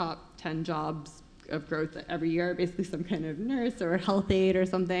the top 10 jobs of growth every year, basically some kind of nurse or health aide or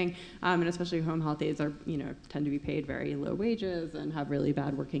something, and especially home health aides are, tend to be paid very low wages and have really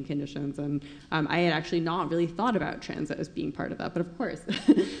bad working conditions. And I had actually not really thought about transit as being part of that, but of course,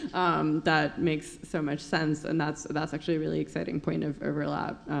 that makes so much sense, and that's actually a really exciting point of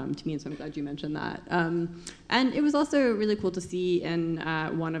overlap to me, and so I'm glad you mentioned that. And it was also really cool to see in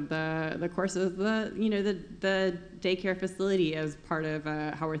one of the courses, the daycare facility as part of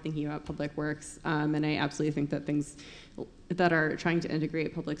how we're thinking about public works. And I absolutely think that things that are trying to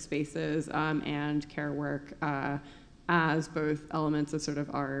integrate public spaces and care work as both elements of sort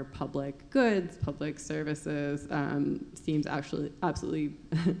of our public goods, public services, seems actually absolutely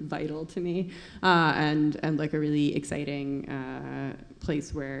vital to me, and like a really exciting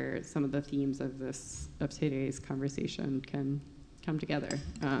place where some of the themes of today's conversation can come together.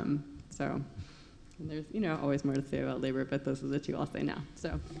 And there's always more to say about labor, but those are the two I'll say now.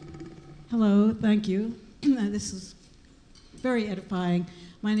 So, hello, thank you. This is very edifying.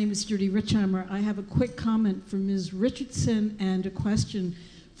 My name is Judy Richheimer. I have a quick comment for Ms. Richardson and a question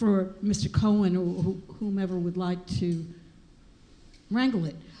for Mr. Cohen or whomever would like to wrangle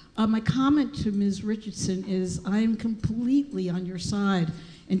it. My comment to Ms. Richardson is I am completely on your side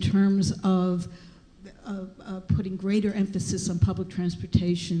in terms of putting greater emphasis on public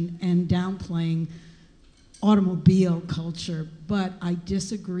transportation and downplaying automobile culture, but I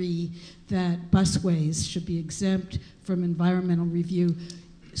disagree that busways should be exempt from environmental review,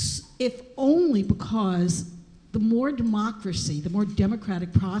 if only because the more democracy, the more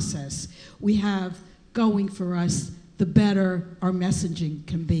democratic process we have going for us, the better our messaging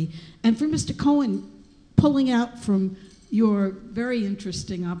can be. And for Mr. Cohen, pulling out from your very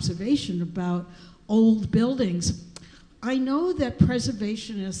interesting observation about old buildings, I know that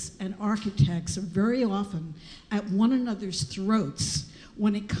preservationists and architects are very often at one another's throats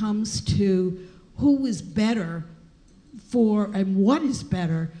when it comes to who is better for and what is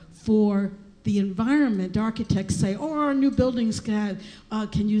better for the environment. Architects say, oh, our new buildings can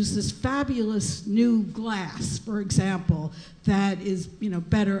use this fabulous new glass, for example, that is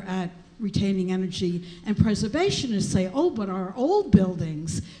better at retaining energy. And preservationists say, oh, but our old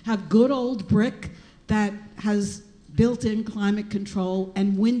buildings have good old brick that has built-in climate control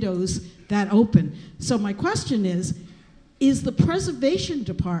and windows that open. So my question is the preservation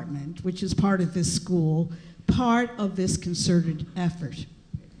department, which is part of this school, part of this concerted effort?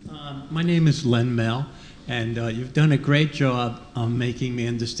 My name is Len Mel, and you've done a great job making me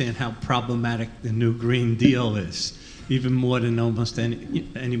understand how problematic the new Green Deal is, even more than almost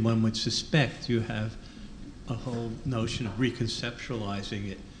anyone would suspect. You have a whole notion of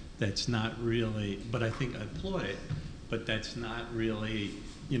reconceptualizing it that's not really, but I think I applaud it, but that's not really,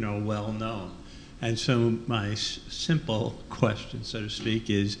 well known. And so my simple question, so to speak,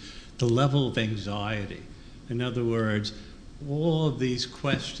 is the level of anxiety. In other words, all of these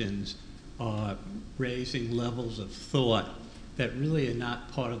questions are raising levels of thought that really are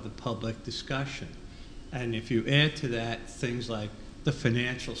not part of the public discussion. And if you add to that things like the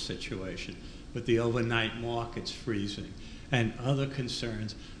financial situation with the overnight markets freezing and other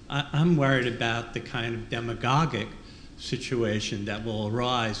concerns, I'm worried about the kind of demagogic situation that will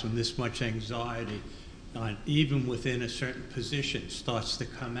arise when this much anxiety, even within a certain position, starts to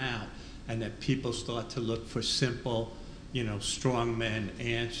come out, and that people start to look for simple, strong men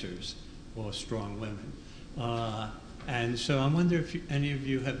answers or strong women. And so I wonder if any of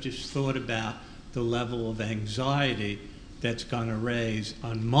you have just thought about the level of anxiety that's going to raise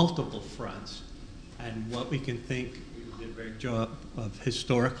on multiple fronts and what we can think did a great job of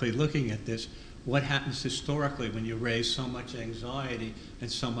historically looking at this. What happens historically when you raise so much anxiety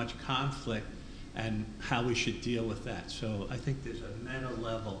and so much conflict, and how we should deal with that. So I think there's a meta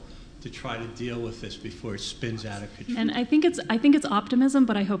level to try to deal with this before it spins out of control. And I think it's optimism,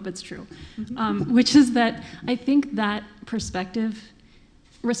 but I hope it's true, which is that I think that perspective,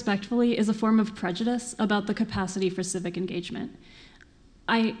 respectfully, is a form of prejudice about the capacity for civic engagement.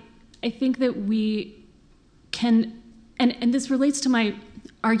 I think that we can, and this relates to my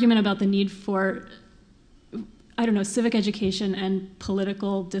argument about the need for, I don't know, civic education and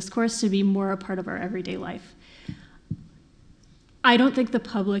political discourse to be more a part of our everyday life. I don't think the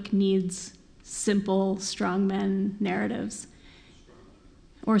public needs simple strongmen narratives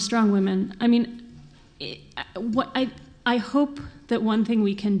or strong women. I mean, I hope that one thing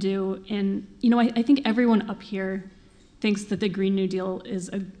we can do I think everyone up here thinks that the Green New Deal is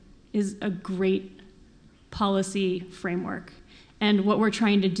a great policy framework. And what we're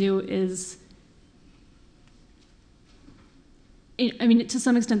trying to do is, I mean, to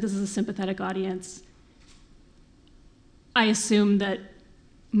some extent, this is a sympathetic audience. I assume that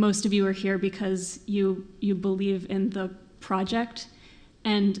most of you are here because you believe in the project.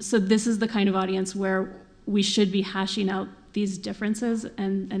 And so this is the kind of audience where we should be hashing out these differences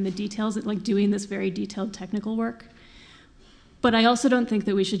and the details, like doing this very detailed technical work. But I also don't think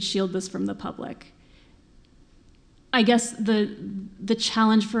that we should shield this from the public. I guess the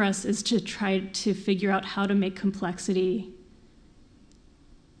challenge for us is to try to figure out how to make complexity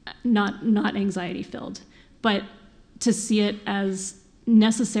not anxiety filled, but to see it as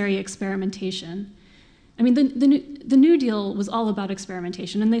necessary experimentation. I mean, the New Deal was all about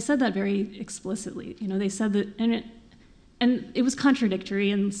experimentation, and they said that very explicitly. They said that, and it was contradictory,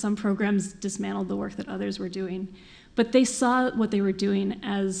 and some programs dismantled the work that others were doing, but they saw what they were doing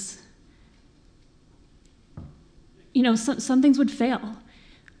as, some things would fail,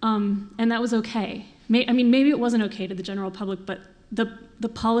 and that was okay. Maybe it wasn't okay to the general public, but the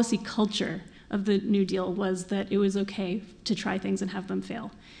policy culture of the New Deal was that it was okay to try things and have them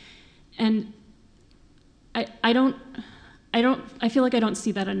fail. And I feel like I don't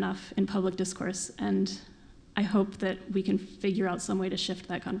see that enough in public discourse, and I hope that we can figure out some way to shift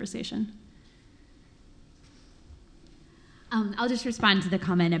that conversation. I'll just respond to the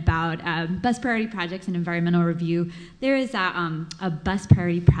comment about bus priority projects and environmental review. There is a bus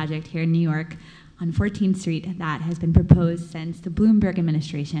priority project here in New York on 14th Street that has been proposed since the Bloomberg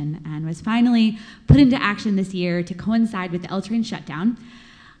administration and was finally put into action this year to coincide with the L train shutdown.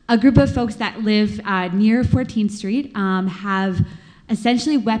 A group of folks that live near 14th Street have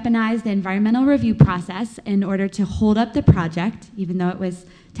essentially weaponized the environmental review process in order to hold up the project, even though it was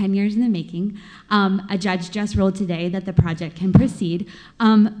 10 years in the making. A judge just ruled today that the project can proceed.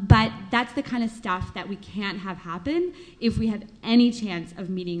 But that's the kind of stuff that we can't have happen if we have any chance of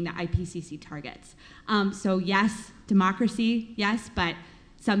meeting the IPCC targets. So yes, democracy, yes, but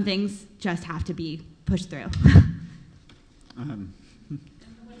some things just have to be pushed through.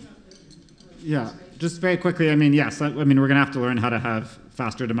 Yeah, just very quickly, yes, we're going to have to learn how to have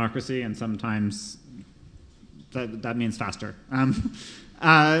faster democracy, and sometimes that means faster.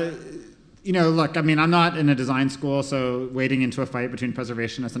 Look, I'm not in a design school, so wading into a fight between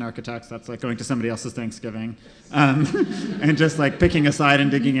preservationists and architects, that's like going to somebody else's Thanksgiving, and just like picking a side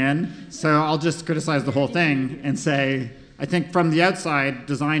and digging in. So I'll just criticize the whole thing and say, I think from the outside,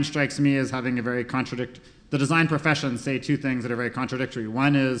 design strikes me as having a very the design professions say two things that are very contradictory.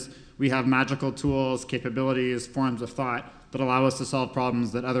 One is we have magical tools, capabilities, forms of thought that allow us to solve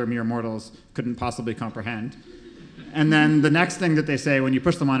problems that other mere mortals couldn't possibly comprehend. And then the next thing that they say when you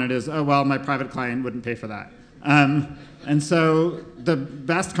push them on it is, oh, well, my private client wouldn't pay for that. And so the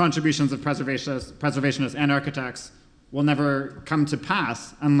best contributions of preservationists and architects will never come to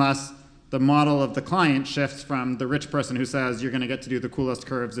pass unless the model of the client shifts from the rich person who says, you're going to get to do the coolest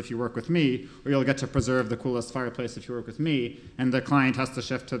curves if you work with me, or you'll get to preserve the coolest fireplace if you work with me, and the client has to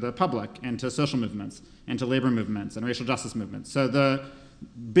shift to the public and to social movements and to labor movements and racial justice movements. So the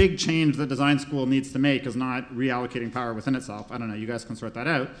big change that design school needs to make is not reallocating power within itself. I don't know, you guys can sort that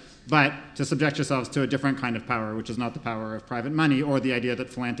out. But to subject yourselves to a different kind of power, which is not the power of private money or the idea that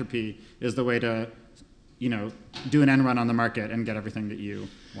philanthropy is the way to, do an end run on the market and get everything that you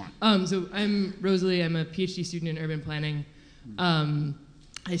want. So I'm Rosalie. I'm a PhD student in urban planning.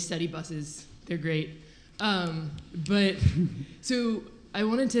 I study buses. They're great. But so I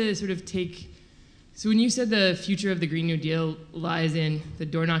wanted to sort of so when you said the future of the Green New Deal lies in the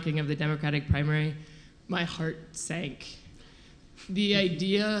door knocking of the Democratic primary, my heart sank. The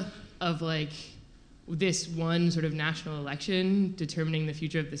idea of like this one sort of national election determining the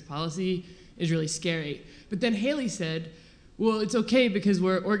future of this policy is really scary. But then Hayley said, well, it's okay because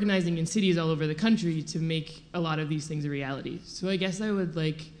we're organizing in cities all over the country to make a lot of these things a reality. So I guess I would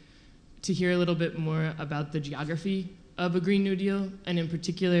like to hear a little bit more about the geography of a Green New Deal. And in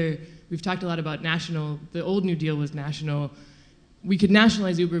particular, we've talked a lot about national. The old New Deal was national. We could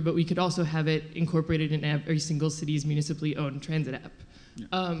nationalize Uber, but we could also have it incorporated in every single city's municipally owned transit app.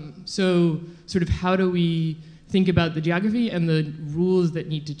 Yeah. So sort of how do we think about the geography and the rules that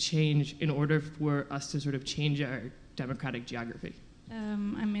need to change in order for us to sort of change our democratic geography?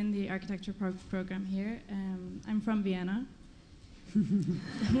 I'm in the architecture program here. I'm from Vienna,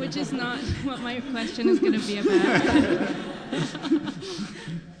 which is not what my question is going to be about.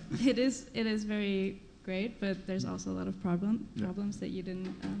 It is very great, but there's also a lot of problems that you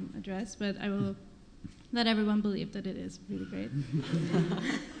didn't address. But I will let everyone believe that it is really great.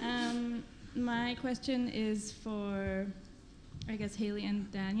 My question is for, I guess, Hayley and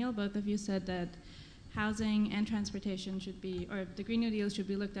Daniel. Both of you said that housing and transportation should be, or the Green New Deal should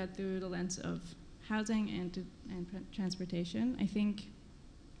be looked at through the lens of housing and transportation. I think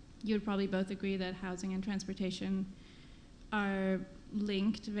you would probably both agree that housing and transportation are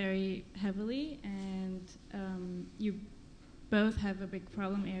linked very heavily, and you both have a big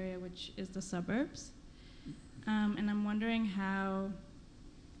problem area, which is the suburbs. And I'm wondering how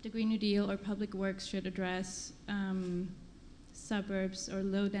the Green New Deal or public works should address suburbs or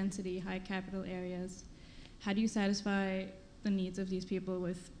low density, high capital areas. How do you satisfy the needs of these people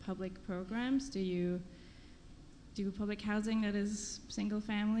with public programs? Do you do public housing that is single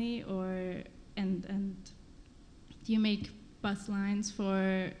family, or and do you make bus lines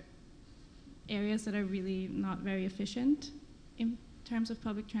for areas that are really not very efficient in terms of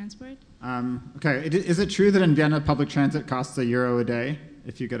public transport? Okay, is it true that in Vienna public transit costs €1 a day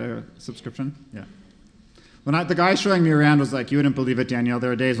if you get a subscription? Yeah. When the guy showing me around was like, you wouldn't believe it, Daniel,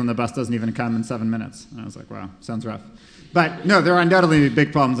 there are days when the bus doesn't even come in 7 minutes. And I was like, wow, sounds rough. But no, there are undoubtedly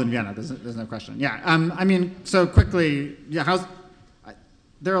big problems in Vienna, there's no question. Yeah, I mean, so quickly, yeah,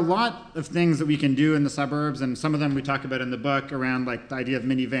 there are a lot of things that we can do in the suburbs, and some of them we talk about in the book around like the idea of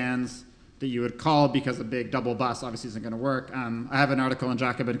minivans that you would call because a big double bus obviously isn't going to work. I have an article in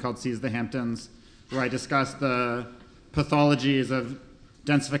Jaque called Seize the Hamptons, where I discuss the pathologies of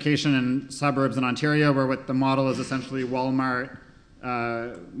densification in suburbs in Ontario, where what the model is essentially Walmart,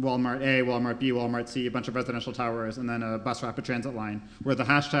 Walmart A, Walmart B, Walmart C, a bunch of residential towers, and then a bus rapid transit line, where the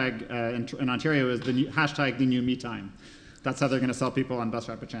hashtag in Ontario is the new me time. That's how they're going to sell people on bus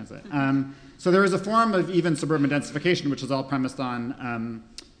rapid transit. So there is a form of even suburban densification, which is all premised on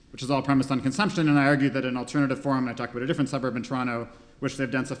consumption, and I argue that an alternative form, and I talk about a different suburb in Toronto, which they've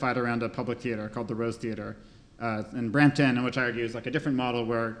densified around a public theater called the Rose Theater in Brampton, and which I argue is like a different model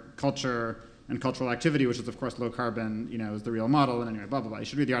where culture and cultural activity, which is of course low carbon, is the real model, and anyway, blah, blah, blah. You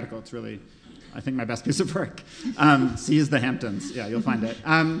should read the article. It's really, I think, my best piece of work. Seize the Hamptons. Yeah, you'll find it.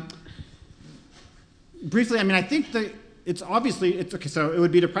 Briefly, I mean, I think that it's okay, so it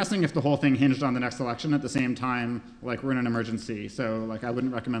would be depressing if the whole thing hinged on the next election. At the same time, like, we're in an emergency, so like I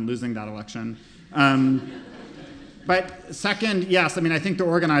wouldn't recommend losing that election. But second, yes, I mean, I think the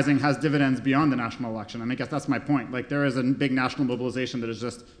organizing has dividends beyond the national election, and I guess that's my point. Like, there is a big national mobilization that is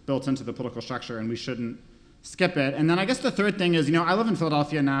just built into the political structure, and we shouldn't skip it. And then I guess the third thing is, I live in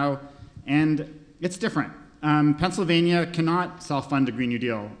Philadelphia now, and it's different. Pennsylvania cannot self-fund a Green New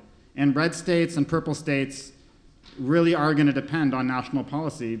Deal, and red states and purple states really are going to depend on national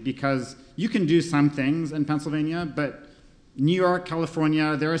policy, because you can do some things in Pennsylvania, but New York,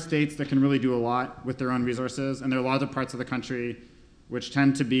 California, there are states that can really do a lot with their own resources, and there are a lot of parts of the country which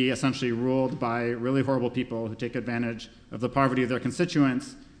tend to be essentially ruled by really horrible people who take advantage of the poverty of their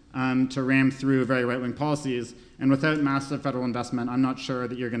constituents to ram through very right-wing policies. And without massive federal investment, I'm not sure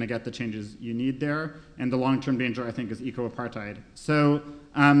that you're going to get the changes you need there. And the long-term danger, I think, is eco-apartheid. So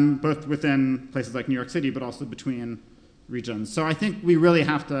both within places like New York City, but also between regions. So I think we really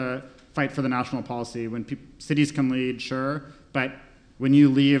have to fight for the national policy. When cities can lead, sure, but when you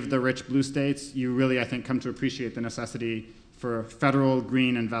leave the rich blue states, you really, I think, come to appreciate the necessity for federal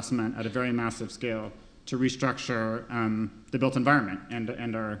green investment at a very massive scale to restructure the built environment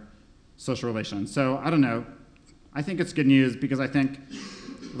and our social relations. So I don't know. I think it's good news, because I think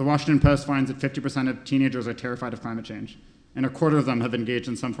the Washington Post finds that 50% of teenagers are terrified of climate change, and a quarter of them have engaged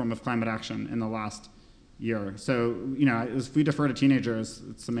in some form of climate action in the last year. So, if we defer to teenagers,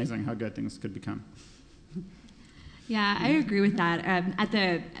 it's amazing how good things could become. Yeah, I agree with that. At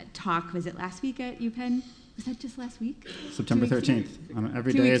the talk, was it last week at UPenn? Was that just last week? September 13th.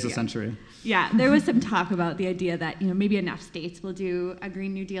 Every day is a century. Yeah, there was some talk about the idea that maybe enough states will do a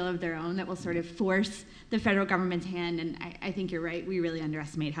Green New Deal of their own that will sort of force the federal government's hand. And I think you're right. We really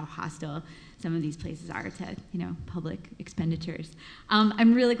underestimate how hostile some of these places are to, public expenditures.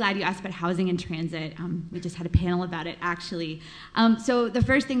 I'm really glad you asked about housing and transit. We just had a panel about it, actually. So the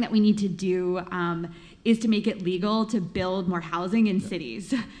first thing that we need to do is to make it legal to build more housing in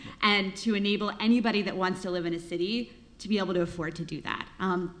cities and to enable anybody that wants to live in a city to be able to afford to do that.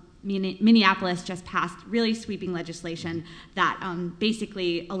 Minneapolis just passed really sweeping legislation that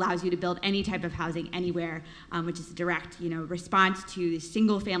basically allows you to build any type of housing anywhere, which is a direct, response to the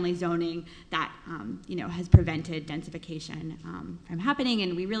single-family zoning that, has prevented densification from happening,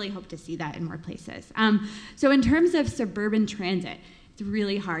 and we really hope to see that in more places. So in terms of suburban transit, it's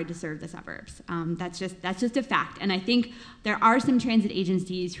really hard to serve the suburbs. That's just a fact. And I think there are some transit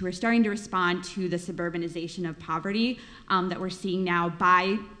agencies who are starting to respond to the suburbanization of poverty that we're seeing now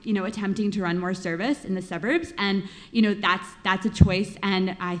by, attempting to run more service in the suburbs. And, that's a choice.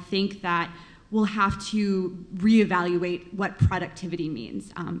 And I think that we'll have to reevaluate what productivity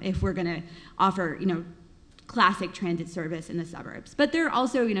means if we're going to offer, classic transit service in the suburbs. But there are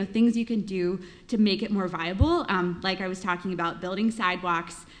also, things you can do to make it more viable. Like I was talking about, building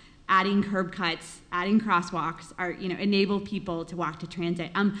sidewalks, adding curb cuts, adding crosswalks, are, enable people to walk to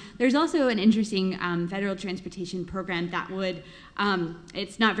transit. There's also an interesting federal transportation program that would,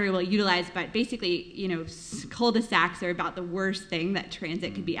 it's not very well utilized, but basically, cul-de-sacs are about the worst thing that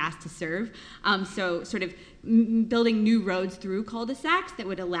transit could be asked to serve. So sort of building new roads through cul-de-sacs that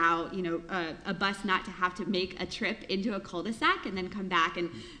would allow, a bus not to have to make a trip into a cul-de-sac and then come back. And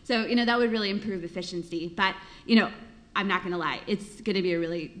so, that would really improve efficiency. But, I'm not going to lie, it's going to be a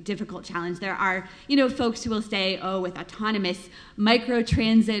really difficult challenge. There are, folks who will say, oh, with autonomous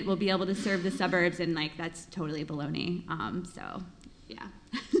micro-transit, we'll be able to serve the suburbs, and that's totally baloney. So, yeah.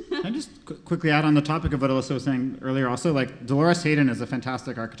 Can I just quickly add on the topic of what Alyssa was saying earlier also, Dolores Hayden is a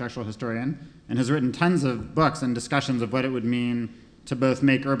fantastic architectural historian and has written tons of books and discussions of what it would mean to both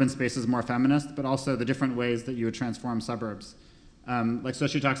make urban spaces more feminist, but also the different ways that you would transform suburbs. So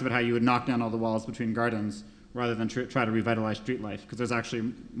she talks about how you would knock down all the walls between gardens rather than try to revitalize street life, because there's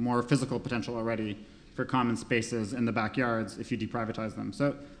actually more physical potential already for common spaces in the backyards if you deprivatize them.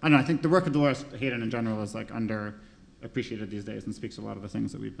 So, I don't know, I think the work of Dolores Hayden in general is underappreciated these days and speaks to a lot of the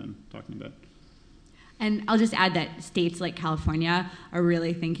things that we've been talking about. And I'll just add that states like California are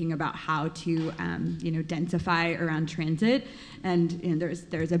really thinking about how to, densify around transit. And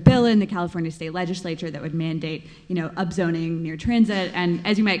there's a bill in the California state legislature that would mandate, upzoning near transit. And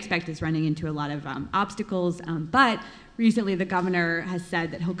as you might expect, it's running into a lot of obstacles. But recently, the governor has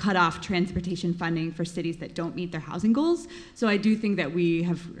said that he'll cut off transportation funding for cities that don't meet their housing goals. So I do think that we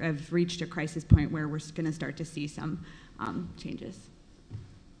have reached a crisis point where we're going to start to see some changes.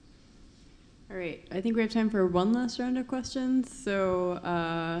 All right, I think we have time for one last round of questions. So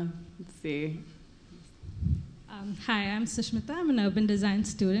let's see. Hi, I'm Sushmita. I'm an urban design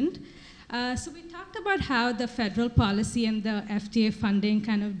student. So we talked about how the federal policy and the FDA funding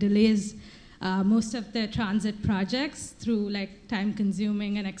kind of delays most of the transit projects through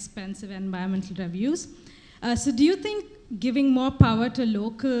time-consuming and expensive environmental reviews. So do you think giving more power to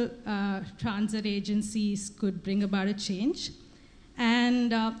local transit agencies could bring about a change?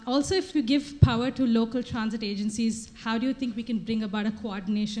 And also, if you give power to local transit agencies, how do you think we can bring about a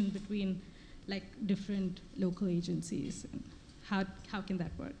coordination between different local agencies? And how can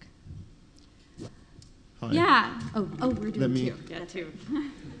that work? Hi. Yeah. Oh, we're doing two. Yeah, two.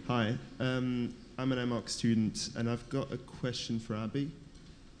 Hi. I'm an MArch student, and I've got a question for Abby.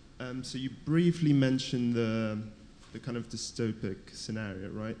 So you briefly mentioned the kind of dystopic scenario,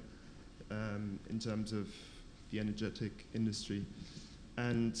 right? In terms of the energetic industry.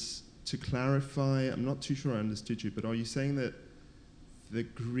 And to clarify, I'm not too sure I understood you, but are you saying that the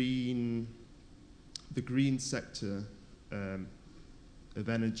green sector of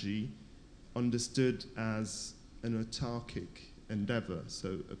energy understood as an autarkic endeavor,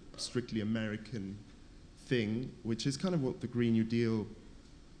 so a strictly American thing, which is kind of what the Green New Deal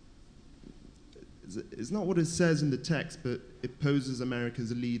is not what it says in the text, but it poses America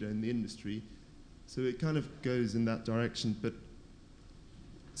as a leader in the industry. So it kind of goes in that direction. But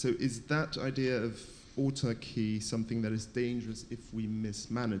so is that idea of autarky something that is dangerous if we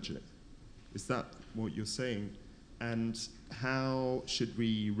mismanage it? Is that what you're saying? And how should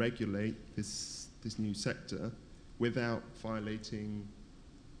we regulate this new sector without violating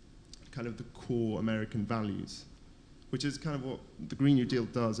kind of the core American values, which is kind of what the Green New Deal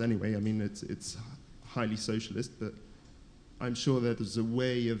does anyway? I mean, it's highly socialist, but I'm sure that there's a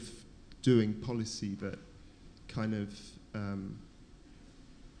way of doing policy that kind of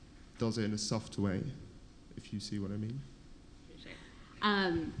does it in a soft way, if you see what I mean.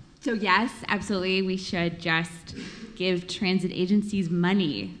 So yes, absolutely, we should just give transit agencies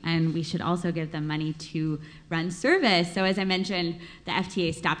money, and we should also give them money to run service. So as I mentioned, the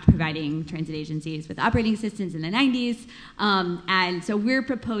FTA stopped providing transit agencies with operating assistance in the 90s, and so we're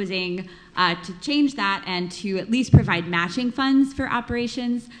proposing to change that and to at least provide matching funds for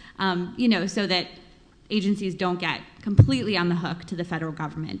operations, so that agencies don't get completely on the hook to the federal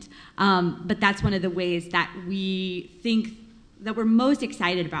government. But that's one of the ways that we think that we're most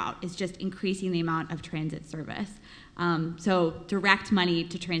excited about is just increasing the amount of transit service. So direct money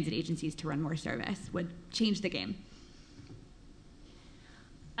to transit agencies to run more service would change the game.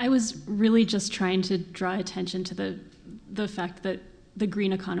 I was really just trying to draw attention to the fact that the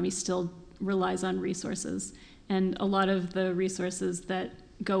green economy still relies on resources. And a lot of the resources that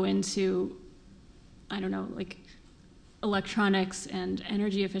go into, like electronics and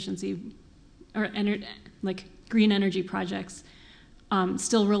energy efficiency, or like green energy projects,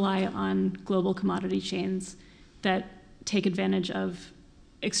 still rely on global commodity chains that take advantage of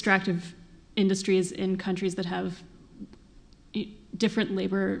extractive industries in countries that have different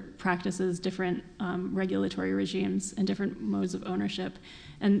labor practices, different regulatory regimes, and different modes of ownership.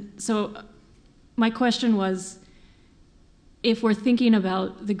 And so my question was, if we're thinking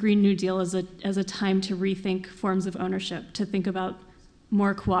about the Green New Deal as a time to rethink forms of ownership, to think about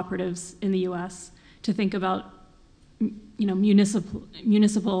more cooperatives in the US, to think about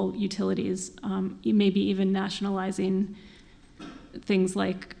municipal utilities, maybe even nationalizing things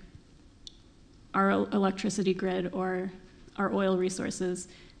like our electricity grid or our oil resources,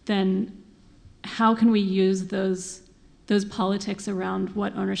 then how can we use those politics around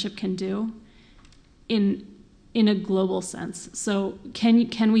what ownership can do in a global sense? So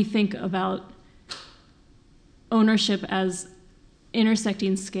can we think about ownership as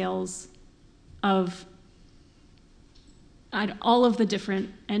intersecting scales of all of the different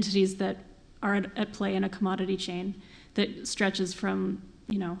entities that are at play in a commodity chain that stretches from,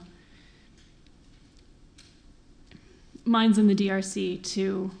 mines in the DRC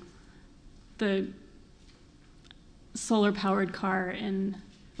to the solar-powered car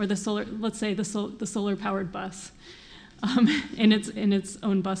or the solar-powered bus in its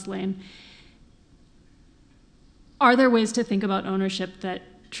own bus lane. Are there ways to think about ownership that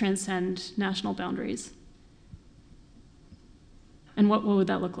transcend national boundaries? And what would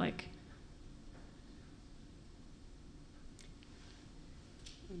that look like?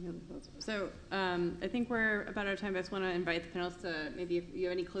 So I think we're about out of time. I just want to invite the panelists to maybe if you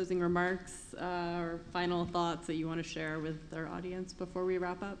have any closing remarks or final thoughts that you want to share with our audience before we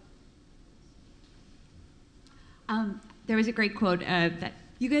wrap up. There was a great quote that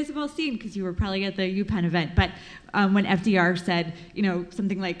you guys have all seen because you were probably at the UPenn event, but when FDR said,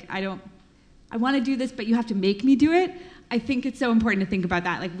 something like, I want to do this, but you have to make me do it. I think it's so important to think about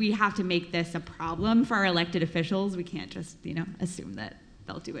that. Like, we have to make this a problem for our elected officials. We can't just, assume that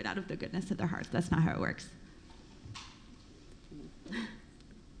they'll do it out of the goodness of their hearts. That's not how it works.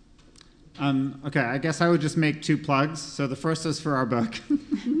 Okay, I guess I would just make 2 plugs. So the first is for our book.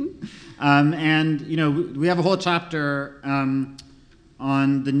 And, we have a whole chapter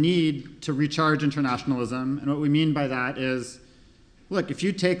on the need to recharge internationalism. And what we mean by that is, look, if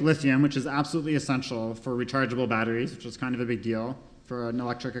you take lithium, which is absolutely essential for rechargeable batteries, which is kind of a big deal for an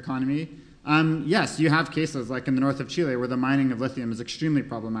electric economy, yes, you have cases like in the north of Chile where the mining of lithium is extremely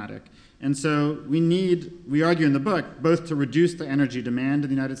problematic. And so we argue in the book, both to reduce the energy demand in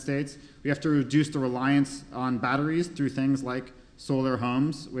the United States, we have to reduce the reliance on batteries through things like solar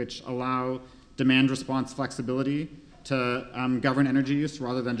homes, which allow demand response flexibility to govern energy use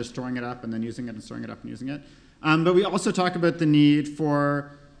rather than just storing it up and then using it and storing it up and using it. But we also talk about the need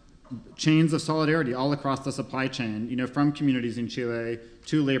for chains of solidarity all across the supply chain, from communities in Chile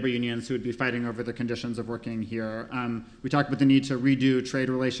to labor unions who would be fighting over the conditions of working here. We talk about the need to redo trade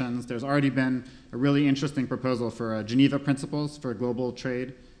relations. There's already been a really interesting proposal for Geneva Principles for global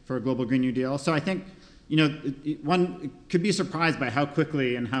trade, for a global Green New Deal. So I think, one could be surprised by how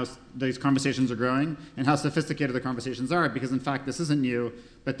quickly and how these conversations are growing and how sophisticated the conversations are, because in fact this isn't new,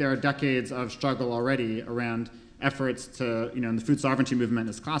 but there are decades of struggle already around efforts to, and the food sovereignty movement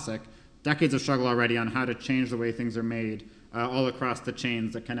is classic, decades of struggle already on how to change the way things are made all across the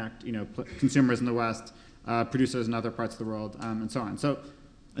chains that connect, consumers in the West, producers in other parts of the world, and so on. So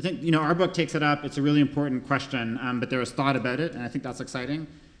I think, our book takes it up. It's a really important question, but there is thought about it, and I think that's exciting.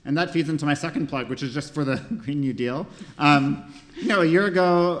 And that feeds into my second plug, which is just for the Green New Deal. A year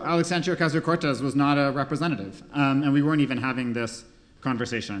ago, Alexandria Ocasio-Cortez was not a representative, and we weren't even having this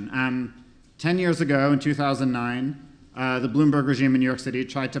conversation. 10 years ago, in 2009, the Bloomberg regime in New York City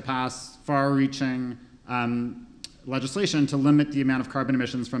tried to pass far-reaching legislation to limit the amount of carbon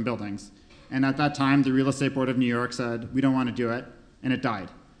emissions from buildings. And at that time, the Real Estate Board of New York said, we don't want to do it, and it died.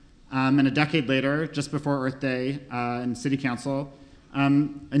 And a decade later, just before Earth Day in City Council, a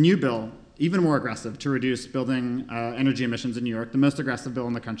new bill, even more aggressive to reduce building energy emissions in New York, the most aggressive bill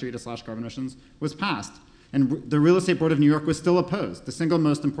in the country to slash carbon emissions, was passed. And the Real Estate Board of New York was still opposed. The single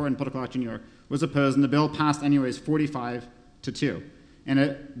most important political act in New York was opposed, and the bill passed anyways 45-2. And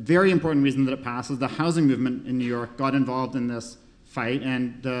a very important reason that it passed is the housing movement in New York got involved in this fight,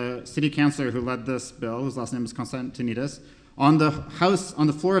 and the city councilor who led this bill, whose last name is Konstantinidis, on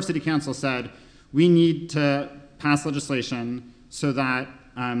the floor of City Council said, we need to pass legislation so that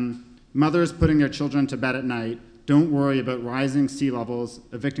mothers putting their children to bed at night don't worry about rising sea levels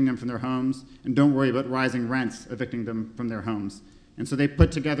evicting them from their homes, and don't worry about rising rents evicting them from their homes. And so they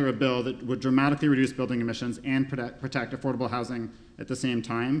put together a bill that would dramatically reduce building emissions and protect affordable housing at the same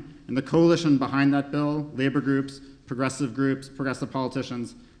time. And the coalition behind that bill, labor groups, progressive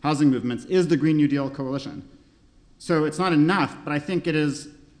politicians, housing movements, is the Green New Deal coalition. So it's not enough, but I think it is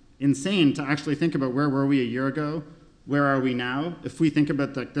insane to actually think about where were we a year ago, where are we now? If we think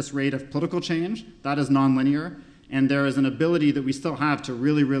about this rate of political change, that is nonlinear, and there is an ability that we still have to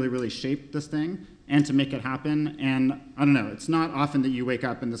really, really, really shape this thing and to make it happen. And I don't know, it's not often that you wake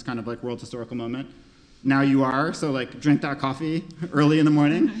up in this kind of world historical moment. Now you are, so drink that coffee early in the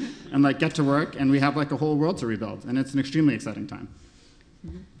morning and get to work, and we have a whole world to rebuild, and it's an extremely exciting time.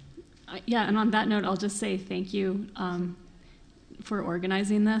 Yeah, and on that note, I'll just say thank you for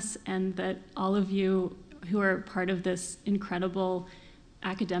organizing this, and that all of you who are part of this incredible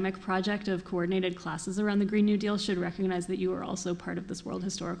academic project of coordinated classes around the Green New Deal should recognize that you are also part of this world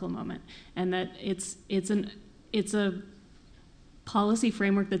historical moment, and that it's a policy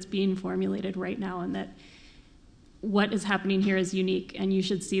framework that's being formulated right now, and that what is happening here is unique, and you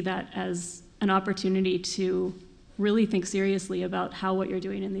should see that as an opportunity to really think seriously about how what you're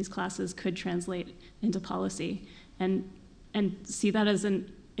doing in these classes could translate into policy, and see that as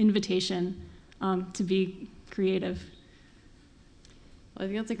an invitation to be creative. Well, I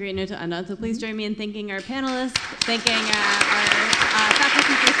think that's a great note to end on. So please join me in thanking our panelists, thanking our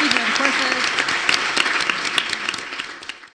faculty for speaking on the courses.